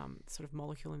sort of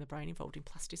molecule in the brain involved in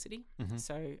plasticity.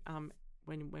 So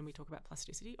when we talk about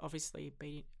plasticity, obviously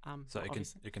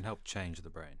it can help change the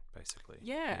brain basically.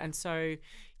 Yeah. And so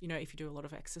if you do a lot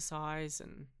of exercise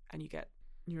and you get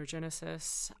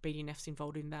neurogenesis, BDNF's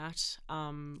involved in that.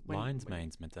 Lion's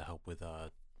mane's meant to help with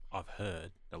I've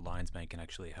heard that lion's mane can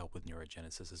actually help with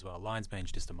neurogenesis as well. Lion's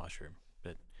mane's just a mushroom,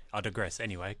 but I digress.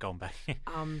 Anyway, going back.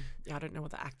 I don't know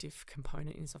what the active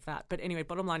component is of that. But anyway,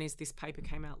 bottom line is this paper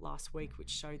came out last week which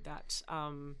showed that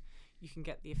you can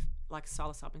get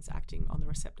psilocybin's acting on the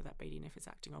receptor that BDNF is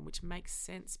acting on, which makes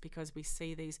sense because we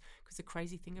see these, because the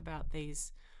crazy thing about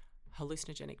these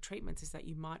hallucinogenic treatments is that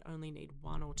you might only need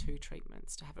 1 or 2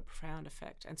 treatments to have a profound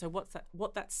effect. And so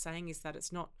what that's saying is that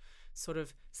it's not sort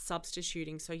of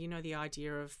substituting. So, the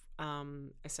idea of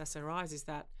SSRIs is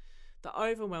that the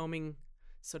overwhelming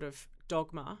sort of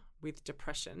dogma with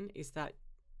depression is that,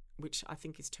 which I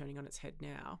think is turning on its head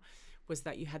now, was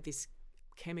that you had this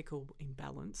chemical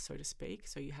imbalance, so to speak.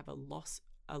 So you have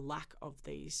a lack of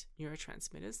these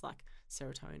neurotransmitters like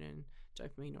serotonin,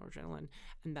 dopamine, noradrenaline,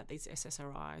 and that these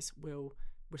SSRIs will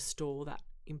restore that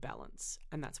imbalance,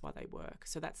 and that's why they work.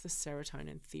 So that's the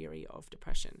serotonin theory of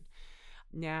depression.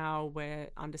 Now we're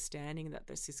understanding that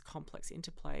there's this complex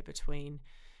interplay between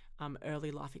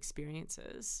early life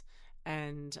experiences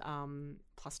and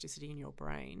plasticity in your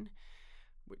brain,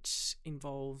 which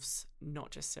involves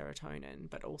not just serotonin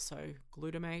but also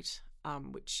glutamate,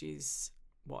 which is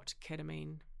what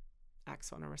ketamine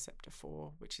acts on a receptor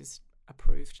for, which is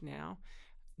approved now,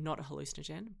 not a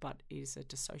hallucinogen but is a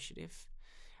dissociative,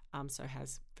 so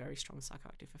has very strong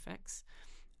psychoactive effects,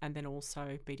 and then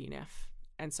also BDNF.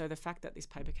 And so the fact that this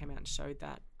paper came out and showed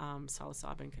that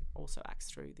psilocybin also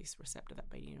acts through this receptor that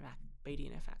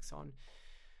BDNF acts on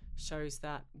shows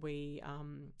that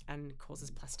and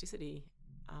causes plasticity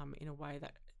in a way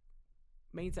that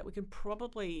means that we can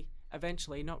probably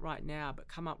eventually, not right now, but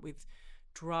come up with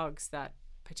drugs that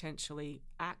potentially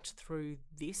act through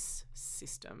this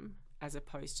system as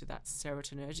opposed to that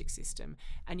serotonergic system.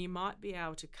 And you might be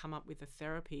able to come up with a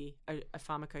therapy, a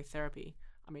pharmacotherapy.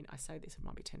 I mean, I say this, it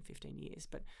might be 10, 15 years,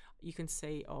 but you can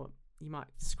see, or you might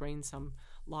screen some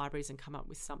libraries and come up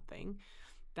with something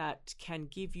that can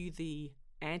give you the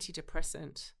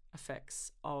antidepressant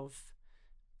effects of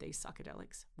these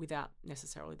psychedelics without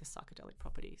necessarily the psychedelic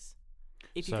properties.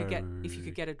 If you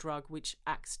could get a drug which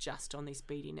acts just on this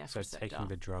BDNF receptor. So taking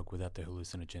the drug without the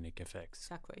hallucinogenic effects.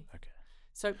 Exactly. Okay.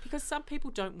 So because some people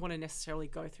don't want to necessarily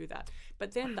go through that.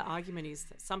 But then the argument is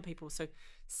that some people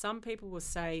will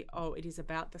say, oh, it is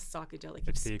about the psychedelic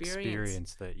it's experience. The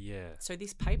experience that, yeah. So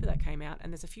this paper that came out,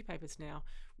 and there's a few papers now,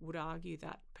 would argue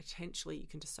that potentially you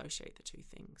can dissociate the two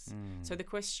things. So the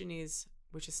question is,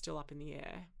 which is still up in the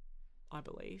air, I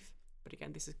believe, but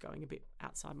again, this is going a bit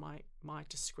outside my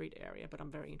discrete area, but I'm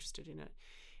very interested in it,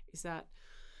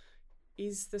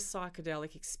 is the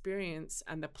psychedelic experience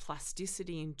and the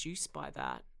plasticity induced by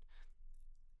that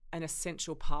an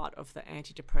essential part of the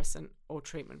antidepressant or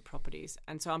treatment properties?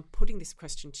 And so I'm putting this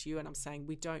question to you and I'm saying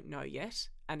we don't know yet,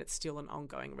 and it's still an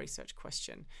ongoing research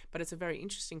question. But it's a very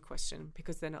interesting question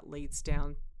because then it leads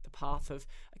down the path of,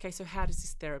 okay, so how does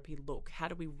this therapy look? How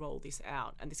do we roll this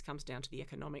out? And this comes down to the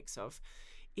economics of,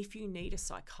 if you need a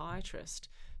psychiatrist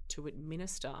to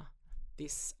administer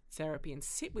this therapy and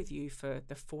sit with you for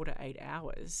the 4 to 8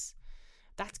 hours,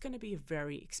 that's going to be a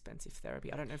very expensive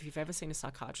therapy. I don't know if you've ever seen a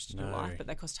psychiatrist in your life, but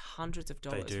they cost hundreds of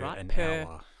dollars, they do, right? An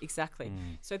hour. Exactly.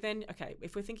 So then, okay,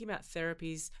 if we're thinking about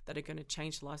therapies that are going to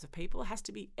change the lives of people, it has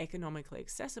to be economically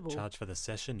accessible. Charge for the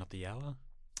session, not the hour?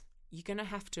 You're going to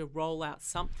have to roll out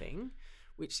something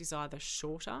which is either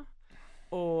shorter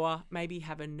or maybe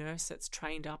have a nurse that's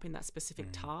trained up in that specific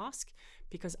task,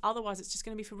 because otherwise it's just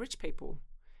going to be for rich people.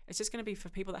 It's just going to be for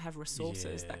people that have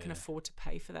resources that can afford to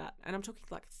pay for that. And I'm talking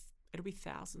like it'll be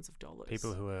thousands of dollars.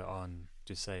 People who are on,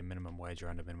 just say, minimum wage or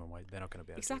under minimum wage, they're not going to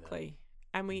be able to do that. Exactly.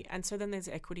 And so then there's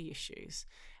equity issues.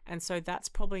 And so that's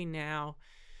probably now...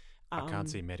 I can't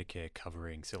see Medicare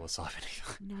covering psilocybin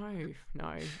either.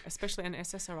 No. Especially, and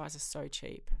SSRIs are so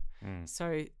cheap.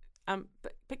 So,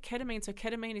 but ketamine,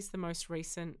 ketamine is the most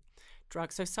recent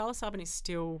drug. So psilocybin is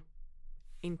still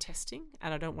in testing,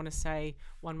 and I don't want to say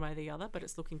one way or the other, but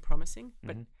it's looking promising.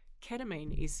 But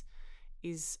ketamine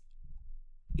is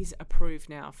approved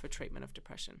now for treatment of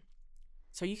depression.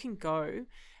 So you can go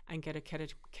and get a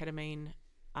ketamine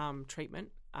treatment,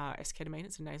 esketamine.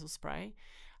 It's a nasal spray.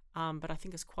 But I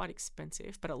think it's quite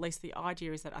expensive. But at least the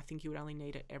idea is that I think you would only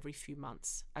need it every few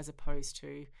months as opposed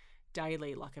to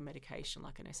daily like a medication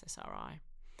like an SSRI.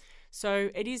 So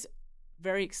it is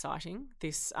very exciting,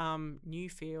 this new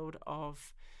field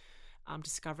of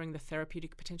discovering the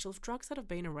therapeutic potential of drugs that have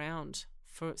been around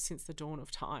since the dawn of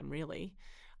time, really.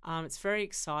 It's very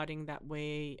exciting that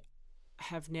we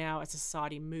have now as a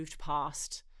society moved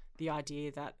past the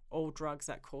idea that all drugs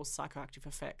that cause psychoactive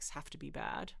effects have to be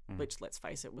bad, which, let's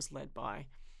face it, was led by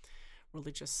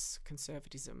religious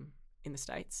conservatism in the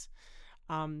States.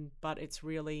 But it's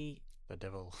really... The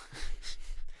devil.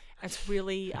 It's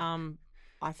really...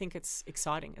 I think it's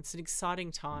exciting. It's an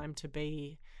exciting time to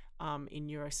be in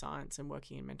neuroscience and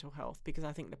working in mental health, because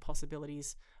I think the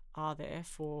possibilities are there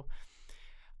for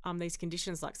these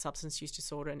conditions like substance use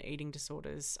disorder and eating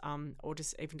disorders, or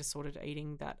just even disordered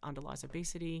eating that underlies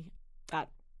obesity, that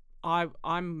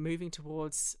I'm moving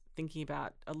towards thinking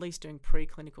about at least doing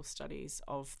preclinical studies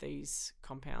of these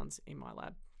compounds in my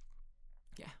lab.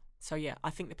 Yeah. So, yeah, I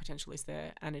think the potential is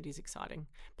there and it is exciting.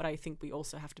 But I think we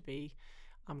also have to be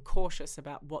cautious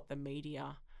about what the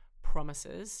media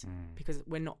promises because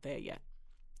we're not there yet.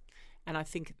 And I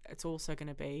think it's also going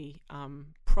to be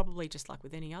probably just like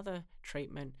with any other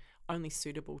treatment, only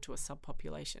suitable to a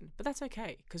subpopulation. But that's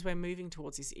okay because we're moving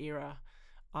towards this era,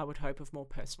 I would hope, of more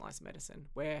personalised medicine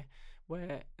where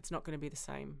it's not going to be the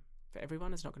same for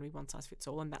everyone. It's not going to be one size fits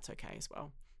all, and that's okay as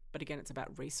well. But again, it's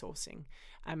about resourcing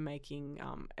and making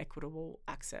equitable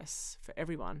access for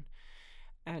everyone.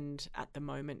 And at the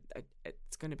moment,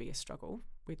 it's going to be a struggle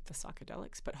with the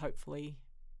psychedelics, but hopefully,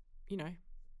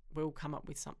 we'll come up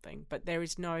with something. But there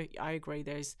is I agree,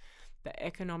 there's the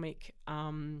economic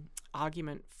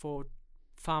argument for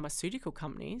pharmaceutical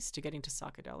companies to get into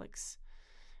psychedelics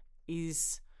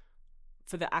is,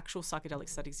 for the actual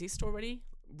psychedelics that exist already,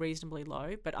 reasonably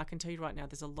low. But I can tell you right now,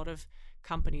 there's a lot of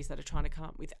companies that are trying to come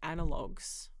up with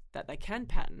analogues that they can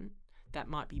patent that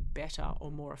might be better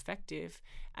or more effective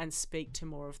and speak to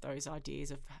more of those ideas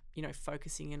of,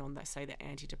 focusing in on, say, the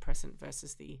antidepressant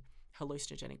versus the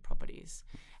hallucinogenic properties.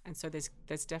 And so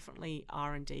there's definitely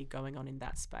R&D going on in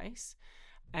that space.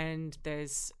 And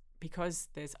because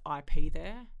there's IP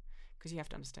there, because you have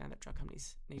to understand that drug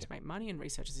companies need to make money and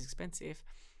research is expensive,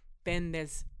 then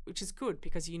which is good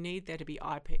because you need there to be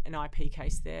an IP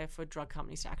case there for drug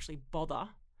companies to actually bother.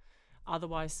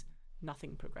 Otherwise,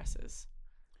 nothing progresses.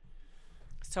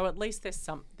 So at least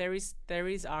there is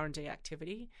R&D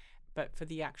activity, but for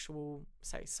the actual,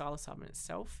 say, psilocybin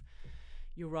itself,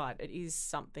 you're right, it is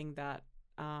something that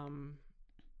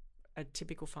a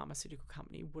typical pharmaceutical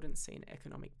company wouldn't see an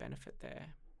economic benefit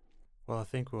there. Well, I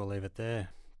think we'll leave it there.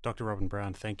 Dr. Robyn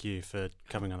Brown, thank you for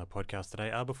coming on the podcast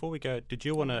today. Before we go, did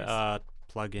you want to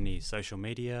plug any social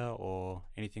media or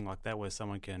anything like that where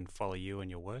someone can follow you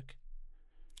and your work?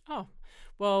 Oh,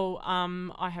 well,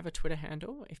 I have a Twitter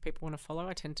handle. If people want to follow,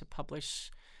 I tend to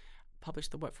publish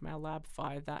the work from our lab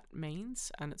via that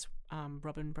means, and it's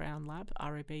Robyn Brown Lab,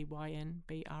 ROBYNBROWN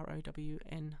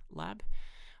Lab.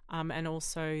 And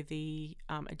also the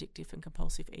Addictive and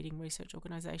Compulsive Eating Research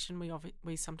Organisation.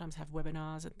 We sometimes have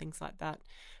webinars and things like that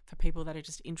for people that are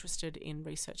just interested in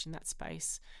research in that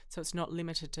space. So it's not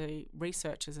limited to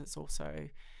researchers, it's also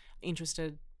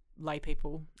interested lay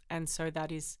people. And so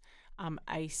that is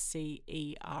ACERO,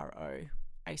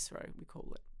 we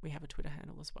call it. We have a Twitter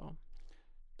handle as well.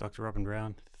 Dr. Robyn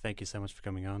Brown, thank you so much for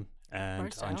coming on,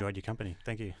 and I enjoyed your company.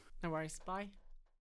 Thank you. No worries. Bye.